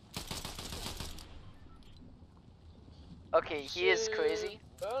 okay, he is crazy.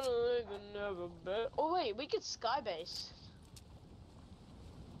 Oh wait, we could skybase.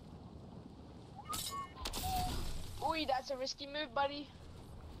 Oi, that's a risky move, buddy.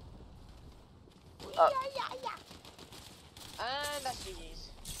 Oh. Yeah. And that's GG's.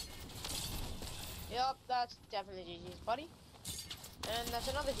 Yep, that's definitely GG's, buddy. And that's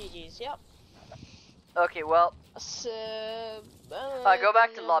another GG's, yep. Okay, well, So, go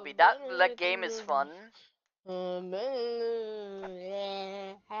back to lobby. That game is fun. What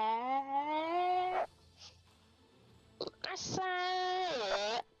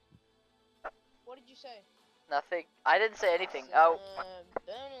did you say? Nothing. I didn't say anything. Oh,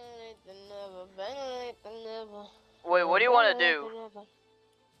 wait, what do you want to do?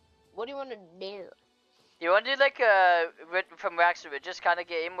 What do you want to do? You want to do like from Rax to Riches kind of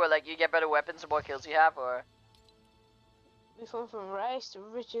game where like you get better weapons the more kills you have, or? Before from rags to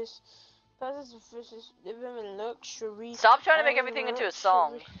riches, peasants and fishes, living in luxury. Stop trying to make everything into a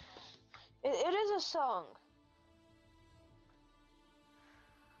song. It is a song.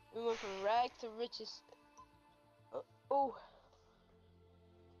 We went from rags to riches. Oh.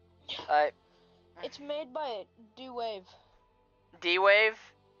 Alright. It's made by D-Wave. D-Wave?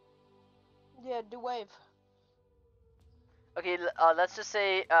 Yeah, D-Wave. Okay, let's just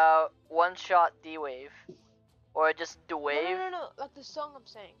say one shot D-Wave. Or just D-Wave? No, like the song I'm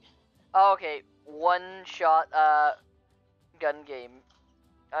saying. Oh, okay. One shot gun game.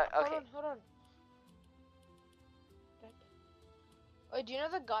 Okay. Hold on. Wait, do you know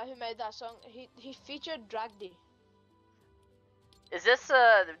the guy who made that song? He featured Drag D. Is this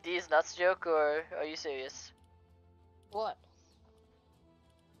D's nuts joke, or are you serious? What?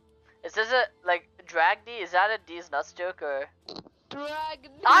 Is this a like Drag D? Is that a D's nuts joke, or? Drag D.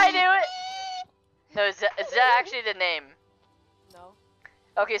 I knew it. No, is that actually the name? No.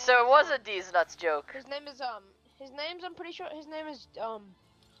 Okay, so it was a D's nuts joke. His name's I'm pretty sure his name is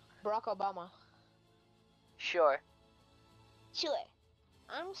Barack Obama. Sure. Sure.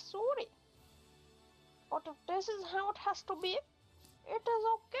 I'm sorry. But if this is how it has to be, it is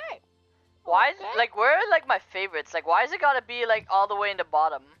okay. Why is Okay? like where are like my favorites? Like why is it gotta be like all the way in the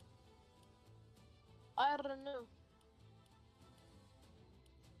bottom? I don't know.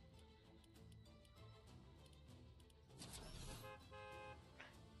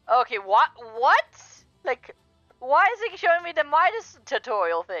 Okay, what? Like, why is it showing me the Midas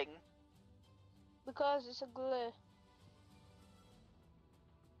tutorial thing? Because it's a glitch.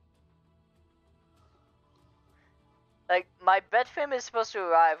 Like, my bed frame is supposed to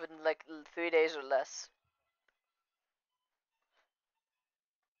arrive in like 3 days or less.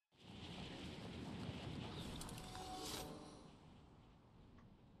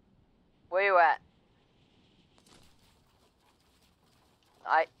 Where you at?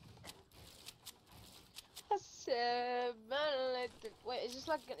 Wait, is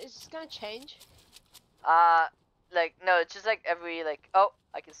this gonna change? Like, no, it's just like every, like, oh,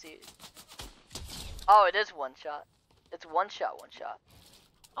 I can see it. Oh, it is one shot. It's one shot.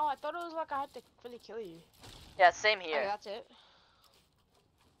 Oh, I thought it was like I had to really kill you. Yeah, same Okay, here. that's it.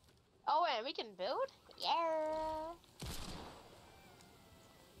 Oh, and we can build? Yeah.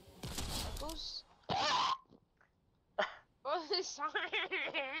 Who's... What's this song?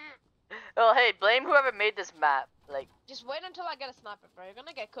 Well, hey, blame whoever made this map. Like, Just wait until I get a sniper, bro. You're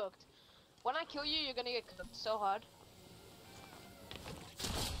gonna get cooked. When I kill you, you're gonna get cooked so hard.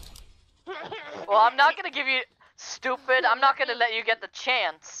 well, I'm not gonna give you stupid. I'm not gonna let you get the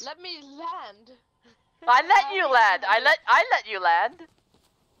chance. Let me land. I let you land. I let you land.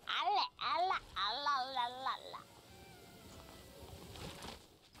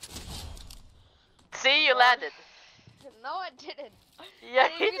 See, you landed. No, I didn't. Yeah,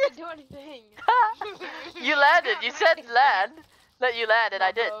 I didn't get to do anything. You landed. You said land. Let you land, and No,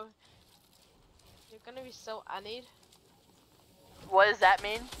 I did. bro. You're gonna be so annied. What does that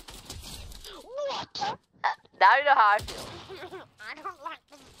mean? What? Now you know how I feel. I don't like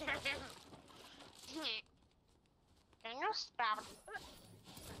this game. Can you stop?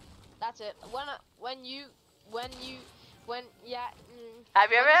 That's it. Yeah.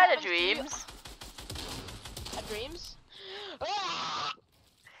 Have you ever when this had a happens to you- dreams? A dreams?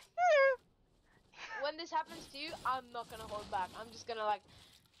 When this happens to you, I'm not gonna hold back. I'm just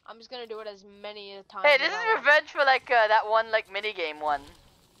gonna do it as many times. Hey, as this is I want. revenge for like that one like mini game one.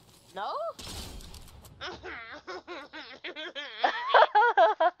 No?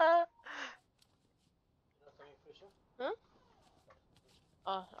 Huh?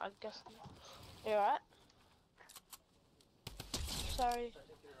 Oh, I guess. You alright? Sorry.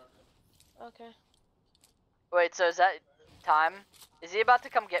 Okay. Wait, so is that time? Is he about to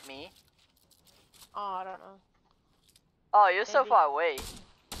come get me? Oh, I don't know. Oh, you're so Maybe. far away.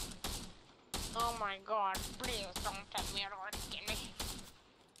 Oh my god, please don't tell me you're going to get me.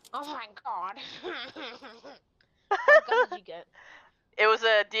 Oh my god. What gun did you get? It was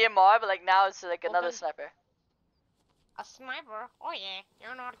a DMR, but like now it's like What another gun? sniper. A sniper? Oh yeah,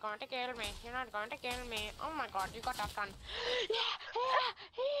 you're not going to kill me. You're not going to kill me. Oh my god, you got that gun.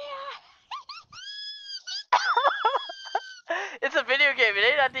 It's a video game. It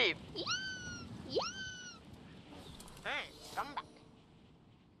ain't that deep. Hey, come back.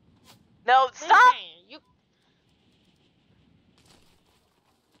 No, stop. Hey, you.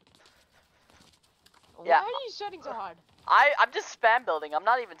 Yeah. Why are you sweating so hard? I'm just spam building. I'm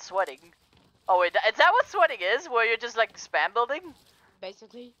not even sweating. Oh wait, is that what sweating is? Where you're just like spam building?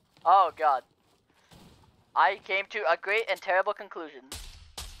 Basically. Oh god. I came to a great and terrible conclusion.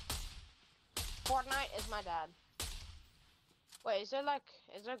 Fortnite is my dad. Wait, is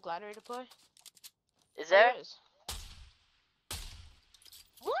there glider to play? Is Oh, there? is.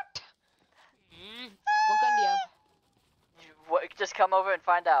 What? What gun do you have? Just come over and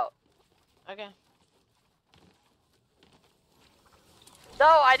find out. Okay. No,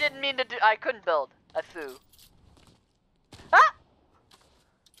 I didn't mean to do. I couldn't build. I flew. Ah!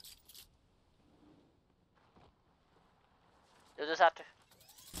 You'll just have to.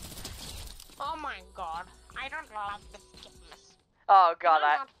 Oh my god, I don't love this game. Oh god, Can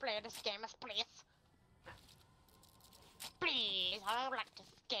I not play this game, please? Please, I don't like this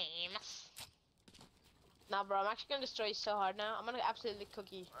game. Nah, bro, I'm actually gonna destroy you so hard now. I'm gonna absolutely cook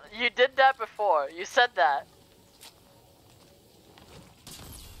you. You did that before. You said that.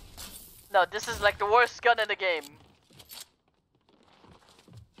 No, this is like the worst gun in the game.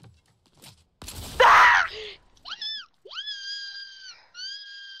 Ah!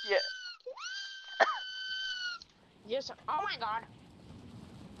 Yeah. Yes. Oh my god,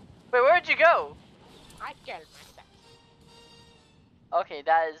 Wait, where'd you go? I killed myself. Okay,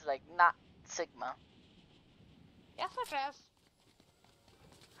 that is like not Sigma. Yes, it is.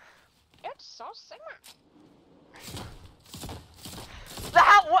 It's so Sigma.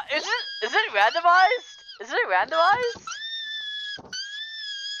 What is it? Is it randomized? Is it randomized?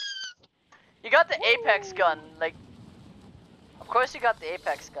 You got the Apex gun, like. Of course you got the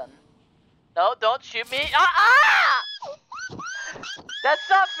Apex gun. No, don't shoot me. Ah! That's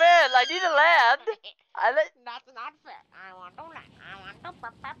not fair. I need to land. That's not fair. I want to land. I want to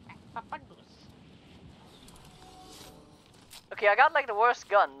papa goose. Okay, I got like the worst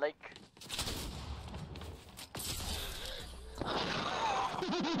gun. Like.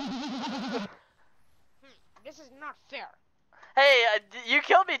 This is not fair. Hey, you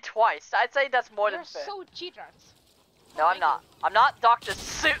killed me twice. I'd say that's more You're than fair. so cheaters. No, I'm not. I'm not Dr.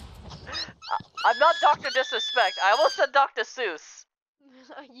 Seuss. I'm not Dr. Disrespect. I almost said Dr. Seuss.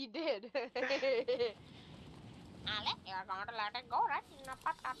 You did. Ale, you're going to let it go, right?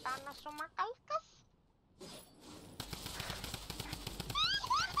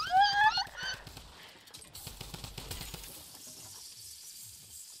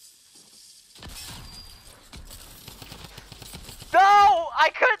 No, I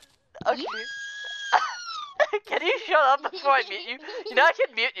could. before I mute you. You know I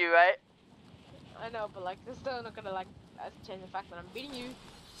can mute you, right? I know, but like, this still not gonna like change the fact that I'm beating you.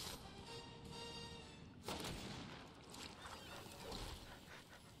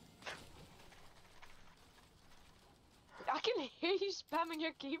 I can hear you spamming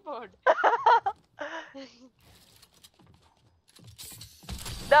your keyboard.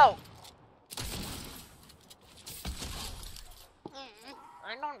 No.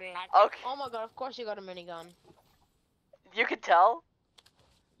 I don't like Okay. it. Oh my god, of course you got a minigun. You can tell.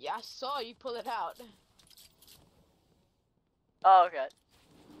 Yeah, I saw you pull it out. Oh, okay.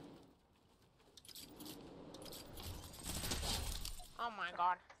 Oh my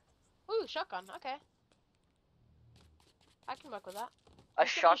god. Ooh, shotgun, okay. I can work with that. A You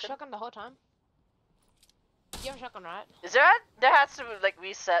still have shotgun? shotgun the whole time? You have a shotgun, right? Is there? There has to like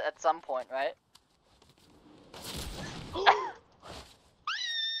reset at some point, right?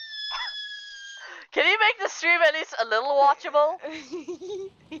 Can you make the stream at least a little watchable?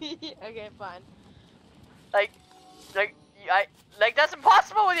 Okay, fine. Like, like that's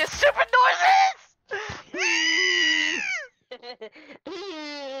impossible with your stupid noises.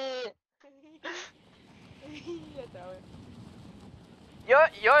 Yeah, throw it.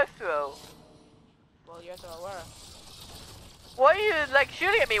 Your throw. Well, you're thrower. What are you like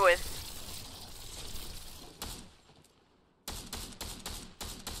shooting at me with?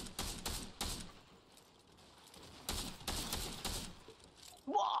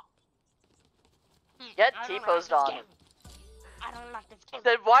 Get T-posed on. I don't like this game.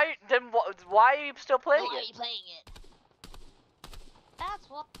 Then why are you still playing Why are it? you playing it? That's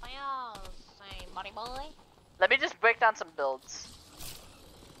what I all say, buddy boy. Let me just break down some builds.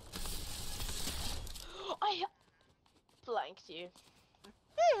 I blanked you.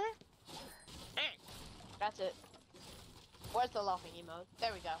 That's it. Where's the laughing emote?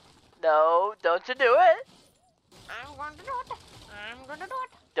 There we go. No, don't you do it. I'm going to do it. I'm going to do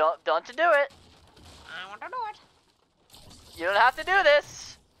it. Don't you do it. I want to do it. You don't have to do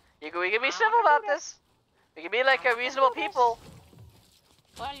this. We can be civil about this. We can be like a reasonable people.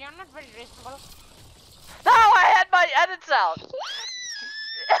 Well, you're not very reasonable. No, I had my edits out.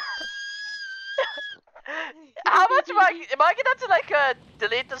 How much am I gonna have to like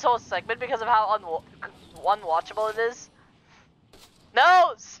delete this whole segment because of how unwatchable it is?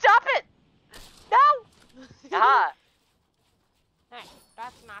 No, stop it. No. Aha. Hey,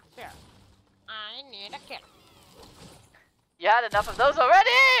 that's not fair. I need a kill. You had enough of those already.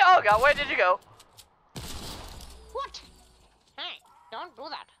 Oh god, where did you go? What? Hey, don't do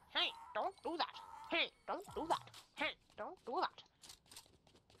that. Hey, don't do that. Hey, don't do that. Hey, don't do that.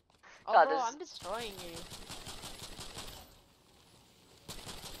 Oh, God, bro, this- I'm destroying you.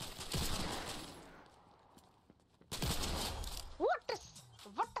 What is?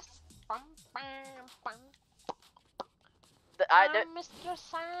 Bum, bum, bum. I I'm Mr.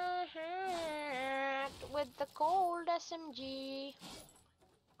 Sad with the cold SMG.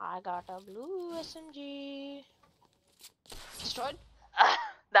 I got a blue SMG. Destroyed?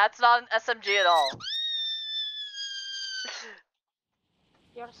 That's not an SMG at all.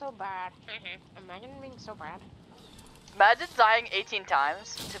 You're so bad. Imagine being so bad. Imagine dying 18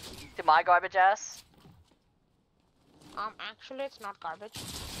 times to my garbage ass. Actually, it's not garbage.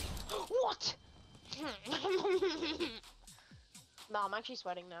 What? No, I'm actually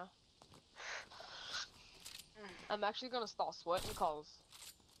sweating now. I'm actually gonna start sweating calls.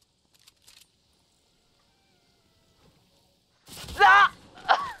 Ah!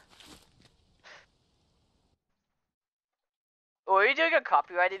 Were you doing a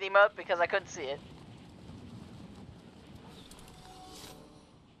copyrighted emote? Because I couldn't see it.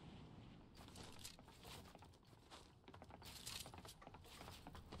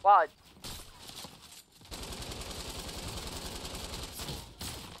 Wow.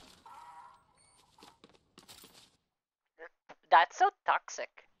 That's so toxic.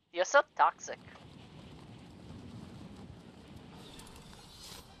 You're so toxic.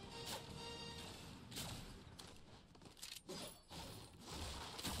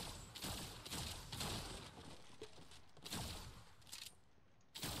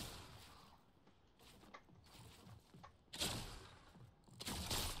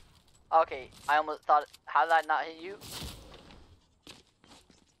 Okay, I almost thought, how did I not hit you?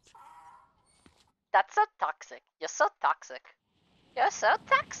 That's so toxic. You're so toxic. You're so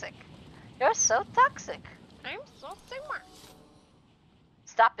toxic. You're so toxic. I'm so smart.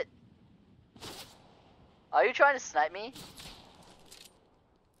 Stop it. Are you trying to snipe me?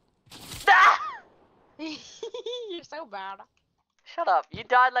 Ah! You're so bad. Shut up. You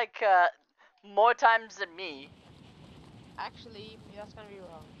died like more times than me. Actually, that's gonna be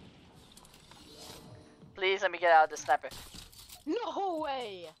wrong. Please let me get out of the sniper. No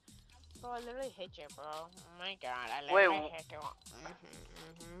way! Bro, I literally hate you, bro. Oh my god, I Wait, literally hate you.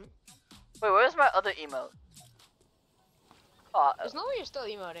 Wait, where's my other emote? Oh, There's no way you're still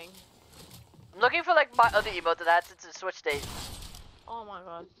emoting. I'm looking for like my other emote that had since the Switch days. Oh my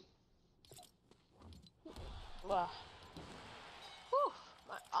god. Ugh. Whew,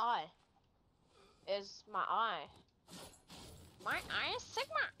 my eye. Is my eye. My eye is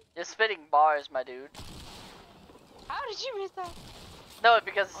Sigma! You're spitting bars, my dude. How did you miss that? No,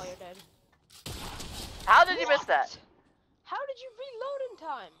 because... Oh, you're dead. How did you miss that? How did you reload in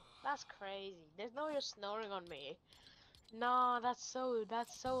time? That's crazy. There's no you're snoring on me. Nah, that's so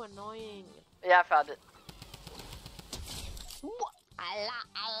annoying. Yeah, I found it. What? Ala,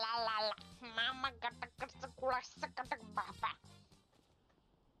 ala, la, la. Mama got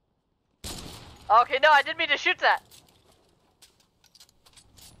Okay, no, I didn't mean to shoot that.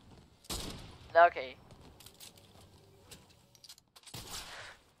 Okay.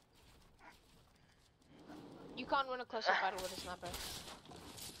 You can't win a close-up battle with a sniper.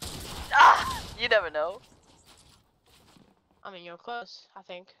 Ah! You never know. I mean, you're close, I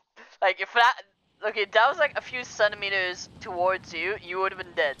think. Like, if that... Okay, that was like a few centimeters towards you, you would have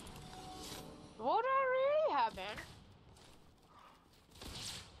been dead. Would I really have been?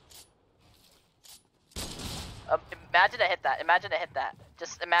 Imagine I hit that. Imagine I hit that.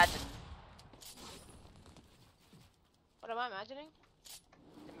 Just imagine. What am I imagining?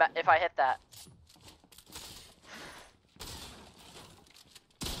 If I hit that.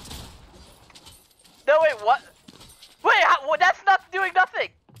 No, wait, what? Wait, well, that's not doing nothing.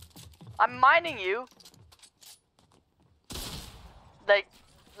 I'm mining you.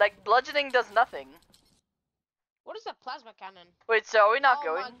 Like bludgeoning does nothing. What is a plasma cannon? Wait, so are we not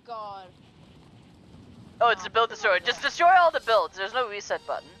going? Oh my god. Oh, it's a build destroyer. Just destroy all the builds. There's no reset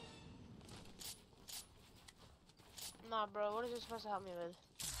button. Nah, bro, what is it supposed to help me with?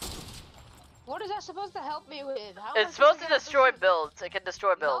 What is that supposed to help me with? How am It's I supposed to get up destroy this- builds. It can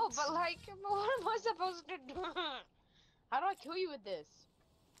destroy builds. No, but like, what am I supposed to do? How do I kill you with this?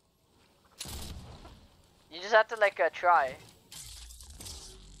 You just have to like try.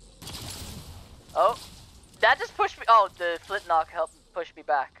 Oh, that just pushed me. Oh, the flint knock helped push me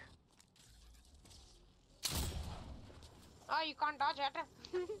back. Oh, you can't dodge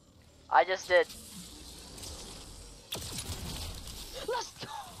it. I just did. Let's go.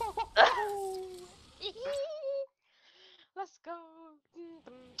 Let's go.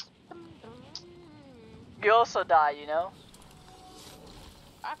 You also die, you know.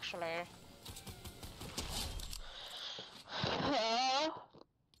 Actually. I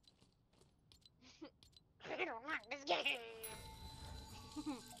don't like this game.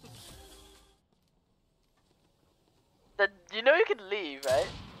 You know you can leave, right?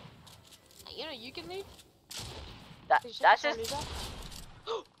 You know you can leave. That's just.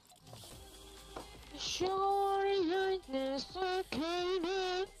 Oh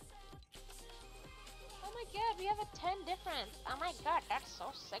my god, we have a 10 difference. Oh my god, that's so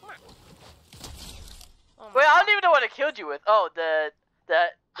Sigma. Oh my Wait, I god. don't even know what I killed you with. Oh, the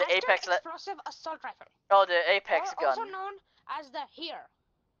apex. Explosive assault rifle. Oh, the apex gun. Also known as the here.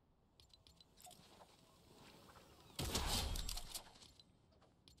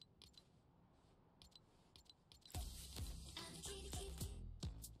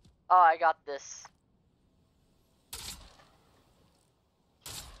 Oh, I got this.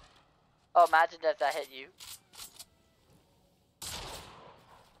 Oh, imagine if that hit you.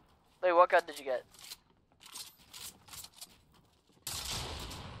 Wait, what gun did you get?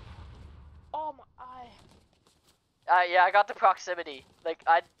 Oh my eye. Yeah, I got the proximity. Like,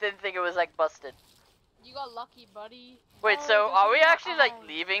 I didn't think it was like busted. You got lucky, buddy. Wait, Oh, so there's are we another actually like eye.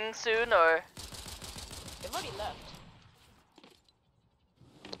 leaving soon or? They've already left.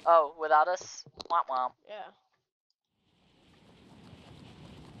 Oh, without us? Womp womp. Yeah.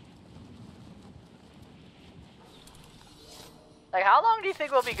 Like, how long do you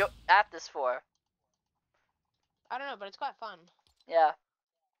think we'll be at this for? I don't know, but it's quite fun. Yeah.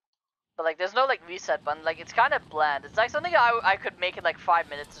 But like, there's no like reset button. Like, it's kind of bland. It's like something I could make in like 5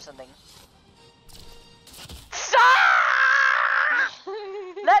 minutes or something.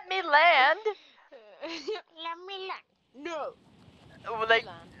 Let me land. Let me land. No. Like,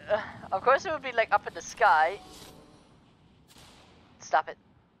 of course it would be like up in the sky. Stop it.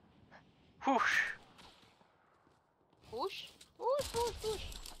 Whoosh. Whoosh. Whoosh, whoosh, whoosh.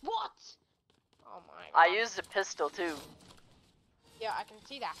 What? Oh my god. I used a pistol too. Yeah, I can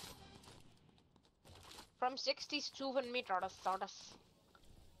see that. From 67 meters, sort of.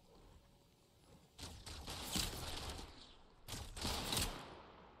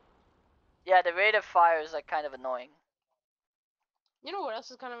 Yeah, the rate of fire is like kind of annoying. You know what else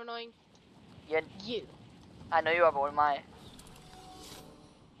is kind of annoying? Yeah, You. I know you are, but what am I?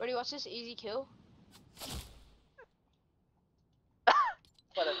 Ready, watch this easy kill.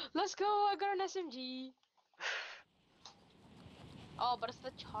 Whatever. Let's go, I got an SMG. Oh, but it's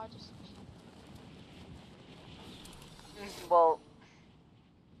the charge SMG. Well,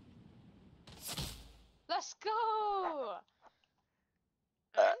 Let's go!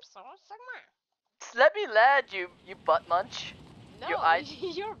 I'm so Sigma. let me land, you butt munch. No, I-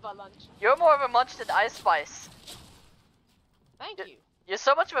 you're a lunch. You're more of a munch than Ice Spice. Thank you. You're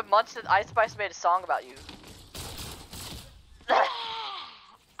so much of a munch that Ice Spice made a song about you.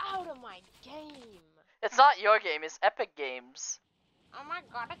 Out of my game. It's not your game, it's Epic Games. Oh my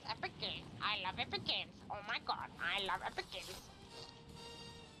god, it's Epic Games. I love Epic Games. Oh my god, I love Epic Games.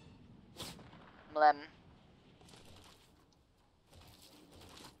 Mlem.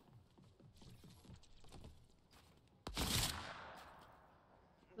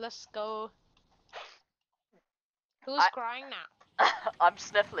 Let's go. Who's crying now? I'm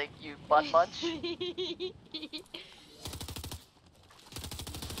sniffling, you butt munch.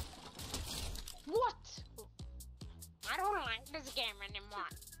 What? I don't like this game anymore.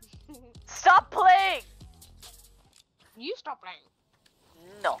 Stop playing! You stop playing.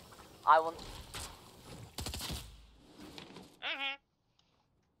 No, I won't.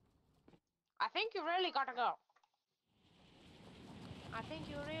 I think you really gotta go. I think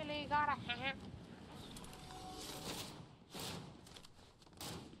you really gotta.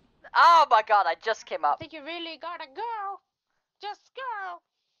 Oh my god, I just came I up. think you really gotta go. Just go.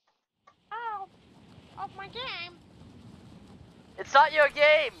 Out of my game. It's not your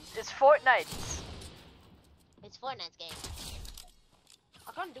game, it's Fortnite's. It's Fortnite's game.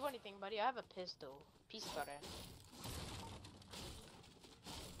 I can't do anything, buddy. I have a pistol. Pistol.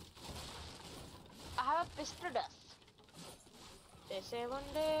 I have a pistol. They say one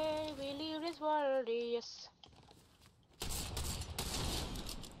day we leave this world, yes.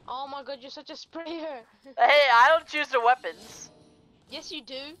 Oh my god, you're such a sprayer. Hey, I don't choose the weapons. Yes, you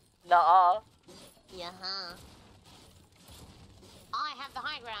do. Nuh-uh. Yeah. I have the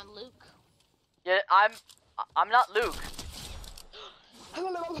high ground, Luke. Yeah, I'm not Luke.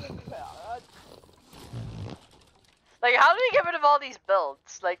 Like, how do we get rid of all these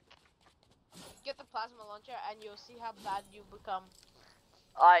builds? Like, Get the plasma launcher and you'll see how bad you become.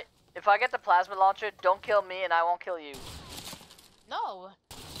 if I get the plasma launcher, don't kill me and I won't kill you. No,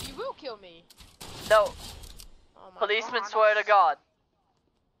 you will kill me. No, Oh my policeman god. swear to God.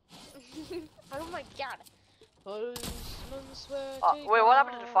 Oh my god. Policeman swear Oh, to wait, what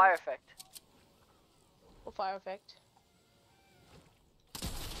happened to the God. fire effect? What fire effect?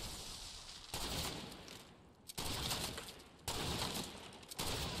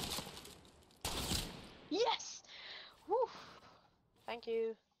 Yes! Woo! Thank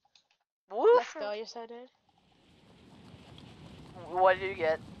you. Woof. Let's go, yes I did. What did you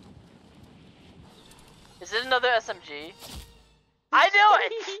get? Is it another SMG? I knew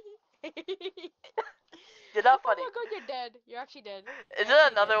it! You're not funny. Oh my god, you're dead. You're actually dead. Is You're it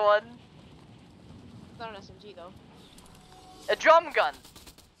actually another dead. one? It's not an SMG though. A drum gun.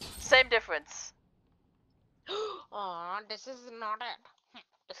 Same difference. Aw, this is not it.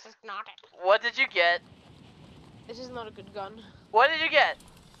 This is not it. What did you get? This is not a good gun. What did you get?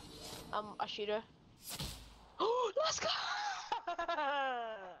 A shooter. Let's go!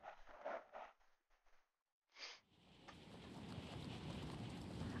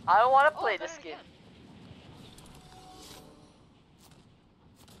 I don't want to play I got this it game. again.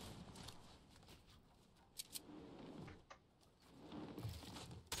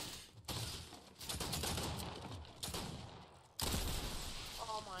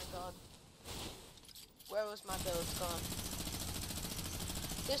 Oh my god. Where was my build gone?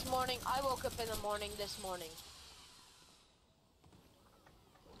 This morning, I woke up in the morning this morning.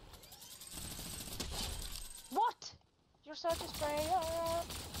 What? You're such a sprayer.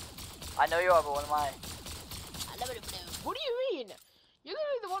 I know you are, but what am I? What do you mean? You're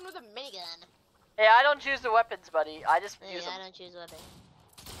gonna be the one with a minigun. Hey, I don't choose the weapons, buddy. I just use them. I don't choose weapon.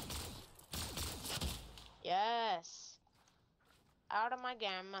 Yes. Out of my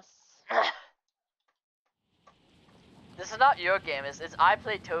gamas. This is not your game. It's I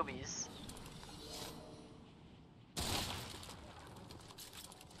play Toby's.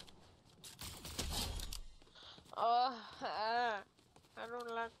 Oh, I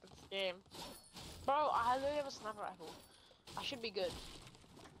don't like this game. Bro, I literally have a sniper rifle. I should be good.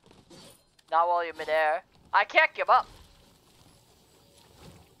 Not while you're midair. I can't give up.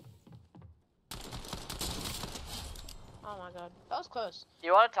 Oh my god. That was close.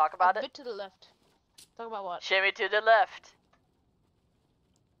 You want to talk about A it? bit to the left. Talk about what? Shimmy to the left.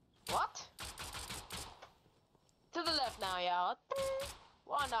 What? To the left now, y'all.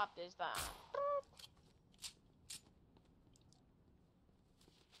 One up this time.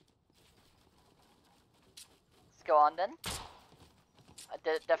 Let's go on then. I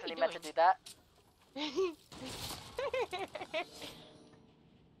definitely meant to do that.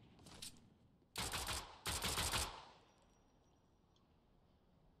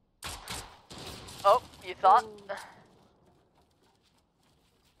 Oh, you thought? Ooh.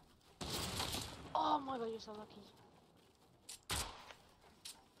 Oh my god, you're so lucky.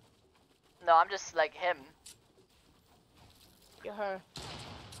 No, I'm just like him. You're her.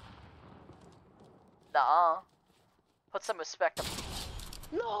 Nuh-uh. Put some respect on.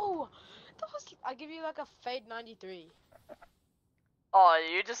 No! That was. I give you like a fade 93. Oh,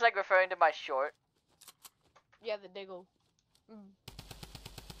 you're just like referring to my short. Yeah, the diggle.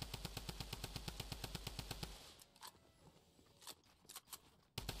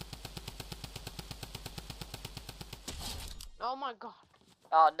 Oh my god.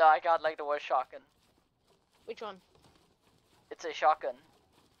 Oh no, I got like the worst shotgun. Which one? It's a shotgun.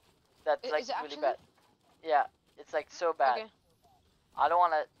 That's like Is it really actually? bad. Yeah, it's like so bad. Okay. I don't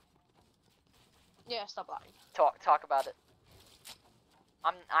want to Yeah, stop lying. talk about it.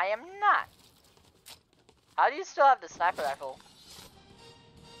 I am not. How do you still have the sniper rifle?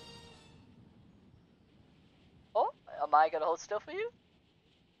 Oh, am I gonna hold still for you?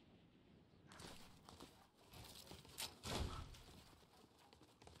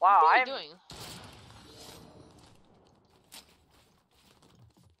 Wow, What are you I'm doing?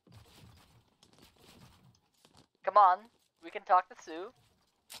 Come on, we can talk this through.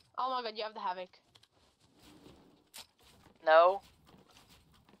 Oh my god, you have the havoc. No.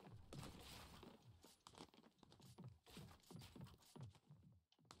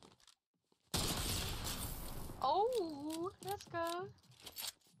 Oh, let's go.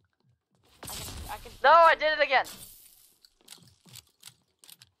 I can. No, I did it again.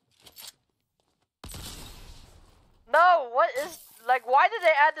 No, what is like? Why did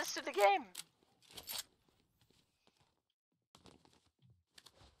they add this to the game?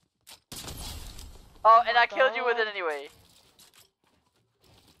 Oh, and my I killed you with it God. anyway.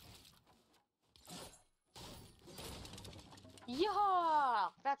 Yeah,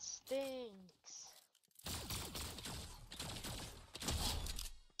 that stinks.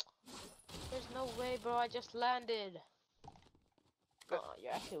 There's no way, bro. I just landed. Oh,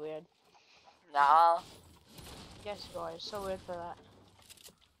 you're actually weird. Nah. Yes, bro. You're so weird for that.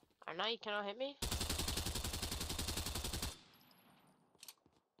 Alright, now you cannot hit me.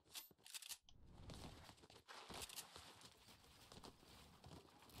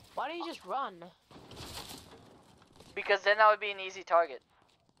 Why don't you just run? Because then that would be an easy target.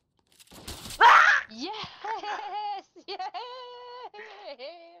 Yes! Yes!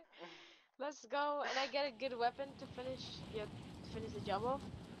 Let's go, and I get a good weapon to finish the job off.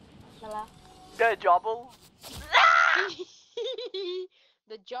 Voila. The jobble.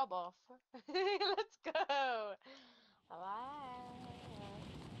 The job off. Let's go.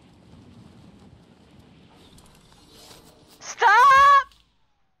 Stop!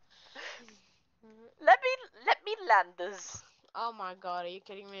 Let me land this. Oh my god, are you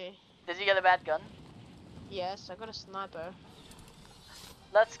kidding me? Did you get a bad gun? Yes, I got a sniper.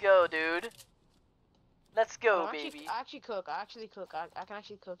 Let's go, dude. Let's go, I baby. actually cook. I can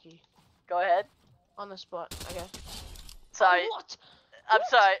actually cook you. Go ahead. On the spot. Okay. Sorry. Oh, what? I'm What?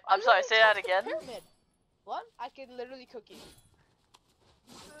 sorry. I I'm sorry. literally Say that touched the again. pyramid. What? I can literally cook you.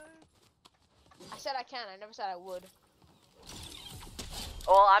 I said I can. I never said I would.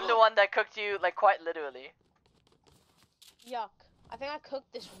 Well, I'm the one that cooked you, like, quite literally. Yuck. I think I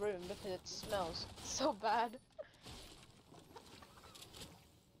cooked this room because it smells so bad.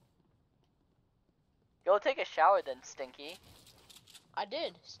 Go take a shower then, Stinky. I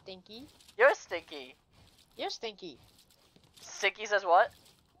did, Stinky. You're Stinky. You're Stinky. Stinky says what?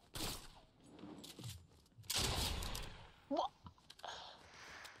 What?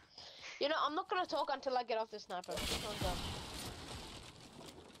 You know, I'm not gonna talk until I get off the sniper. I'm done.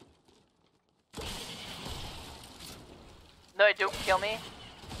 No, don't kill me.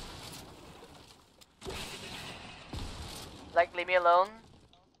 Like, leave me alone.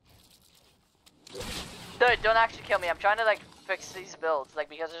 Dude, don't actually kill me. I'm trying to, like, fix these builds, like,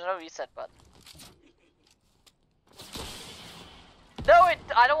 because there's no reset button. No,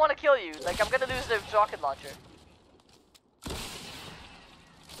 I don't want to kill you. Like, I'm gonna lose the rocket launcher.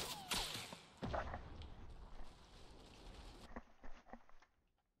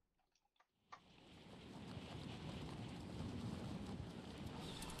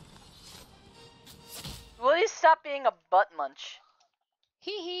 stop being a butt munch?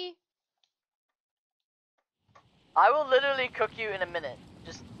 Hee hee. I will literally cook you in a minute.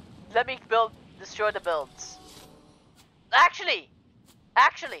 Just let me destroy the builds. Actually,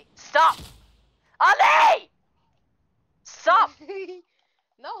 stop! Ali! Stop!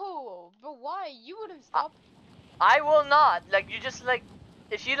 No, but why? You wouldn't stop. I will not. Like, you just, like,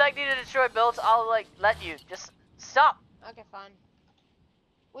 if you, like, need to destroy builds, I'll, like, let you. Just stop. Okay, fine.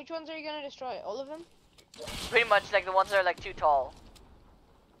 Which ones are you gonna destroy? All of them? Pretty much, like, the ones that are, like, too tall.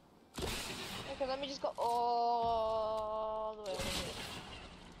 Okay, let me just go all the way over here.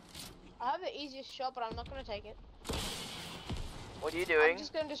 I have the easiest shot, but I'm not gonna take it. What are you doing? I'm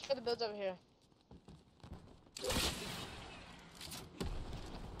just gonna destroy the builds over here.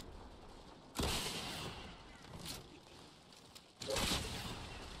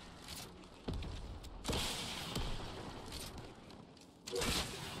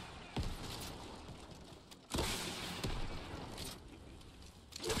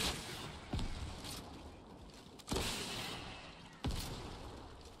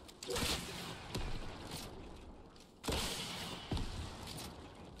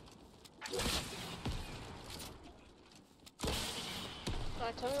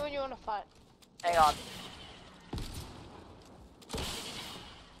 Alright, tell me when you wanna fight. Hang on.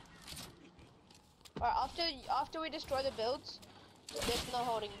 Alright, after we destroy the builds, there's no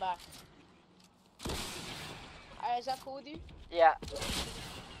holding back. Alright, is that cool with you? Yeah.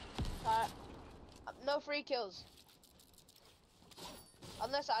 Alright. No free kills.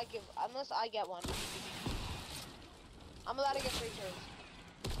 Unless I get one. I'm allowed to get free kills.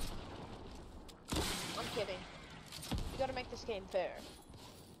 I'm kidding. You gotta make this game fair.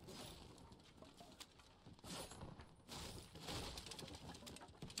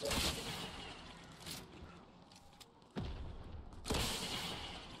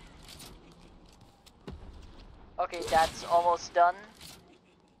 Okay, that's almost done.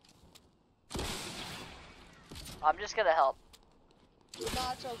 I'm just gonna help.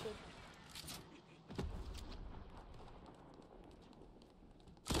 No, it's all good.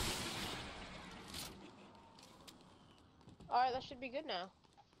 Alright, that should be good now.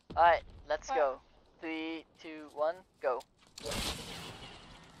 Alright, let's Alright. go. 3, 2, 1, go.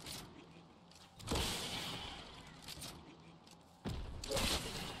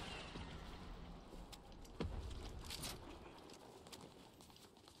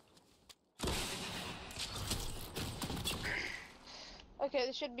 Okay,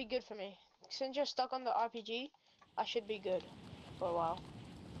 this should be good for me. Since you're stuck on the RPG, I should be good for a while.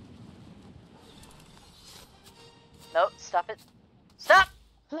 No, stop it. Stop!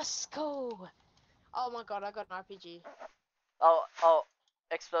 Let's go! Oh my god, I got an RPG. Oh,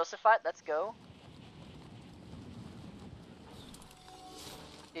 explosive fight, let's go.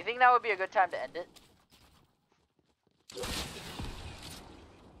 Do you think that would be a good time to end it?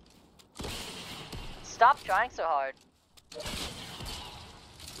 Stop trying so hard.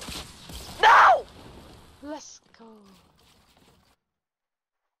 No! Let's go.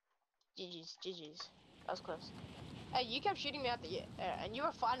 GG's, GG's. That was close. Hey, you kept shooting me out the air, and you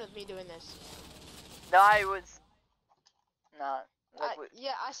were fine with me doing this. No, I was not. Like,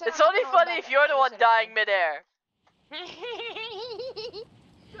 Yeah, I said it's I'm not only gonna hold funny back, if you're the and you one said dying okay. midair.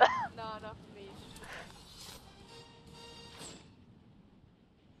 No, not for me.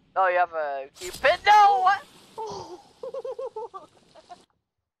 Oh, you have a Cupid? No! What?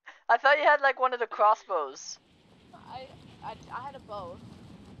 I thought you had like one of the crossbows. I had a bow.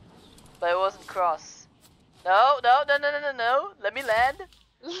 But it wasn't cross. No. Let me land.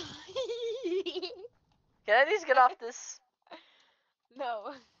 Can I at least get off this?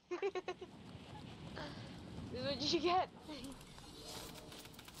 No. This is what you get.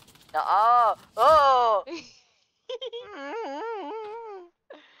 No. Oh.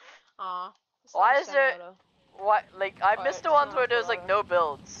 Aw. Why is there? Semi-auto. Why? Like I Alright, missed the ones where there's like semi-auto. no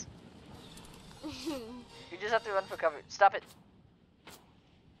builds. You just have to run for cover. Stop it.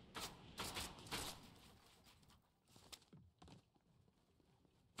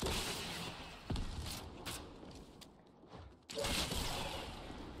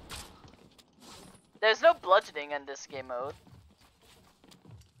 There's no bludgeoning in this game mode.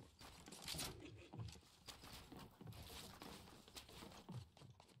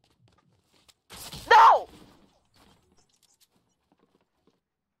 No!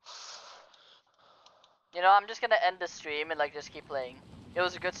 You know, I'm just gonna end the stream and like just keep playing. It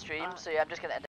was a good stream, so yeah, I'm just gonna end it.